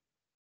hawk,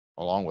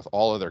 along with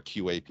all of their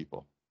QA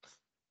people.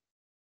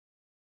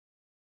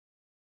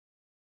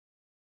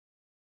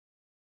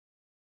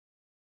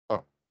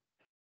 Oh.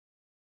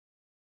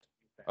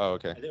 Oh,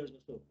 okay.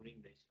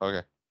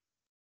 Okay.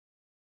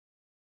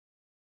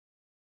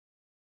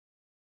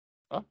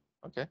 Oh,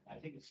 okay. I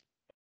think it's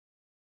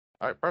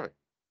All right, perfect.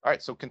 All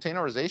right, so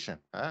containerization.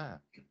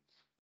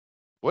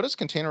 What does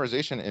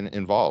containerization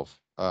involve?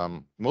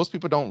 Most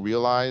people don't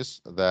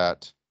realize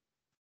that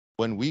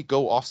when we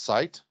go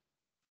off-site,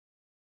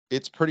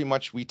 it's pretty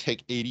much we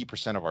take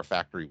 80% of our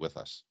factory with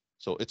us.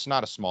 So it's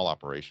not a small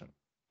operation.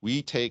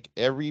 We take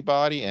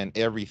everybody and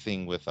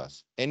everything with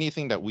us,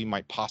 anything that we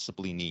might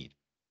possibly need.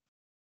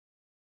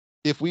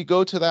 If we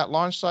go to that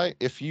launch site,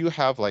 if you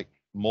have like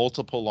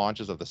multiple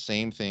launches of the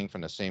same thing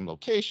from the same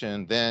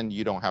location, then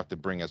you don't have to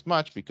bring as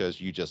much because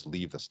you just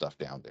leave the stuff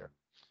down there.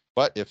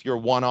 But if you're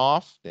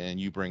one-off, then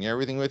you bring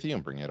everything with you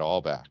and bring it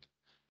all back.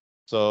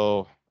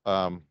 So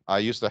I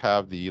used to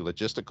have the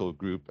logistical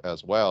group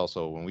as well.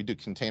 So when we do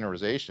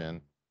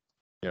containerization,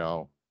 you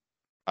know,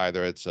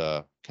 either it's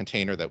a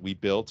container that we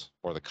built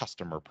or the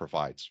customer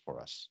provides for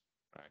us,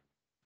 right?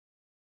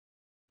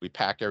 We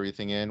pack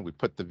everything in, we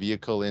put the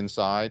vehicle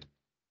inside,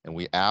 and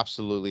we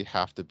absolutely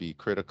have to be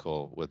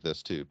critical with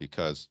this too,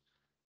 because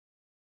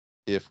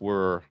if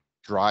we're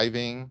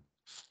driving,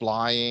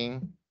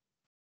 flying,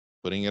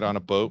 putting it on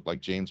a boat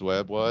like James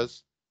Webb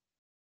was,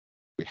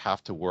 we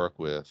have to work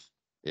with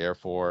Air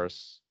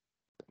Force,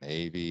 the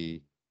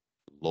Navy,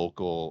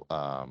 local,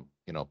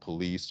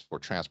 police for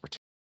transportation.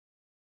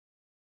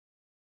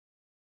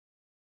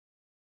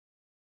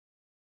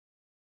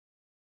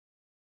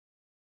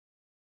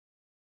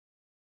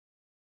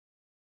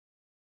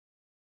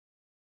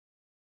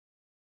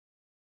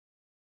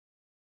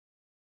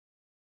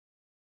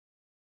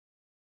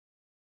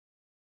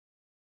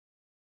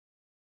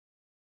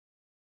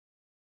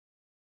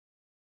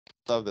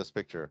 Love this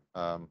picture.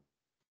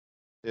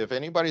 If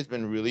anybody's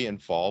been really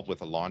involved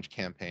with a launch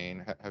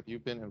campaign, have you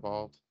been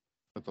involved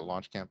with the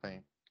launch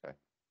campaign? Okay.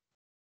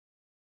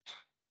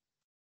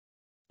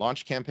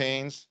 Launch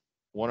campaigns,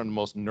 one of the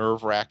most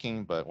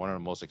nerve-wracking, but one of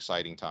the most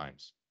exciting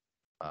times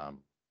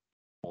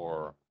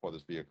for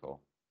this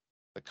vehicle.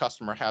 The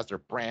customer has their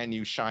brand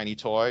new shiny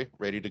toy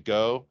ready to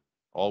go.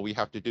 All we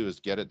have to do is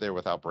get it there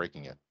without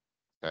breaking it.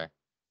 Okay.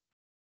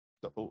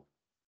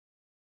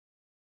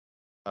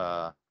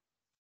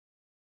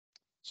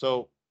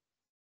 So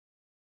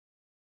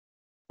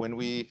when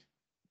we,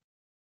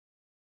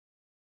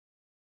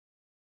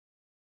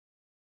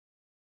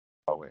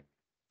 oh wait,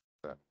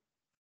 that.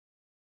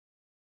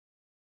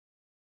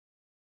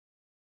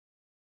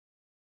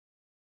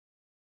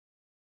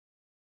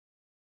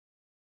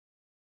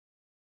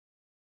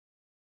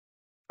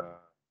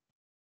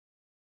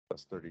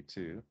 That's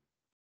 32.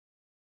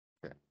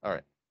 Okay, all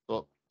right.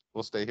 Well,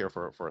 we'll stay here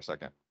for a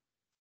second.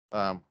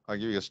 I'll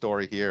give you a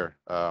story here.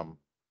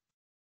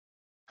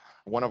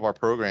 one of our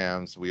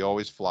programs, we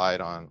always fly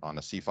it on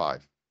a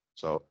C5.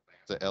 So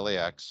the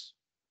LAX,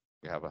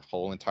 we have a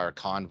whole entire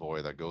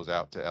convoy that goes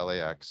out to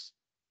LAX,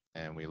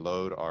 and we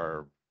load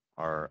our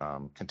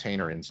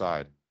container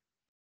inside.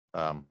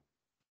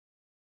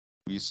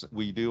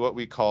 We do what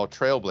we call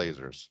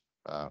trailblazers.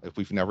 If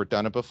we've never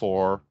done it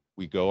before,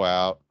 we go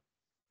out,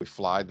 we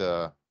fly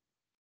the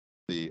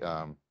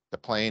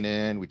plane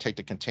in, we take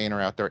the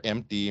container out there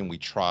empty, and we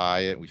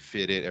try it, we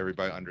fit it.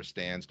 Everybody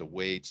understands the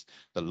weights.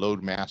 The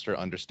load master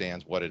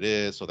understands what it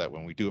is, so that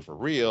when we do it for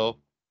real,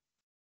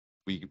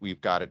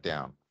 we've got it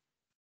down.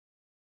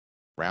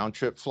 Round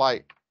trip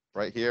flight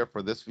right here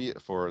for the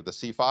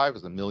C5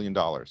 is $1 million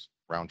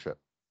round trip.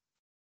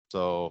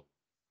 So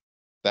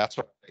that's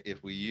what,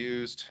 if we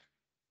used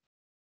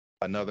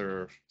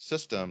another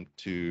system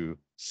to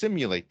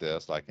simulate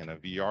this, like in a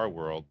VR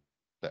world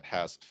that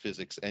has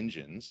physics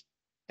engines,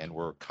 and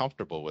we're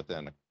comfortable with it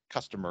and a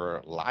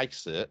customer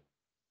likes it,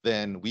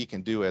 then we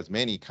can do as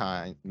many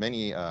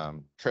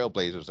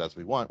trailblazers as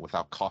we want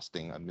without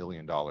costing $1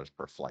 million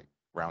per flight,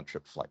 round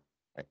trip flight,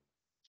 right?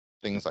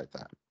 Things like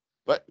that.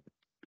 But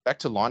back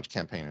to launch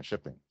campaign and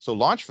shipping. So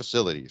launch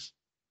facilities.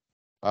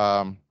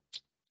 Launch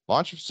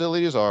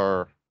facilities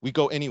are, we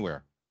go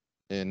anywhere.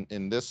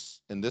 In this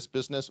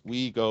business,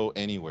 we go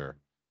anywhere.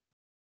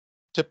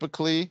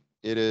 Typically,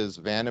 it is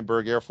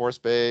Vandenberg Air Force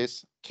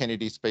Base,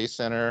 Kennedy Space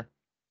Center.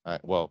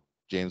 Well,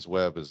 James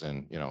Webb is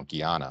in,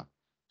 Guyana,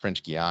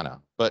 French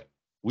Guiana. But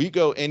we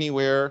go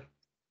anywhere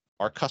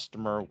our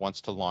customer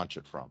wants to launch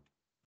it from.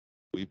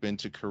 We've been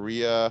to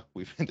Korea,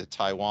 we've been to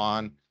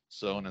Taiwan,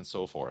 so on and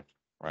so forth,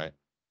 right?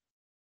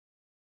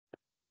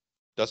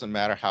 Doesn't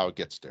matter how it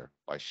gets there,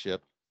 by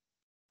ship,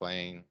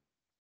 plane,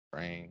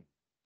 train,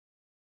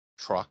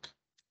 truck,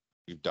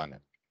 we've done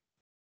it.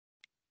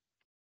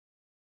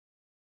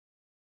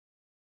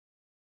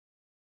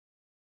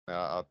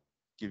 I'll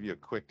give you a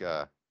quick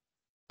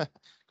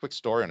quick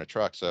story on a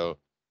truck. So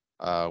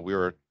we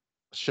were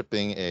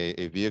shipping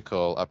a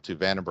vehicle up to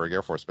Vandenberg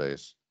Air Force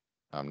Base,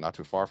 not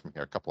too far from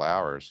here, a couple of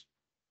hours,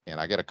 and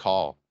I get a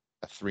call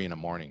at 3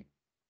 a.m.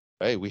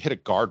 Hey, we hit a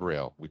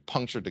guardrail. We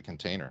punctured the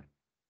container.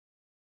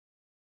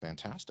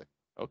 Fantastic.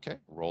 Okay,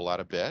 roll out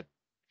of bed,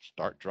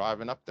 start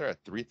driving up there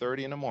at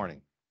 3:30 in the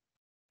morning.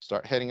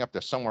 Start heading up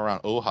there somewhere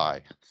around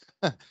Ojai.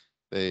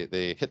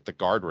 They hit the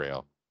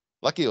guardrail.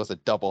 Lucky it was a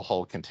double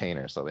hull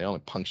container, so they only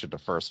punctured the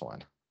first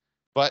one.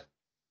 But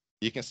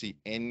you can see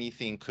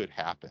anything could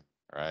happen,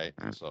 right?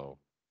 So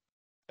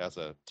as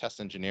a test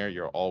engineer,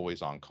 you're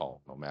always on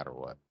call, no matter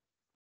what.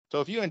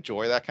 So if you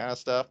enjoy that kind of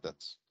stuff,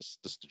 that's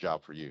just the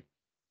job for you.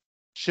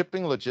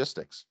 Shipping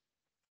logistics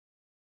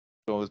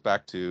goes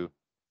back to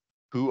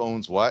who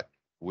owns what,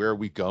 where are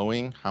we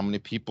going, how many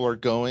people are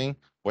going,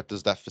 what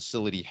does that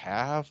facility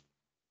have?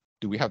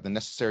 Do we have the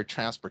necessary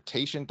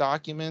transportation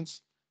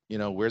documents?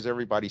 Where's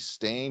everybody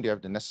staying? Do you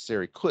have the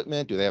necessary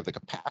equipment? Do they have the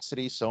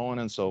capacity? So on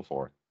and so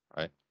forth,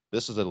 right?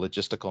 This is a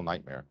logistical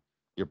nightmare.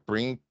 You're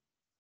bringing,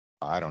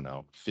 I don't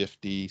know,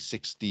 50,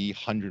 60,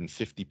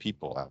 150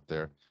 people out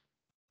there.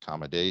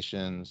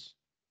 Accommodations.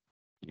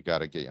 You got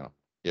to get,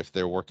 if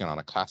they're working on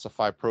a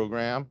classified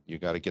program, you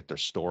got to get their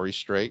story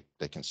straight.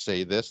 They can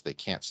say this, they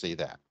can't say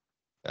that,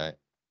 okay?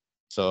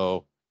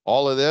 So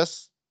all of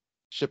this,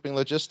 shipping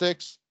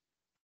logistics,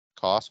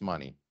 costs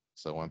money.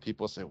 So when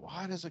people say,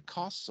 why does it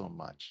cost so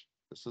much?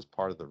 This is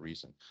part of the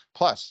reason.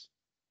 Plus,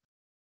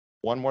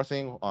 one more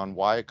thing on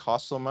why it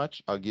costs so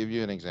much, I'll give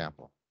you an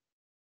example.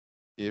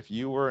 If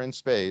you were in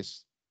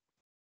space,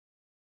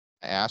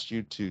 I asked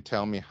you to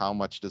tell me how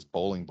much this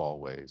bowling ball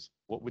weighs,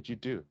 what would you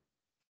do?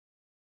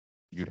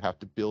 You'd have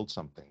to build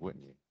something,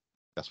 wouldn't you?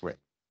 That's right.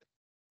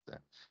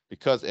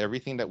 Because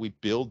everything that we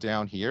build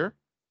down here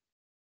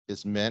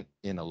is meant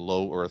in a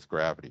low Earth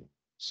gravity.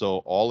 So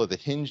all of the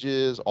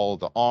hinges, all of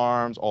the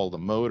arms, all the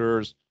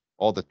motors,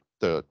 all the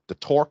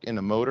torque in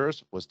the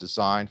motors was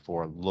designed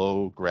for a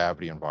low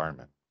gravity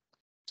environment.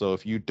 So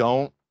if you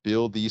don't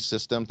build these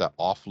systems that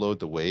offload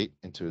the weight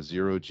into a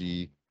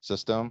 0G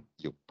system,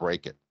 you'll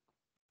break it,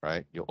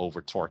 right? You'll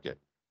over torque it.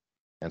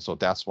 And so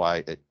that's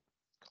why it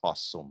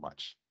costs so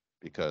much,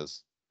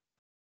 because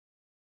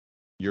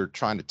you're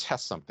trying to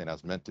test something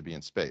that's meant to be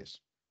in space.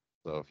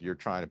 So if you're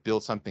trying to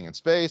build something in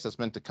space that's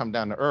meant to come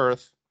down to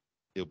Earth,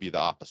 it'll be the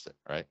opposite,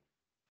 right?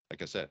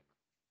 Like I said,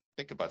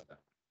 think about that.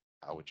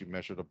 How would you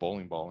measure the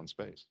bowling ball in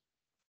space?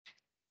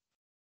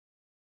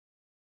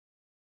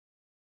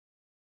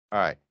 All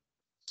right.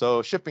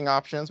 So shipping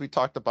options, we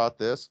talked about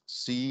this.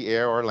 Sea,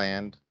 air, or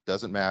land,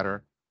 doesn't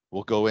matter.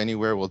 We'll go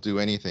anywhere. We'll do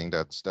anything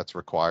that's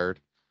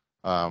required.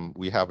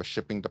 We have a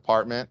shipping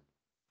department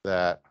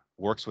that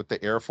works with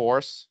the Air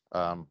Force.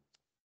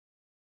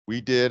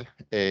 We did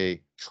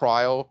a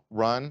trial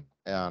run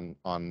on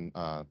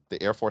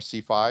the Air Force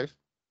C5,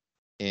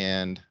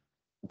 and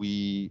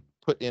we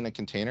put in a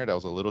container that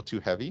was a little too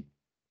heavy.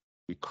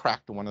 We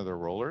cracked one of the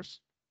rollers.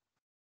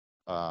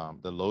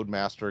 The load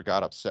master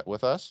got upset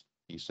with us.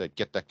 He said,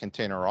 get that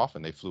container off,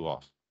 and they flew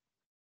off.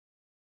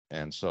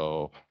 And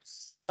so,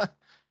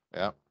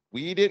 yeah,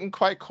 we didn't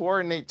quite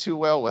coordinate too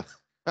well with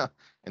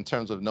in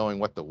terms of knowing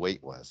what the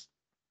weight was.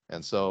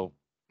 And so,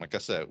 like I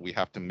said, we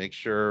have to make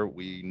sure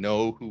we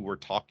know who we're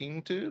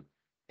talking to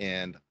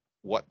and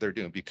what they're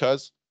doing,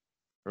 because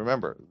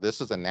remember,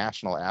 this is a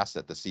national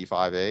asset, the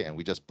C5A, and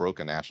we just broke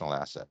a national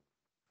asset.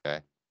 Okay.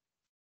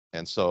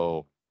 And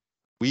so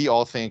we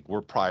all think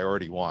we're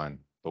priority one,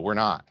 but we're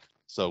not.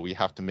 So we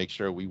have to make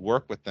sure we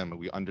work with them and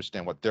we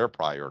understand what their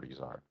priorities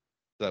are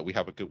so that we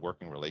have a good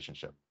working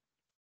relationship.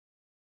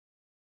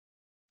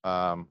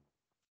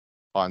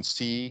 On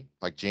sea,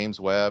 like James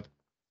Webb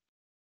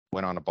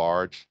went on a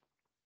barge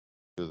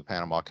through the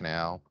Panama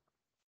Canal.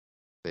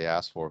 They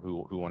asked for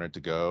who wanted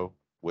to go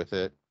with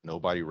it.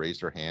 Nobody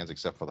raised their hands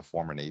except for the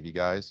former Navy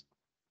guys.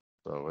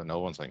 So no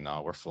one's like,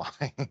 no, we're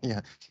flying.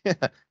 Yeah,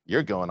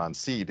 you're going on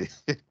sea, dude.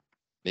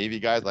 Navy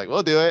guys like,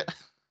 we'll do it.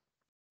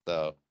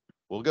 So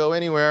we'll go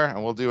anywhere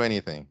and we'll do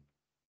anything.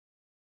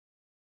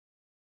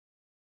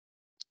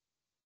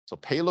 So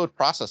payload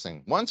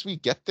processing. Once we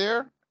get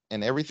there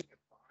and everything,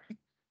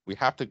 we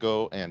have to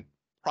go and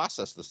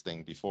process this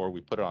thing before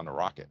we put it on the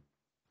rocket.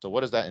 So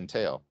what does that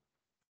entail?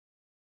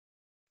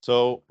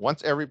 So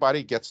once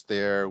everybody gets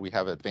there, we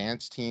have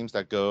advanced teams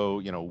that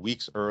go,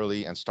 weeks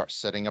early and start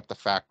setting up the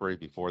factory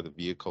before the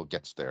vehicle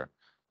gets there.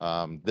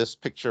 This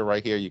picture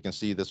right here, you can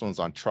see this one's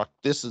on truck.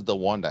 This is the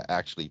one that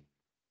actually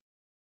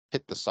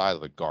hit the side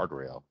of the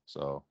guardrail.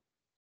 So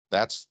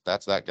that's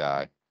that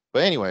guy.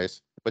 But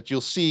anyways, but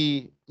you'll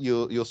see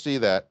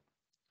that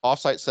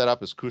offsite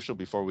setup is crucial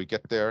before we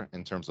get there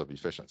in terms of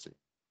efficiency.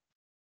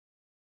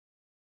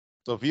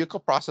 So vehicle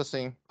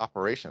processing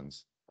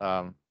operations.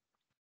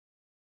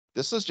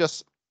 This is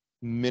just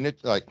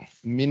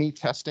mini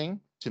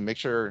testing to make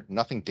sure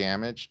nothing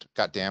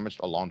got damaged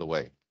along the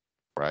way,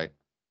 right?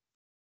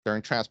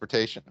 During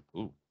transportation.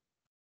 Ooh.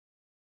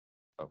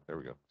 Oh, there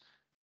we go.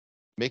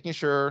 Making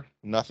sure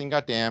nothing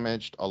got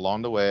damaged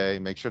along the way,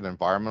 make sure the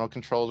environmental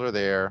controls are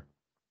there,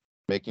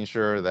 making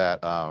sure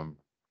that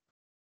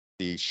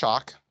the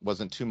shock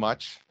wasn't too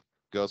much.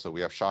 So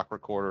we have shock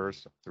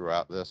recorders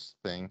throughout this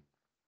thing.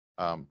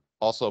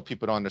 Also,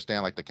 people don't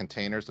understand, like, the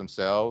containers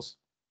themselves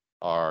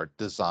are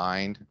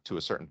designed to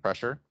a certain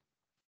pressure,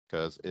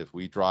 because if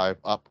we drive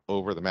up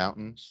over the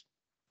mountains,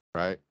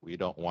 right, we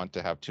don't want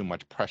to have too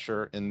much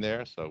pressure in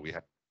there. So we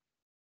have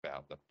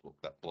valve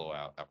that blow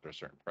out after a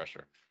certain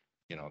pressure,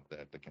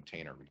 that the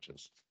container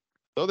reaches.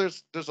 So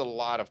there's a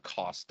lot of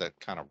cost that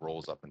kind of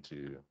rolls up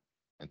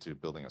into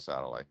building a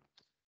satellite.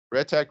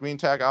 Red tag, green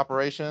tag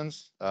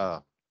operations.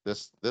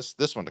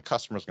 This one, the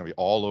customer's going to be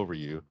all over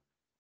you.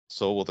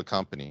 So will the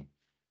company.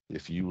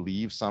 If you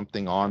leave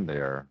something on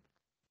there,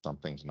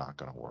 something's not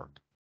going to work.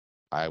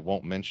 I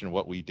won't mention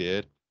what we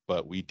did,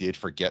 but we did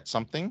forget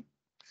something.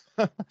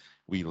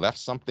 We left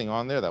something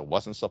on there that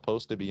wasn't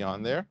supposed to be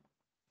on there.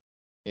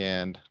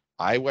 And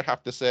I would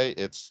have to say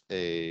it's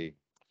a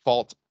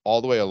fault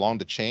all the way along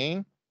the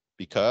chain,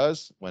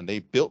 because when they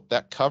built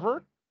that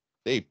cover,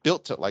 they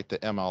built it like the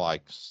MLI.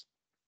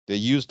 They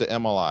used the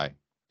MLI,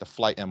 the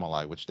flight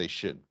MLI, which they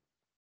shouldn't,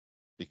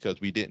 because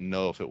we didn't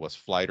know if it was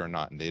flight or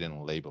not, and they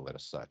didn't label it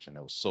as such. And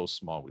it was so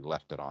small, we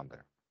left it on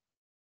there.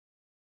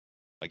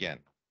 Again,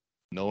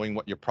 knowing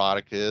what your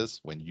product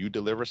is when you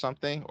deliver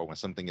something or when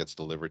something gets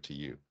delivered to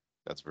you,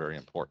 that's very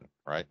important,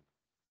 right?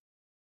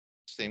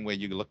 Same way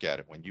you look at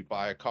it. When you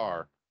buy a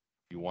car,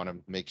 you want to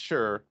make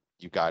sure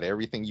you got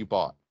everything you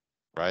bought,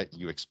 right?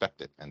 You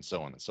expect it, and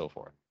so on and so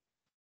forth.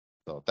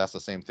 So that's the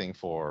same thing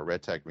for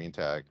red tag, green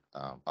tag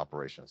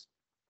operations.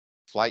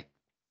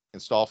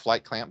 Install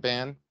flight clamp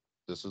band.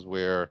 This is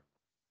where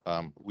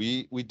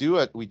we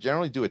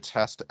generally do a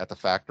test at the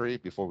factory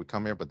before we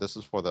come here, but this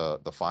is for the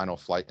final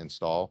flight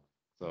install.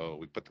 So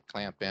we put the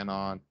clamp band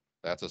on.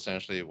 That's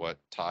essentially what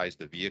ties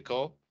the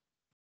vehicle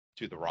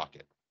to the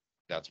rocket.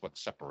 That's what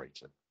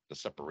separates it, the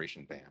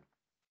separation band.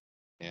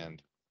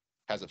 And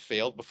has it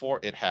failed before?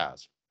 It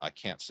has. I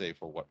can't say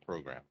for what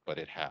program, but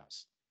it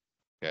has.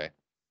 Okay.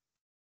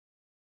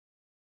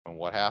 And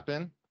what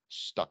happened?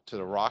 Stuck to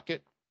the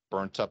rocket,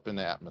 burnt up in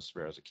the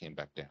atmosphere as it came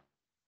back down.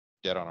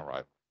 Dead on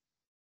arrival.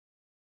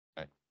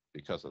 Okay.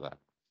 Because of that.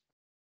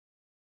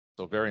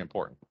 So very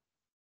important.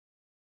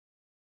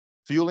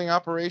 Fueling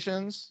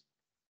operations.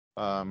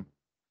 I've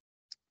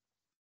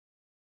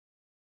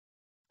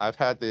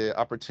had the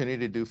opportunity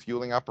to do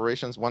fueling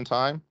operations one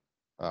time.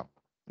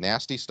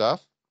 Nasty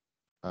stuff.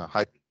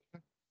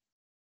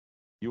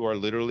 You are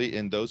literally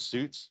in those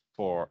suits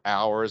for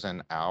hours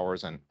and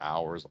hours and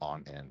hours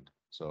on end.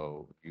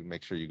 So you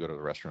make sure you go to the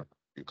restroom,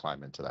 you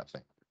climb into that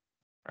thing.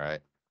 All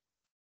right.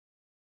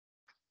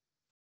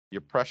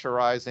 You're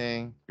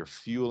pressurizing, you're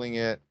fueling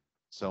it,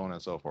 so on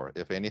and so forth.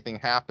 If anything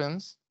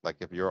happens, like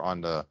if you're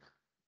on the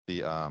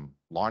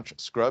launch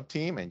scrub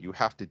team and you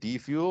have to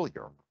defuel,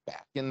 you're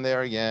back in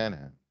there again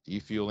and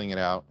defueling it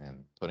out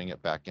and putting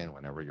it back in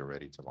whenever you're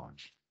ready to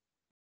launch.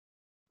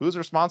 Who's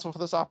responsible for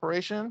this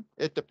operation?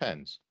 It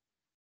depends.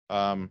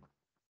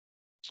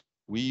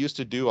 We used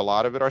to do a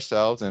lot of it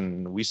ourselves,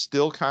 and we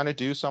still kind of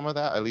do some of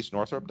that, at least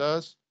Northrop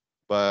does,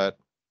 but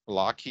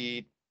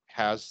Lockheed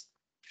has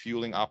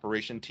fueling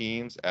operation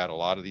teams at a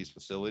lot of these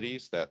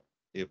facilities that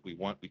if we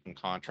want, we can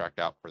contract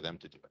out for them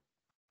to do it.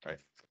 right?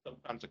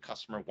 Sometimes the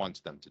customer wants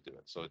them to do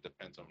it. So it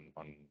depends on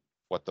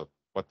what the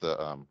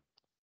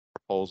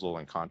proposal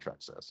and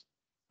contract says.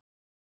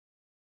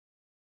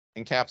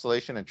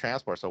 Encapsulation and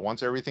transport. So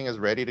once everything is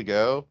ready to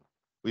go,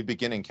 we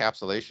begin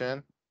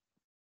encapsulation.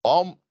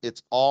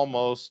 It's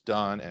almost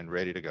done and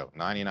ready to go,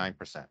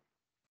 99%.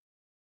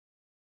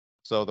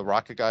 So the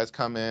rocket guys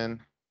come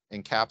in,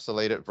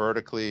 encapsulate it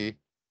vertically.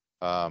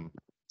 The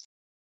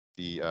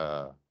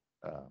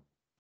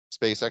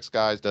SpaceX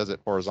guys does it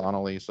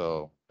horizontally,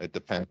 so it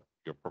depends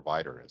who your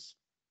provider is.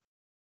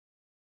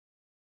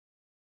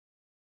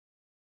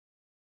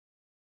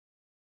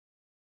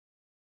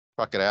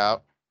 Truck it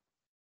out,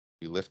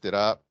 we lift it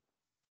up,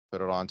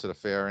 put it onto the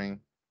fairing.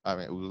 I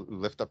mean, we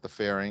lift up the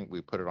fairing,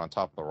 we put it on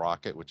top of the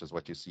rocket, which is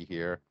what you see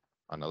here.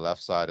 On the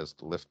left side is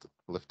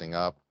lifting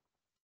up,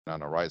 and on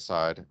the right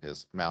side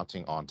is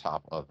mounting on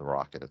top of the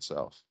rocket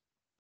itself.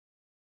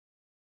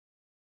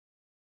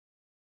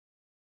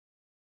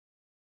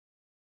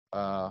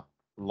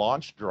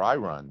 Launch dry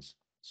runs.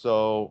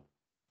 So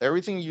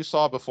everything you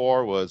saw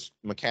before was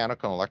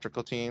mechanical and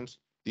electrical teams.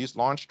 These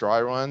launch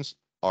dry runs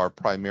are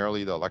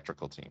primarily the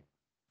electrical team.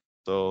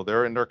 So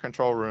they're in their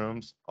control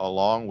rooms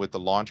along with the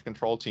launch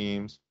control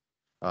teams,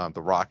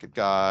 the rocket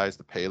guys,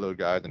 the payload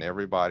guys, and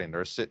everybody, and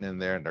they're sitting in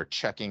there and they're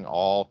checking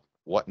all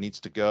what needs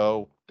to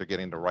go. They're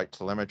getting the right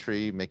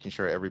telemetry, making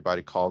sure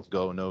everybody calls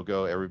go, no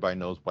go. Everybody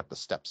knows what the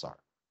steps are.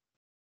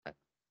 Right?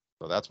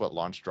 So that's what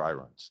launch dry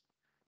runs.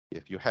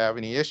 If you have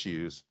any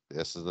issues,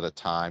 this is the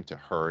time to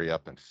hurry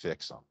up and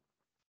fix them.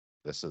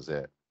 This is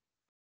it.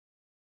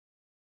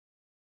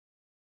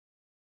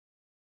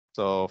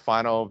 So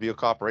final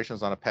vehicle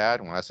operations on a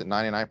pad, when I said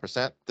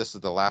 99%, this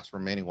is the last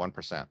remaining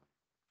 1%.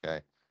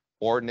 Okay.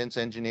 Ordnance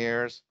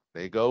engineers,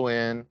 they go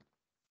in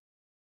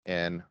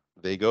and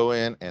they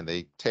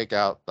take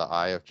out the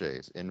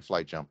IFJs,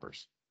 in-flight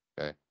jumpers.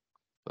 Okay.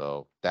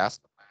 So that's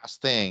the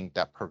last thing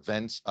that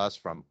prevents us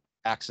from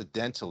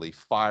accidentally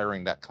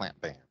firing that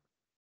clamp band.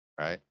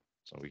 Right.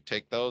 So we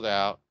take those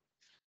out,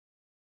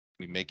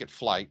 we make it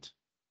flight,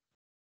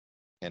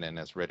 and then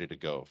it's ready to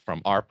go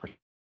from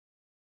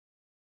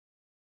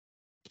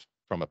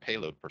from a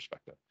payload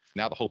perspective.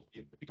 Now the whole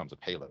vehicle becomes a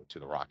payload to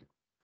the rocket,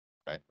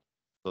 right?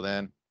 So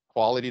then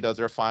quality does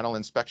their final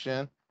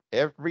inspection.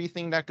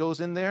 Everything that goes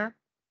in there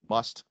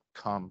must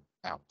come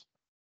out.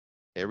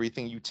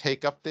 Everything you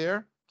take up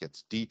there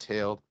gets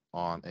detailed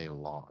on a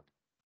log.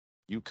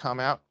 You come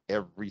out,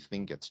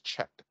 everything gets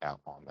checked out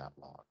on that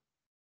log.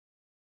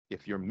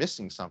 If you're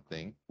missing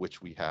something,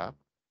 which we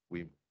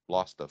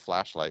lost a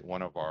flashlight.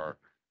 One of our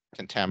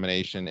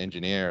contamination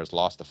engineers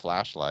lost a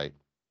flashlight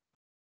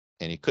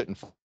and he couldn't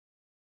find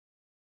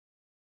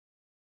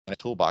a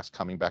toolbox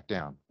coming back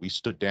down. We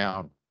stood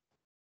down.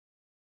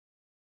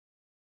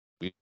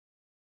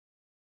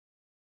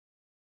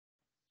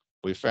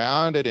 We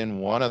found it in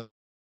one of the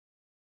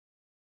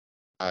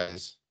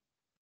guys'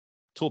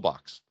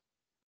 toolbox.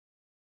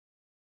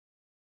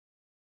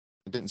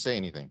 It didn't say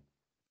anything.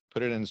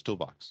 Put it in his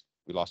toolbox.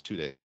 We lost 2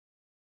 days.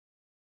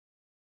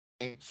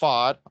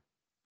 FOD,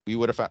 we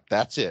would have found,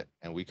 that's it,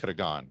 and we could have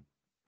gone.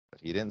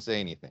 But he didn't say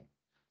anything.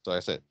 So I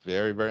said,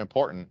 very, very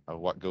important of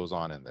what goes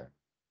on in there.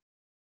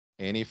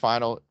 Any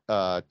final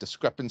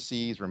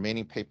discrepancies,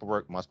 remaining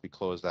paperwork must be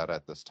closed out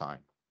at this time.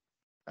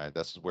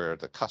 This is where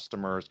the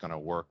customer is going to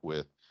work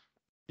with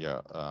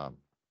our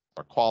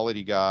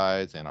quality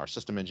guys and our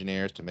system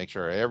engineers to make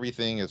sure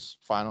everything is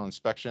final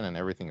inspection and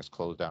everything is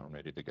closed out and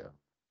ready to go.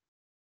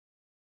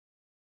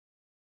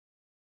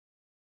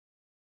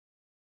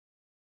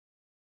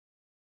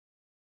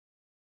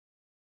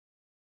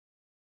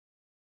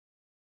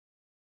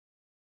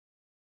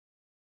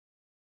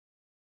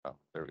 Oh,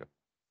 there we go.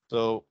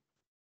 So,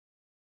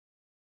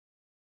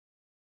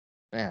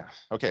 man,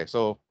 okay,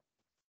 so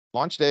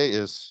launch day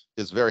is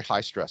very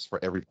high stress for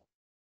everybody.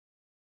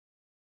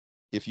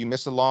 If you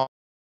miss a launch,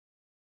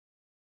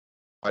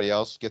 everybody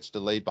else gets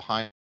delayed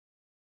behind,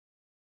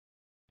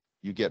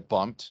 you get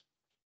bumped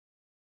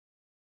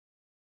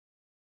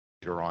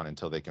later on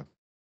until they can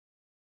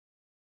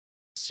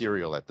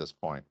serial at this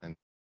point and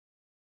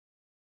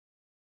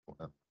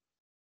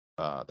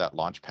that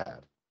launch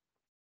pad.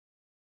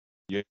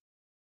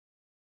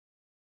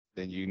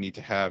 Then you need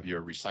to have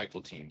your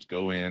recycle teams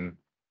go in,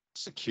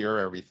 secure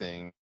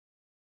everything.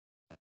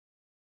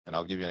 And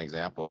I'll give you an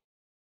example.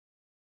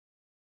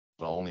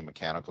 The only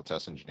mechanical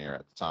test engineer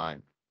at the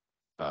time.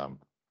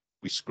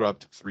 We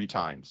scrubbed 3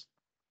 times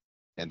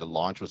and the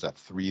launch was at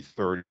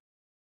 3:30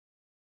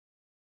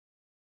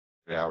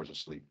 hours of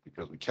sleep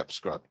because we kept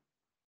scrubbing.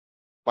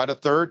 By the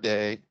 3rd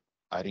day,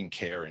 I didn't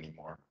care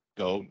anymore.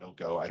 Go, no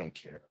go, I don't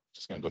care.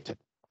 Just gonna go take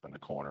up in the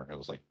corner. It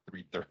was like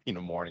 3:30 in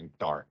the morning,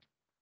 dark.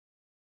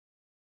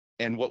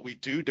 And what we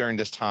do during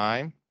this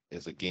time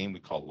is a game we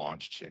call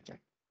Launch Chicken.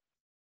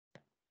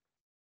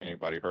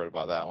 Anybody heard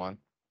about that one?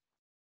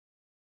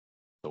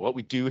 So what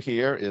we do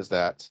here is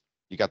that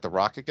you got the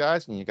rocket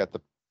guys and you got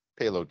the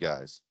payload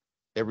guys.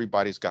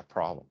 Everybody's got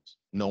problems.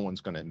 No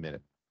one's going to admit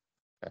it.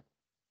 Okay?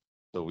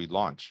 So we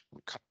launch,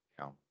 we cut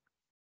down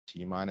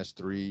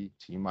T-3,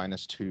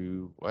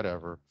 T-2,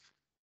 whatever.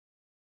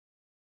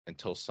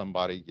 until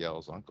somebody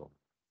yells uncle.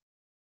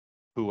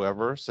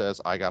 Whoever says,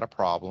 I got a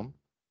problem,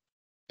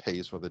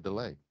 pays for the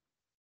delay.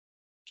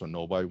 So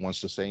nobody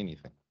wants to say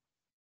anything,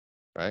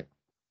 right?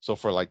 So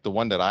for like the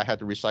one that I had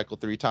to recycle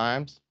 3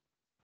 times,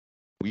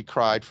 we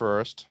cried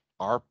first.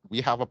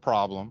 We have a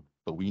problem,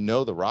 but we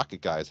know the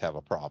rocket guys have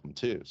a problem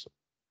too. So,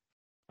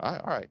 all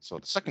right. So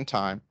the second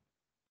time,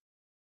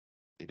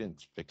 they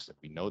didn't fix it.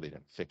 We know they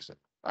didn't fix it.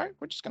 All right,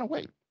 we're just gonna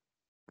wait.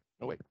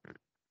 No wait.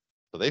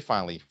 So they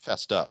finally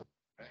fessed up.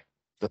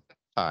 The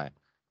time.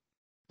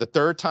 The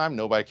third time,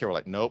 nobody cared. We're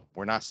like, nope,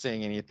 we're not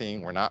saying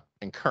anything. We're not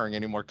incurring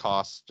any more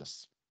costs.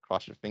 Just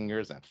cross your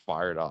fingers and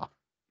fire it off.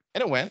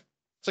 And it went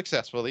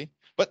successfully.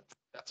 But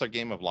that's our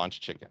game of launch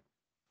chicken,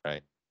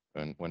 right?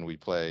 When we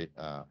play,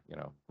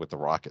 with the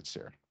rockets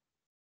here.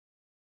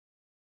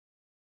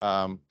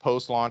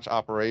 Post-launch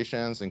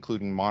operations,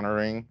 including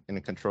monitoring in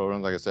the control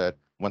room. Like I said,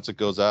 once it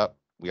goes up,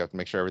 we have to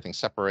make sure everything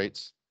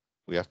separates.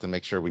 We have to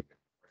make sure we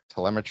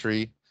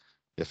telemetry.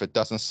 If it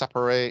doesn't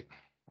separate,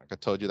 like I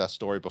told you that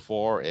story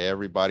before,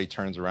 everybody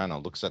turns around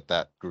and looks at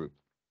that group.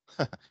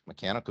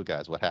 Mechanical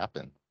guys, what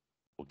happened?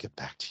 We'll get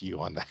back to you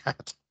on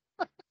that.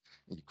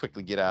 You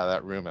quickly get out of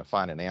that room and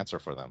find an answer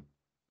for them.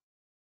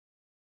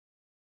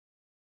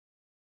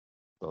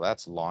 So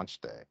that's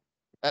launch day.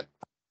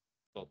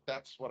 So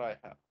that's what I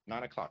have.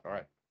 9 o'clock. All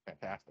right.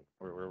 Fantastic.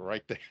 We're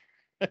right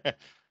there.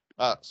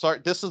 Sorry,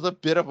 this is a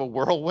bit of a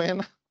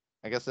whirlwind.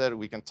 Like I said,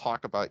 we can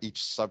talk about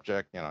each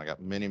subject. I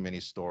got many, many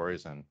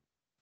stories, and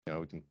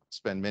we can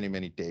spend many,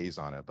 many days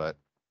on it. But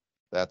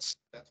that's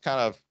kind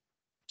of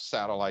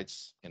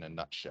satellites in a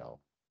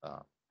nutshell,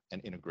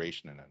 and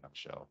integration in a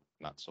nutshell.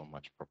 Not so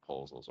much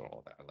proposals or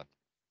all that.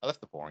 I left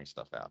the boring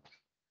stuff out.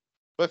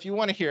 But if you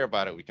want to hear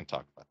about it, we can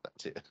talk about that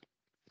too.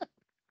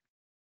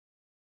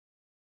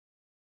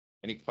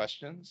 Any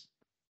questions?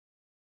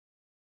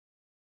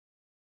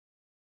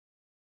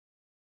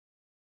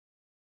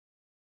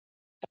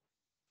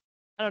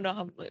 I don't know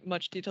how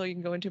much detail you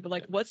can go into, but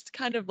like, what's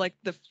kind of like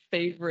the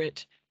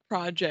favorite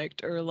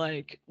project or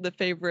like the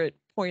favorite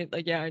point,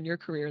 like, in your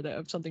career that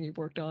of something you've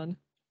worked on?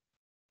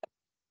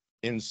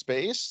 In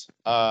space,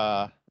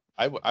 I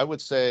would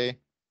say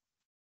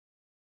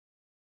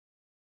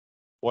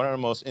one of the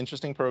most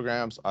interesting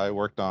programs I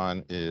worked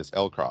on is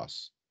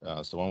L-Cross.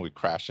 So when we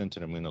crash into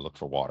the moon to look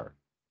for water.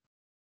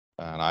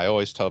 And I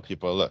always tell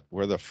people, look,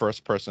 we're the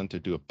first person to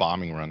do a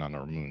bombing run on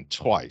our moon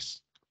twice.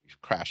 We've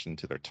crashed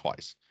into there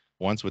twice.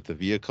 Once with the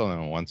vehicle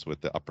and once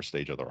with the upper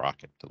stage of the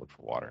rocket to look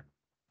for water.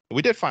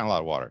 We did find a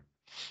lot of water.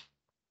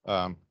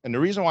 And the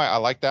reason why I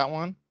like that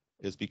one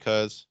is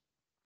because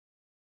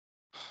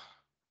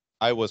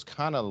I was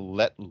kind of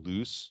let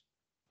loose.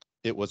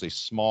 It was a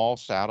small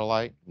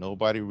satellite.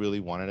 Nobody really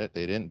wanted it.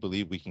 They didn't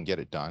believe we can get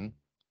it done.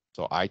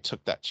 So I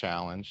took that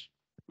challenge.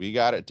 We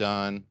got it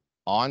done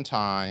on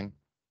time,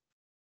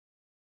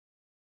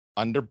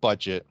 under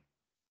budget,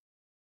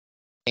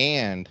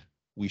 and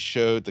we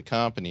showed the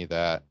company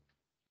that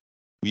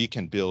we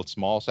can build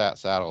small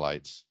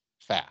satellites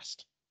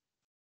fast.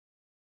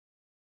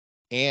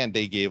 And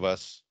they gave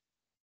us,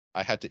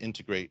 I had to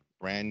integrate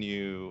brand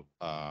new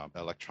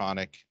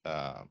electronic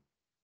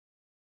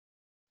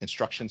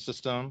instruction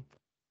system.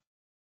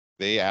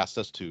 They asked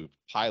us to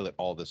pilot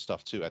all this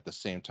stuff too at the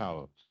same time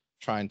of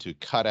trying to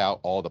cut out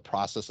all the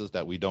processes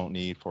that we don't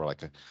need for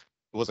it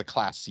was a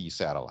Class C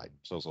satellite.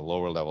 So it's a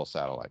lower level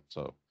satellite.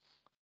 So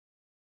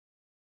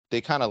they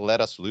kind of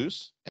let us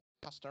loose. And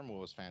the customer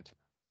was fantastic.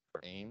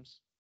 Ames,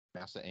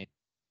 NASA Ames.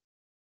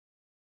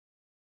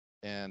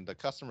 And the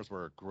customers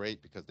were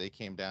great because they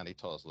came down, they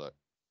told us, look,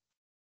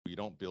 we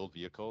don't build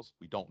vehicles.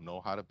 We don't know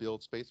how to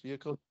build space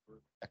vehicles. We're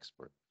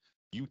expert.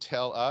 You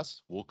tell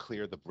us, we'll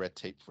clear the red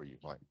tape for you.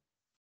 Like,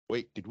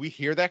 wait, did we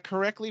hear that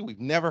correctly? We've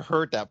never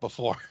heard that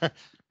before.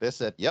 They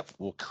said, yep,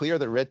 we'll clear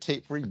the red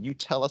tape for you. You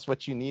tell us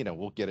what you need and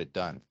we'll get it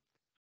done.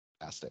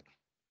 Fantastic.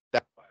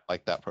 That's why I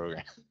like that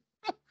program.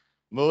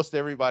 Most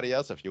everybody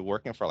else, if you're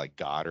working for like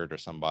Goddard or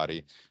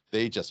somebody,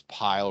 they just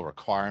pile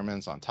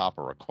requirements on top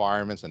of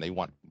requirements and they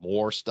want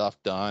more stuff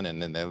done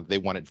and then they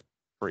want it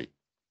free.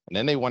 And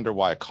then they wonder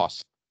why it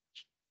costs.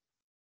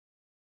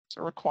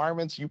 So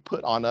requirements you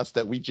put on us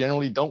that we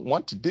generally don't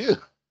want to do.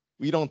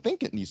 We don't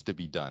think it needs to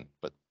be done,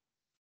 but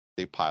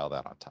they pile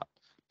that on top.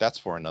 That's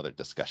for another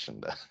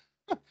discussion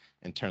though,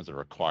 in terms of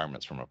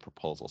requirements from a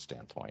proposal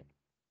standpoint.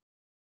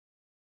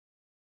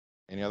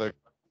 Any other?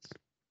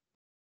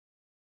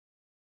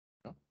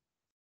 No?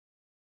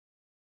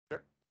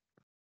 Sure.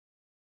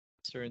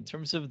 So in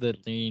terms of the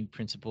lean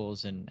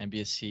principles and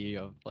MBSC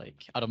of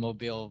like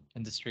automobile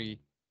industry,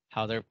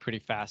 how they're pretty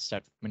fast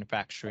at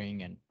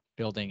manufacturing and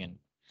building and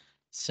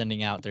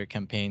sending out their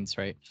campaigns,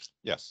 right?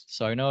 Yes.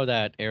 So I know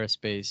that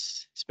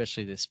aerospace,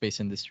 especially the space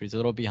industry, is a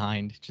little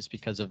behind just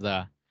because of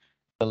the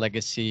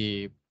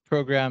legacy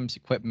programs,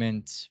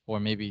 equipment, or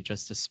maybe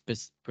just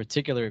the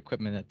particular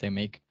equipment that they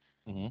make.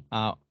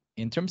 Mm-hmm.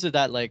 In terms of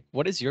that, like,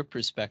 what is your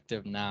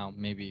perspective now,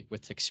 maybe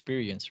with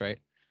experience, right,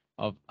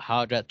 of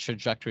how that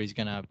trajectory is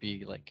gonna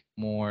be like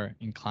more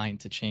inclined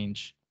to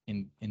change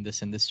in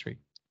this industry?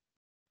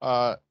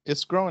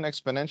 It's growing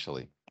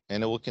exponentially.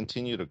 and it will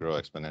continue to grow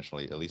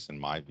exponentially, at least in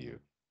my view.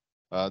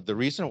 The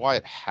reason why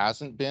it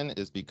hasn't been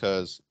is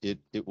because it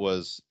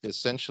was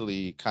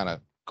essentially kind of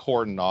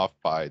cordoned off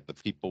by the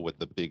people with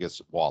the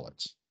biggest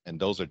wallets, and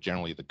those are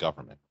generally the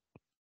government,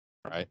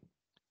 right?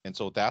 And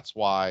so that's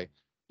why,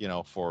 you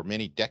know, for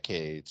many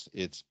decades,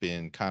 it's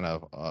been kind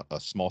of a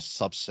small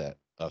subset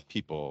of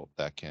people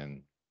that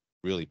can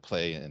really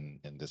play in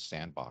this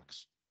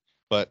sandbox.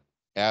 But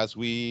as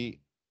we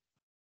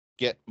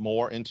get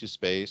more into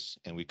space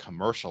and we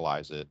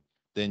commercialize it,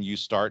 then you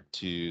start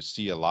to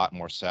see a lot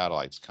more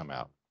satellites come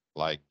out,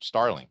 like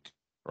Starlink,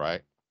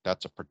 right?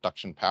 That's a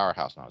production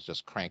powerhouse now. It's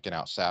just cranking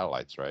out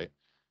satellites, right?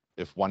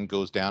 If one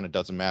goes down, it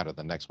doesn't matter.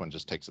 The next one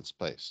just takes its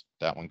place.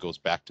 That one goes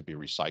back to be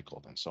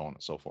recycled and so on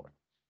and so forth,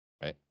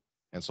 right?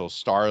 And so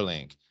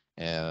Starlink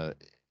and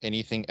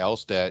anything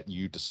else that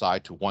you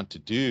decide to want to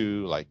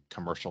do, like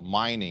commercial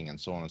mining and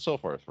so on and so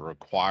forth,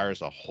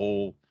 requires a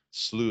whole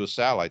slew of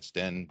satellites.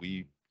 Then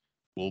we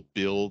will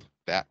build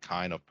that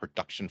kind of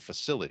production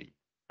facility,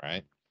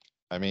 right?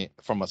 I mean,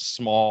 from a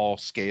small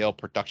scale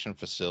production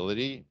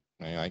facility,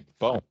 I mean, like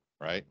Boeing,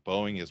 right?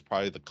 Boeing is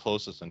probably the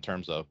closest in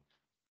terms of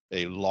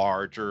a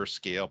larger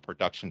scale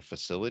production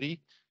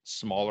facility.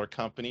 Smaller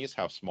companies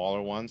have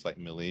smaller ones, like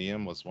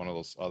Millennium was one of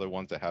those other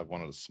ones that had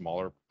one of the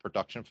smaller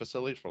production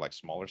facilities for like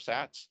smaller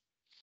sats.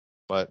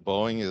 But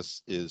Boeing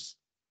is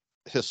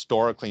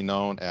historically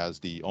known as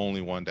the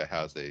only one that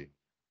has a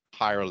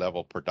higher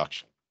level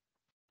production,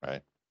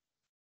 right?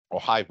 Or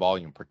high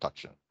volume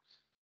production.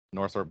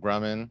 Northrop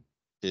Grumman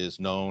is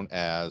known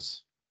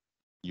as,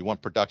 you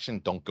want production,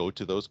 don't go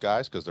to those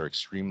guys because they're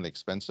extremely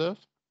expensive.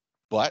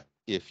 But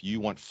if you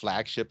want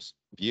flagships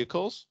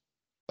vehicles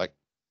like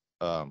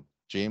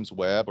James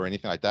Webb or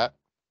anything like that,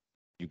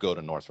 you go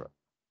to Northrop,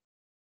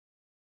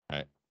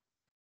 right?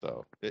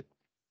 So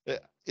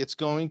it's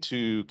going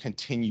to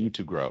continue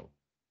to grow,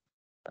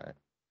 right?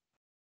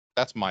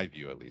 That's my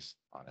view, at least,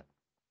 on it.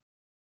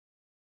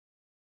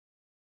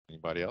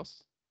 Anybody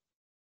else?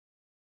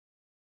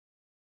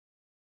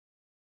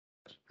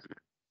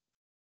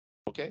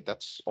 Okay,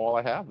 that's all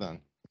I have then.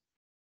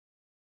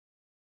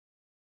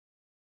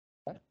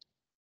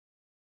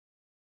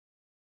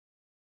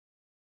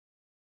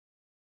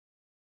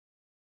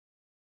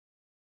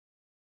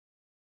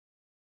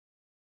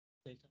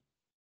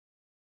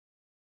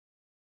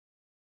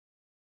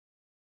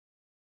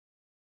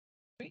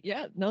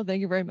 Yeah, no,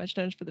 thank you very much,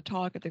 Dennis, for the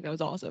talk. I think that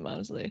was awesome,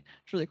 honestly.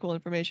 It's really cool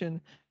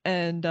information.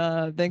 And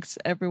thanks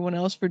everyone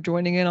else for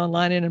joining in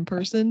online and in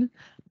person.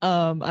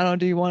 I don't know,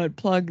 do you want to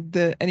plug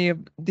any of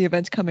the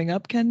events coming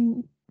up,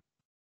 Ken?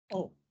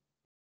 Oh.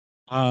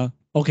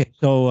 Okay.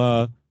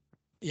 So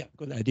yeah,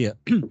 good idea.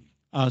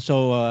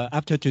 So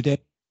after today,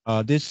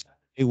 this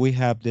we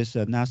have this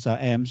NASA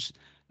AIMS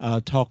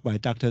talk by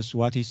Dr.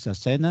 Swati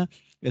Saxena.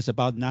 It's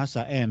about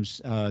NASA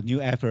AIMS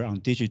new effort on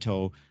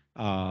digital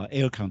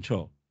air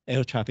control,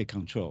 air traffic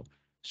control.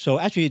 So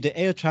actually, the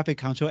air traffic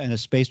control and the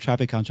space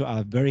traffic control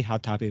are very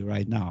hot topic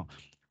right now.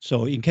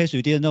 So in case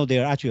you didn't know,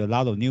 there are actually a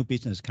lot of new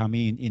business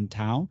coming in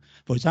town.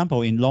 For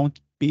example, in Long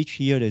Beach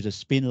here, there's a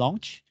spin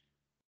launch.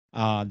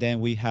 Then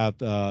we have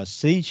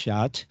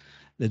Slingshot.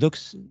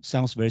 The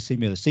sounds very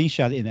similar.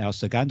 Slingshot in El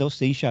Segundo.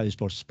 Slingshot is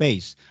for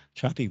space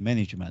traffic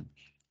management.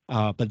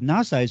 But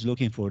NASA is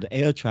looking for the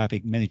air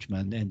traffic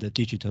management and the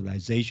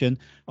digitalization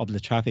of the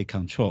traffic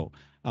control.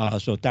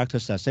 So Dr.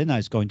 Saxena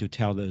is going to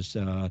tell us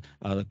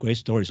a great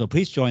story. So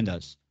please join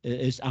us.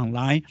 It's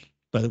online,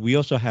 but we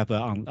also have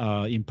an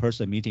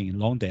in-person meeting in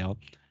Longdale.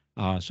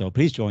 So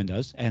please join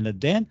us. And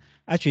then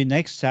actually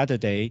next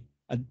Saturday,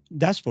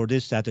 that's for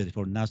this Saturday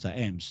for NASA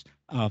AIMS.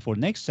 For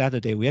next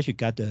Saturday, we actually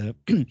got a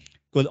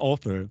good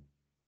offer.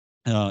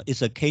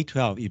 It's a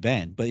K-12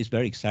 event, but it's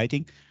very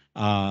exciting.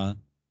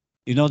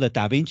 You know the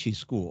Da Vinci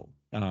School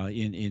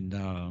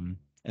in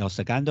El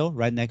Segundo,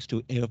 right next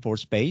to Air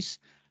Force Base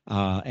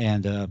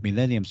and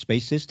Millennium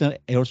Space System,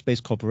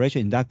 Aerospace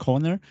Corporation. In that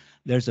corner,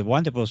 there's a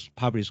wonderful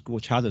public school,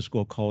 charter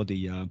school called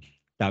the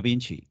Da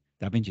Vinci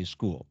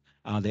School.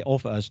 They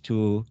offer us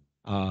to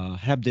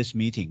have this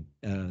meeting,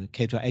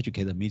 K-12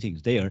 educator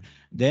meetings there.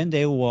 Then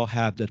they will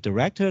have the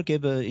director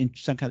give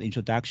some kind of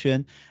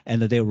introduction,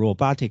 and their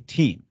robotic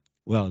team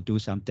will do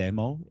some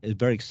demo. It's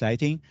very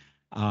exciting.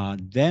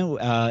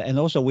 And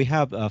also we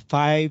have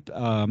 5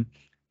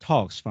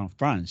 talks from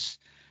France.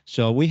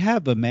 So we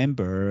have a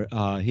member,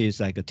 he's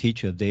like a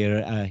teacher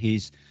there.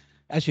 He's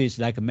actually, it's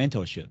like a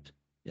mentorship.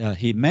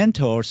 He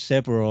mentors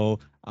several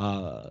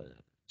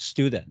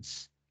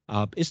students.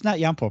 It's not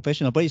young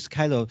professional, but it's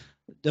kind of,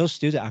 those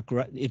students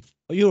are, if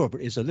Europe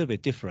is a little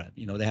bit different,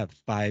 you know, they have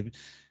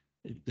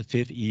the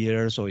 5th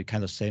year, so it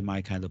kind of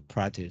semi kind of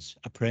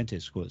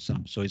apprentice school.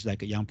 So it's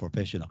like a young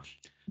professional.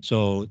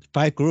 So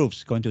 5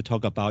 groups going to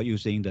talk about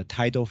using the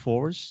tidal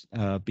force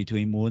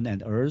between Moon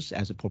and Earth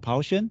as a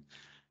propulsion,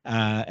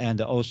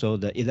 and also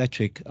the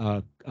electric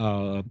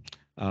kind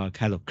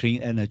of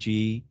clean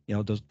energy, you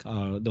know,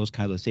 those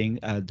kind of things,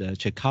 the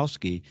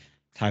Tchaikovsky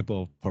type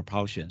of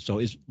propulsion. So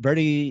it's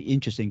very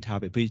interesting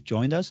topic. Please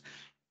join us.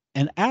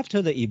 And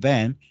after the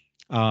event,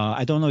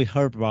 I don't know if you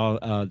heard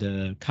about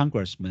the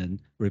Congressman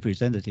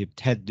Representative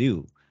Ted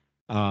Lieu.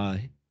 Uh,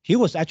 he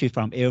was actually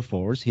from Air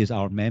Force. He's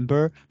our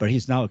member, but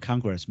he's now a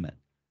congressman.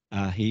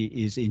 He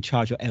is in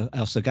charge of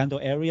El Segundo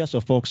area,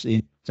 so folks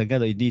in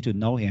Segundo need to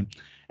know him.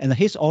 And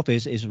his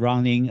office is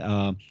running.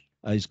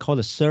 It's called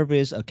the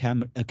Service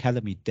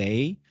Academy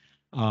Day.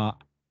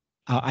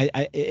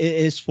 It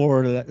is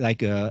for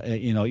like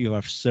you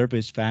have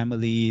service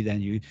family,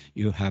 then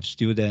you have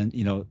student,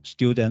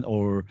 student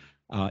or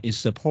in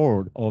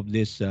support of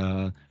this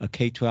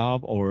K-12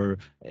 or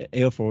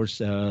Air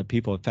Force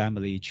people,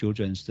 family,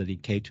 children studying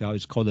K-12.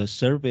 It's called the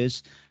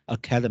Service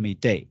Academy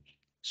Day.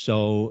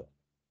 So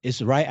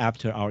it's right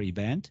after our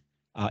event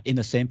in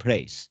the same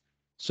place.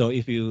 So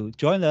if you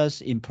join us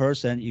in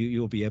person,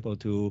 you'll be able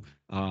to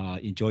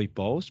enjoy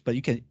both, but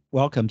you can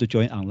welcome to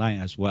join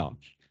online as well.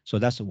 So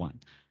that's one.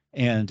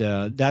 And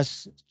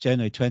that's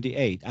January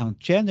 28th.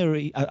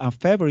 On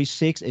February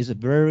 6th is a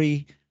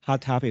very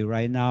hot topic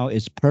right now.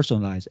 It's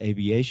personalized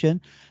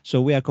aviation.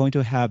 So we are going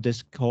to have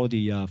this called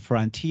the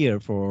frontier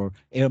for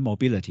air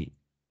mobility.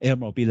 Air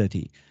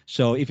mobility.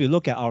 So if you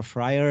look at our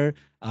flyer,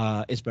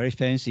 it's very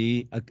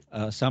fancy.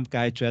 Some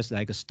guy dressed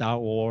like a Star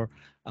Wars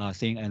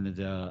thing and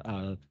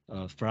the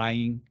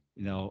flying,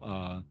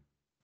 I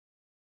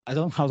don't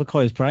know how to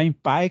call it, flying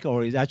bike,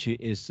 or it actually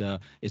is a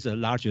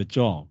larger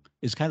drone.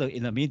 It's kind of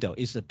in the middle.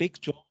 It's a big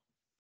drone,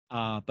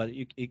 but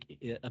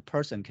a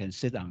person can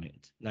sit on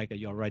it, like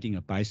you're riding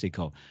a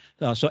bicycle.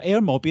 So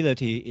air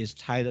mobility is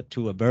tied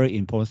to a very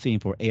important thing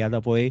for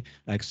AIAA,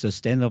 like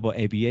sustainable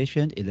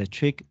aviation,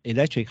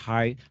 electric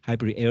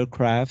hybrid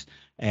aircraft,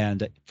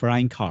 and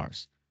flying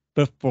cars.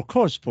 But of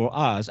course, for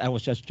us, I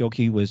was just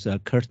joking with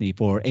Courtney,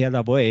 for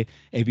AIAA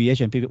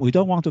aviation people, we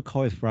don't want to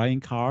call it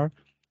flying car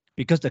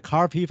because the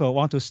car people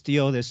want to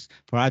steal this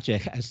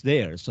project as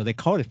theirs. So they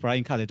call it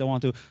flying car. They don't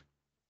want to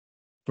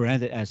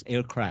brand it as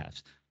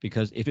aircraft,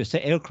 because if you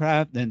say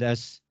aircraft, then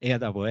that's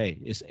AIAA,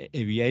 it's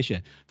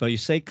aviation. But you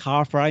say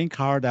car, flying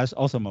car, that's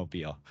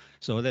automobile.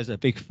 So there's a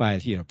big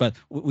fight here. But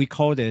we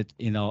called it,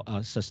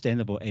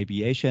 sustainable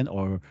aviation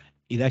or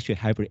electric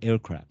hybrid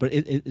aircraft. But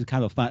it's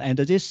kind of fun. And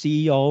this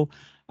CEO,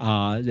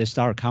 they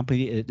start a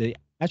company. They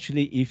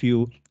actually, if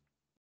you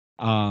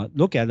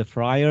look at the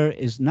flyer,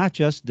 it's not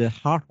just the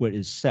hardware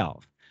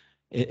itself.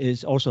 It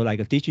is also like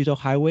a digital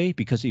highway,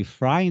 because if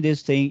flying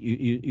this thing,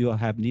 you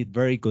have need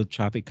very good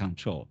traffic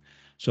control.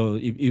 So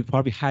you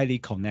probably highly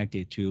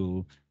connected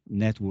to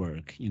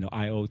network,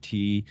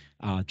 IoT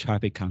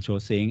traffic control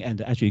thing.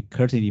 And actually,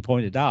 Courtney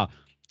pointed out,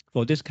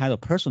 for this kind of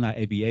personal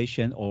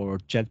aviation or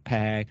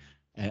jetpack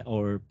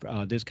or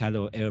this kind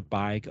of air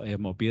bike, air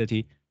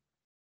mobility,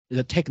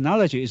 the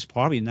technology is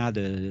probably not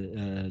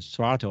the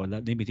throttle,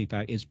 the limiting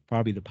factor. It's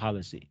probably the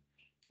policy,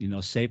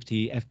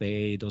 safety,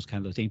 FAA, those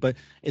kind of things. But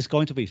it's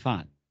going to be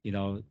fun,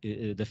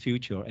 the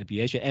future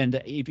aviation. And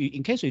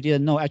in case you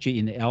didn't know, actually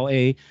in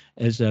LA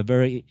is a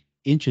very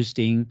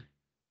interesting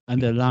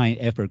underlying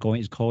effort going.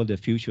 It's called the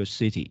Future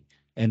City.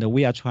 And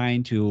we are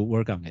trying to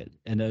work on it.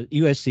 And the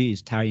USC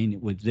is tying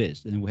with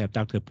this. And we have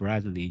Dr.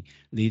 Bradley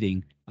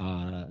leading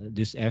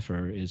this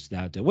effort. Is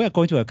that we are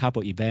going to a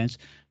couple events.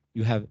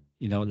 You have,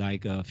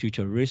 like a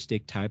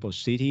futuristic type of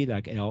city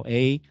like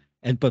LA,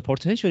 but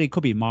potentially it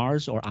could be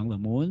Mars or on the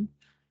moon,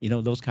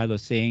 those kind of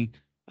thing.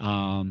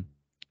 Well,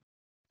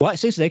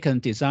 since they can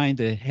design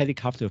the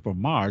helicopter for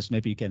Mars,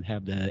 maybe you can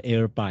have the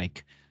air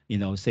bike,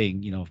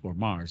 thing, for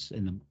Mars.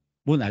 And the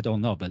moon, I don't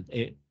know, but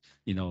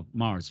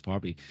Mars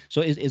probably.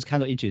 So it's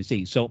kind of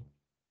interesting. So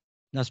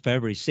that's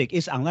February 6th.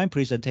 It's online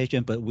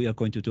presentation, but we are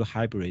going to do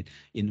hybrid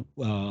in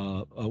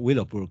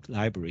Willowbrook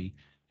Library.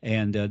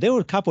 And there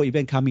were a couple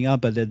events coming up,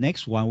 but the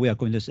next one we are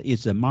going to see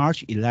is the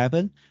March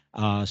 11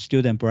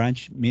 student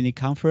branch mini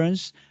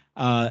conference.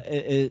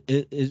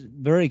 It is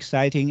very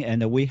exciting,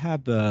 and we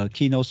have a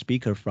keynote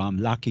speaker from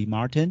Lockheed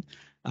Martin.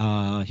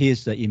 He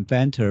is the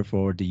inventor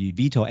for the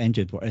VTOL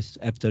engine for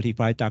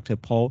F-35, Dr.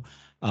 Paul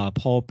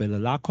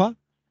Belalacqua.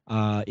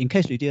 In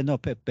case you didn't know,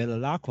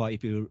 Belalacqua,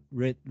 if you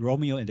read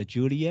Romeo and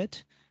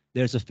Juliet,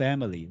 there's a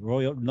family,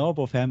 royal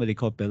noble family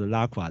called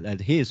Belalacqua,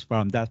 and he is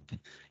from that.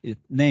 His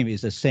name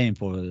is the same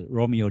for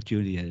Romeo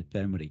Juliet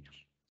family.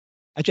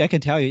 Actually, I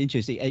can tell you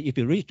interesting. If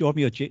you read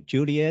Romeo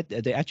Juliet,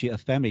 they actually a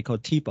family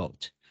called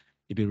T-Boat.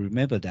 If you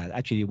remember that,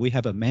 actually we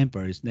have a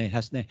member. His name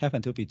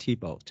happened to be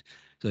T-Boat,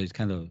 so it's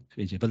kind of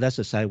interesting. But that's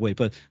a side way.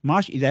 But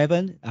March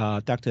 11,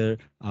 Dr.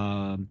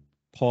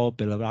 Paul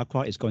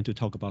Belalacqua is going to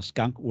talk about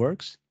Skunk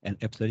Works and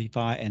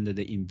F-35 and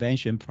the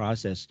invention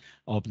process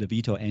of the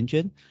VTOL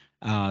engine.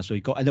 So we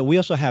go, and then we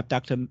also have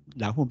Dr.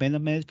 Lahu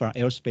Menemet from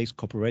Aerospace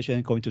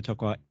Corporation going to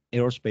talk about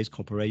Aerospace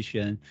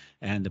Corporation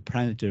and the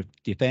planetary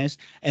defense.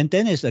 And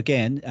Dennis,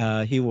 again,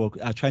 he will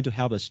try to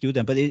help a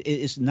student, but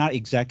it's not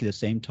exactly the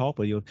same talk,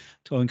 but you're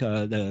talking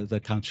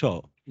the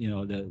control,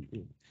 the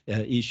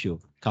issue,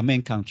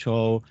 command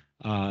control,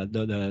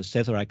 the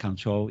satellite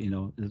control,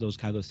 those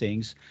kind of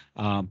things.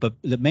 But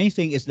the main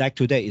thing is like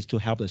today is to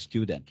help the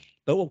student.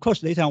 But of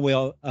course, later on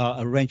we'll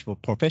arrange for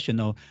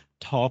professional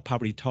talk,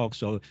 public talk.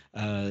 So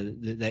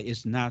that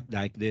it's not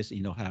like this,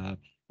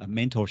 a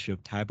mentorship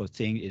type of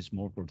thing. It's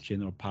more for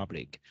general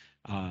public.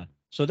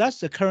 So that's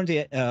the current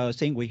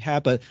thing we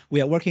have, but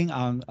we are working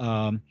on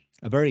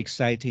a very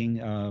exciting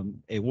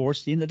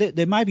awards.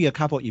 There might be a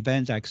couple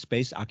events like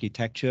space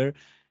architecture,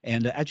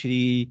 and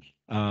actually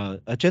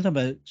a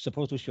gentleman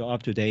supposed to show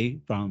up today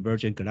from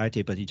Virgin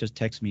Galactic, but he just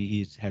texted me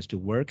he has to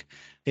work.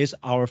 He's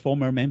our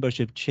former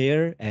membership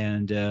chair,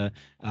 and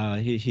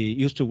he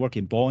used to work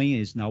in Boeing,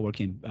 is now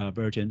working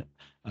Virgin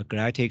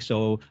Galactic.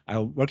 So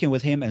I'm working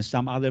with him and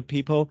some other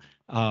people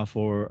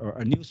for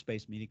a new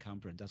space mini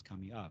conference that's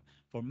coming up.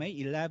 For May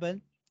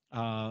 11,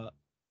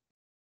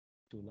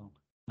 too long.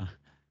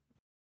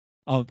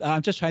 Oh,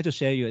 I'm just trying to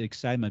share your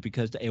excitement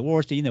because the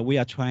awards, we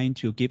are trying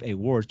to give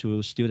awards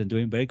to students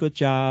doing very good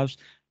jobs.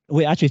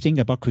 We actually think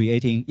about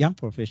creating young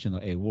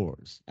professional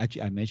awards.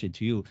 Actually, I mentioned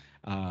to you,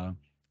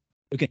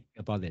 we can think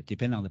about it,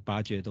 depending on the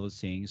budget, those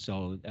things.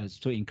 So as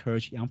to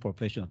encourage young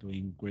professionals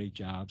doing great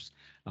jobs,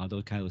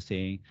 those kind of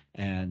thing,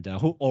 and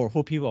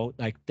who people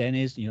like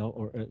Dennis,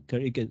 or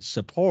can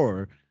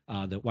support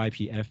the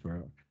YP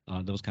effort.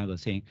 Those kind of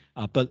things.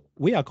 But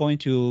we are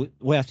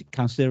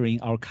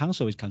considering, our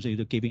council is considering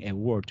to giving an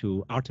award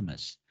to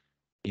Artemis,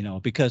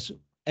 because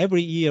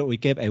every year we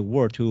give an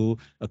award to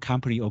a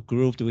company or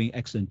group doing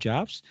excellent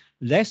jobs.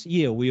 Last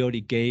year, we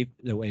already gave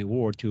the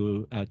award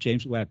to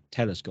James Webb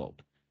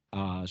Telescope.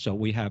 So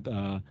we have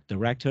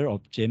director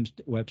of James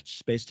Webb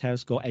Space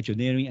Telescope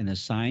Engineering and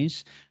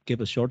Science give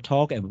a short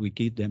talk, and we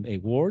give them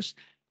awards.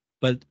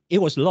 But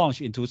it was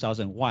launched in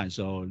 2001,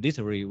 so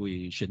literally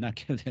we should not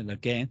give them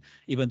again,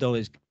 even though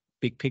it's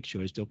big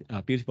picture, still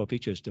beautiful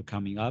picture is still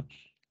coming up.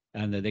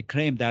 And they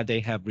claim that they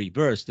have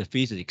reversed the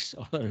physics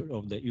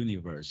of the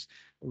universe,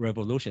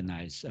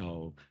 revolutionized.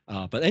 So,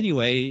 but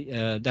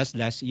anyway, that's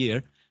last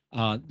year.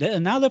 Then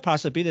another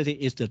possibility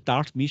is the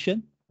DART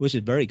mission, which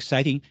is very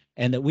exciting.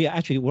 And we are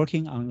actually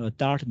working on a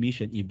DART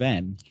mission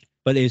event,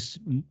 but it's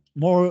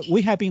more,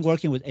 we have been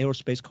working with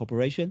Aerospace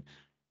Corporation.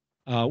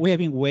 We have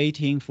been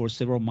waiting for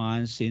several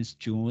months since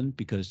June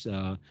because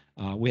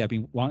we have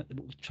been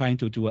trying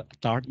to do a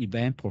DART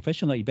event,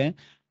 professional event,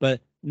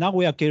 but now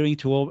we are gearing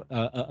to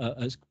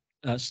a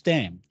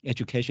STEM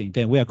education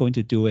event. We are going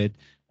to do it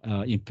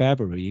in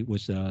February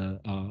with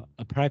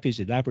a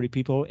private library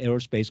people,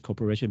 Aerospace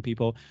Corporation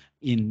people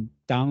in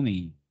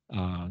Downey,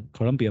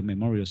 Columbia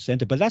Memorial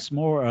Center. But that's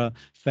more a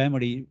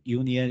family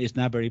union. It's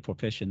not very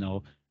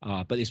professional,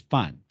 but it's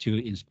fun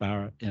to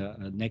inspire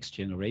next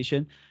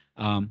generation.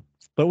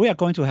 But we are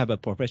going to have a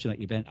professional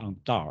event on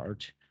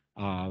DART.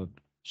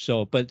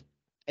 But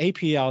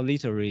APL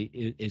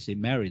literally is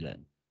in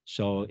Maryland.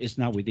 So it's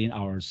not within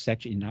our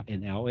section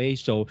in LA.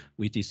 So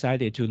we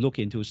decided to look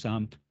into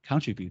some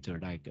contributor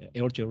like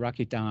LJ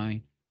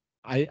Rocketdyne.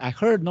 I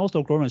heard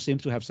Northrop Grumman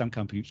seems to have some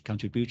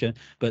contribution,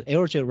 but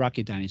LJ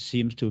Rocketdyne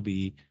seems to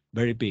be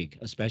very big,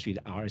 especially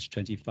the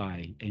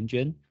RS-25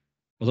 engine.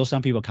 Although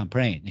some people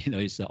complain,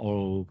 it's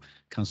all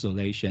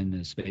constellation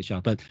and space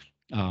shuttle, but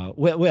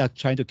we are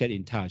trying to get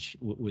in touch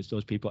with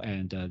those people,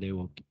 and they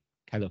will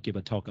kind of give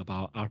a talk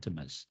about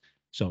Artemis.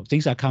 So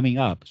things are coming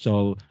up.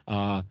 So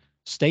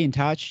stay in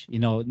touch,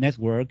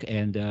 network,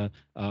 and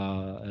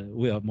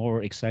we have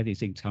more exciting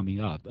things coming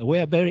up. We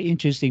are very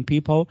interesting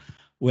people.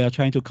 We are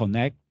trying to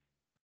connect.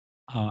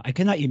 I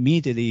cannot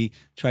immediately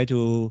try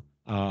to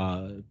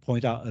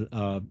point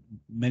out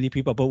many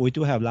people, but we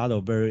do have a lot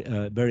of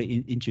very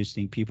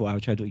interesting people. I'll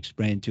try to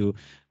explain to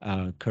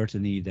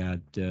Courtney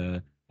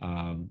that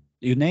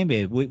you name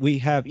it. We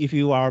have, if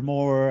you are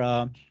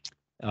more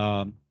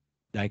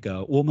like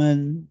a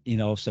woman,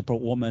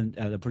 support woman,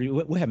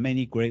 we have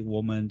many great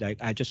women. Like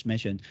I just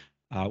mentioned,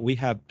 we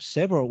have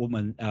several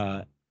women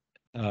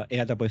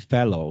AIAA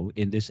fellow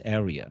in this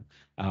area.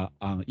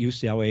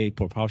 UCLA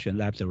Propulsion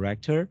Lab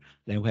Director.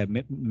 Then we have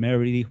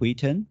Mary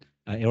Wheaton,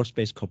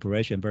 Aerospace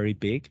Corporation, very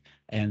big.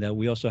 And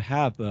we also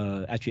have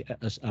actually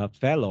a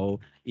fellow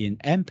in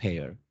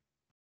Ampere.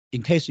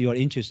 In case you are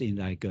interested in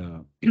like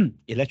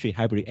electric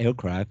hybrid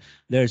aircraft,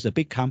 there's a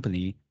big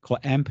company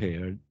called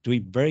Ampere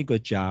doing very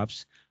good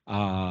jobs.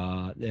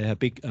 They have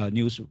big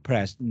news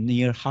press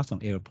near Hudson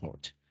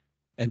Airport.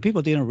 And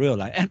people didn't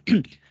realize.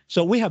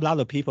 So we have a lot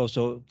of people.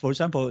 So for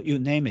example, you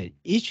name it,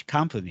 each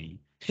company,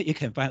 you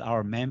can find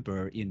our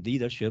member in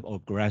leadership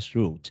or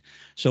grassroots.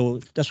 So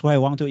that's why I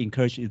want to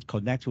encourage you to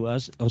connect to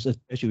us, also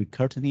especially with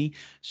Courtney.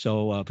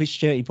 So please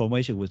share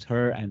information with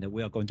her, and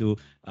we are going to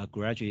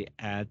gradually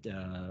add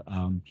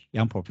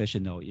young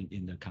professional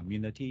in the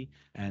community.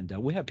 And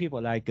we have people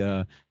like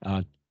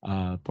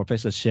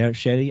Professor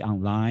Sherry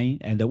online,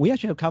 and we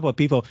actually have a couple of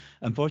people,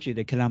 unfortunately,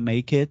 they cannot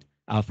make it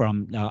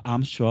from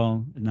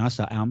Armstrong,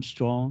 NASA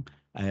Armstrong,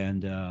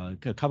 and a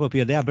couple of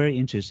people, they are very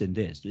interested in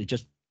this. They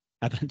just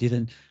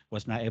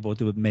was not able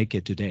to make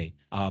it today,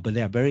 but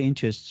they are very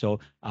interested. So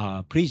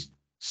please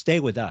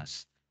stay with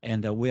us,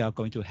 and we are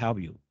going to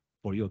help you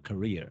for your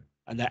career.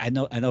 And I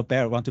know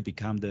Barry want to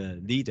become the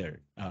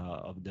leader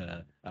of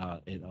the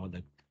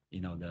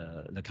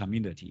the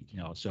community.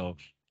 So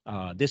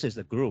this is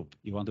the group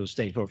you want to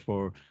stay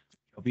for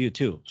you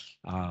too.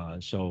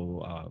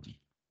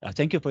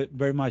 Thank you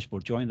very much for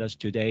joining us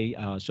today.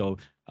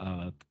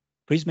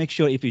 please make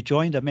sure if you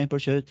join the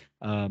membership,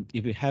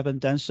 if you haven't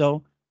done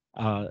so,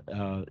 at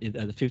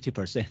a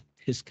 50%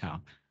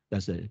 discount.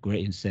 That's a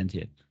great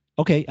incentive.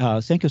 Okay,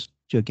 thank you so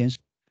much again.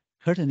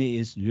 Courtney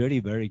is really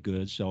very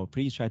good, so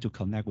please try to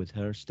connect with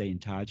her, stay in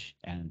touch,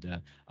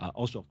 and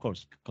also, of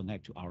course,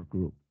 connect to our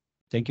group.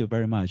 Thank you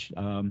very much.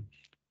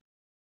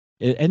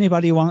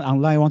 Anybody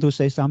online want to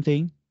say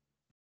something?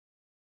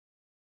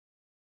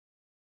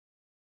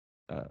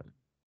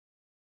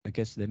 I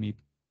guess let me.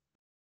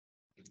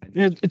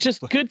 It's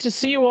just good to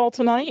see you all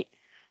tonight.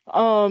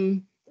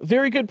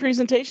 Very good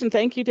presentation.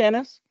 Thank you,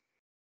 Dennis.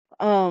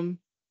 And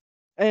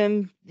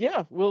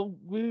yeah,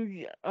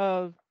 we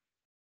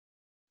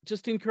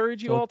just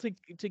encourage you all to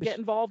get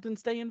involved and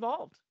stay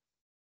involved.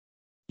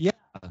 Yeah,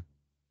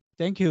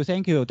 thank you,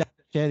 Dr.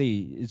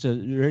 Shelley. It's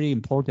really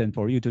important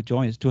for you to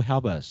join us to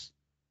help us.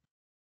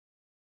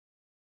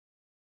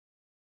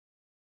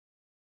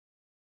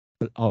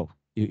 Oh,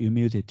 you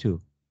muted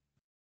too.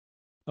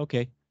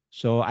 Okay,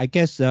 so I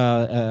guess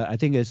I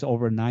think it's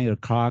over 9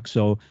 o'clock.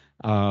 So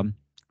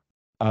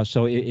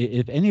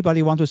if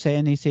anybody want to say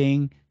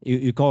anything,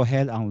 you go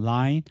ahead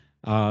online.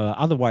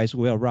 Otherwise,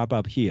 we'll wrap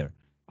up here.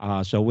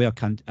 So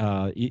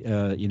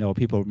we'll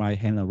people might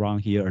hang around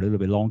here a little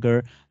bit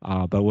longer,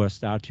 but we'll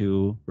start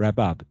to wrap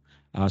up.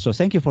 So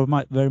thank you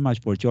very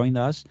much for joining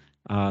us.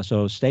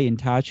 So stay in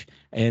touch.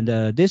 And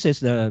this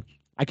is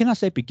I cannot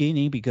say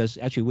beginning because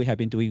actually we have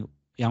been doing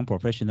young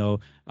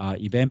professional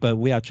event, but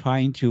we are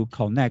trying to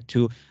connect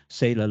to,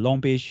 say, the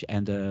Long Beach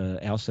and the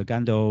El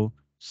Segundo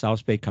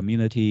South Bay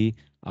community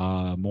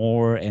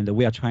more, and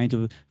we are trying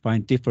to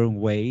find different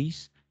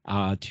ways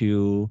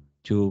to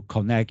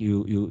connect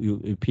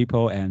you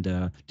people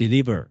and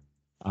deliver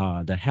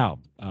the help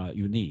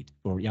you need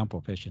for young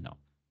professional.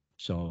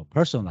 So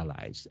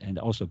personalized and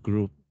also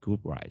group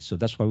wise. So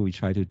that's what we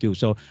try to do.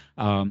 So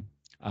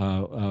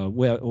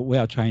we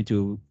are trying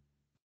to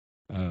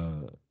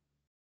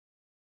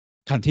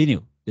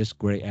continue this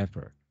great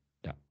effort.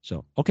 Yeah.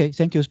 So okay,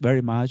 thank you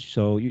very much.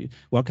 So you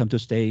welcome to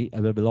stay a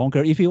little bit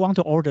longer. If you want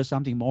to order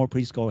something more,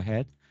 please go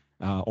ahead.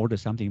 Order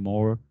something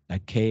more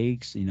like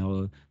cakes,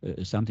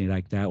 something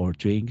like that, or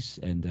drinks,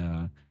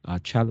 and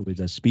chat with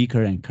the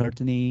speaker and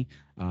Courtney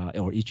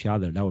or each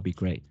other. That would be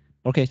great.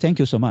 Okay, thank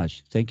you so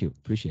much. Thank you.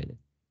 Appreciate it.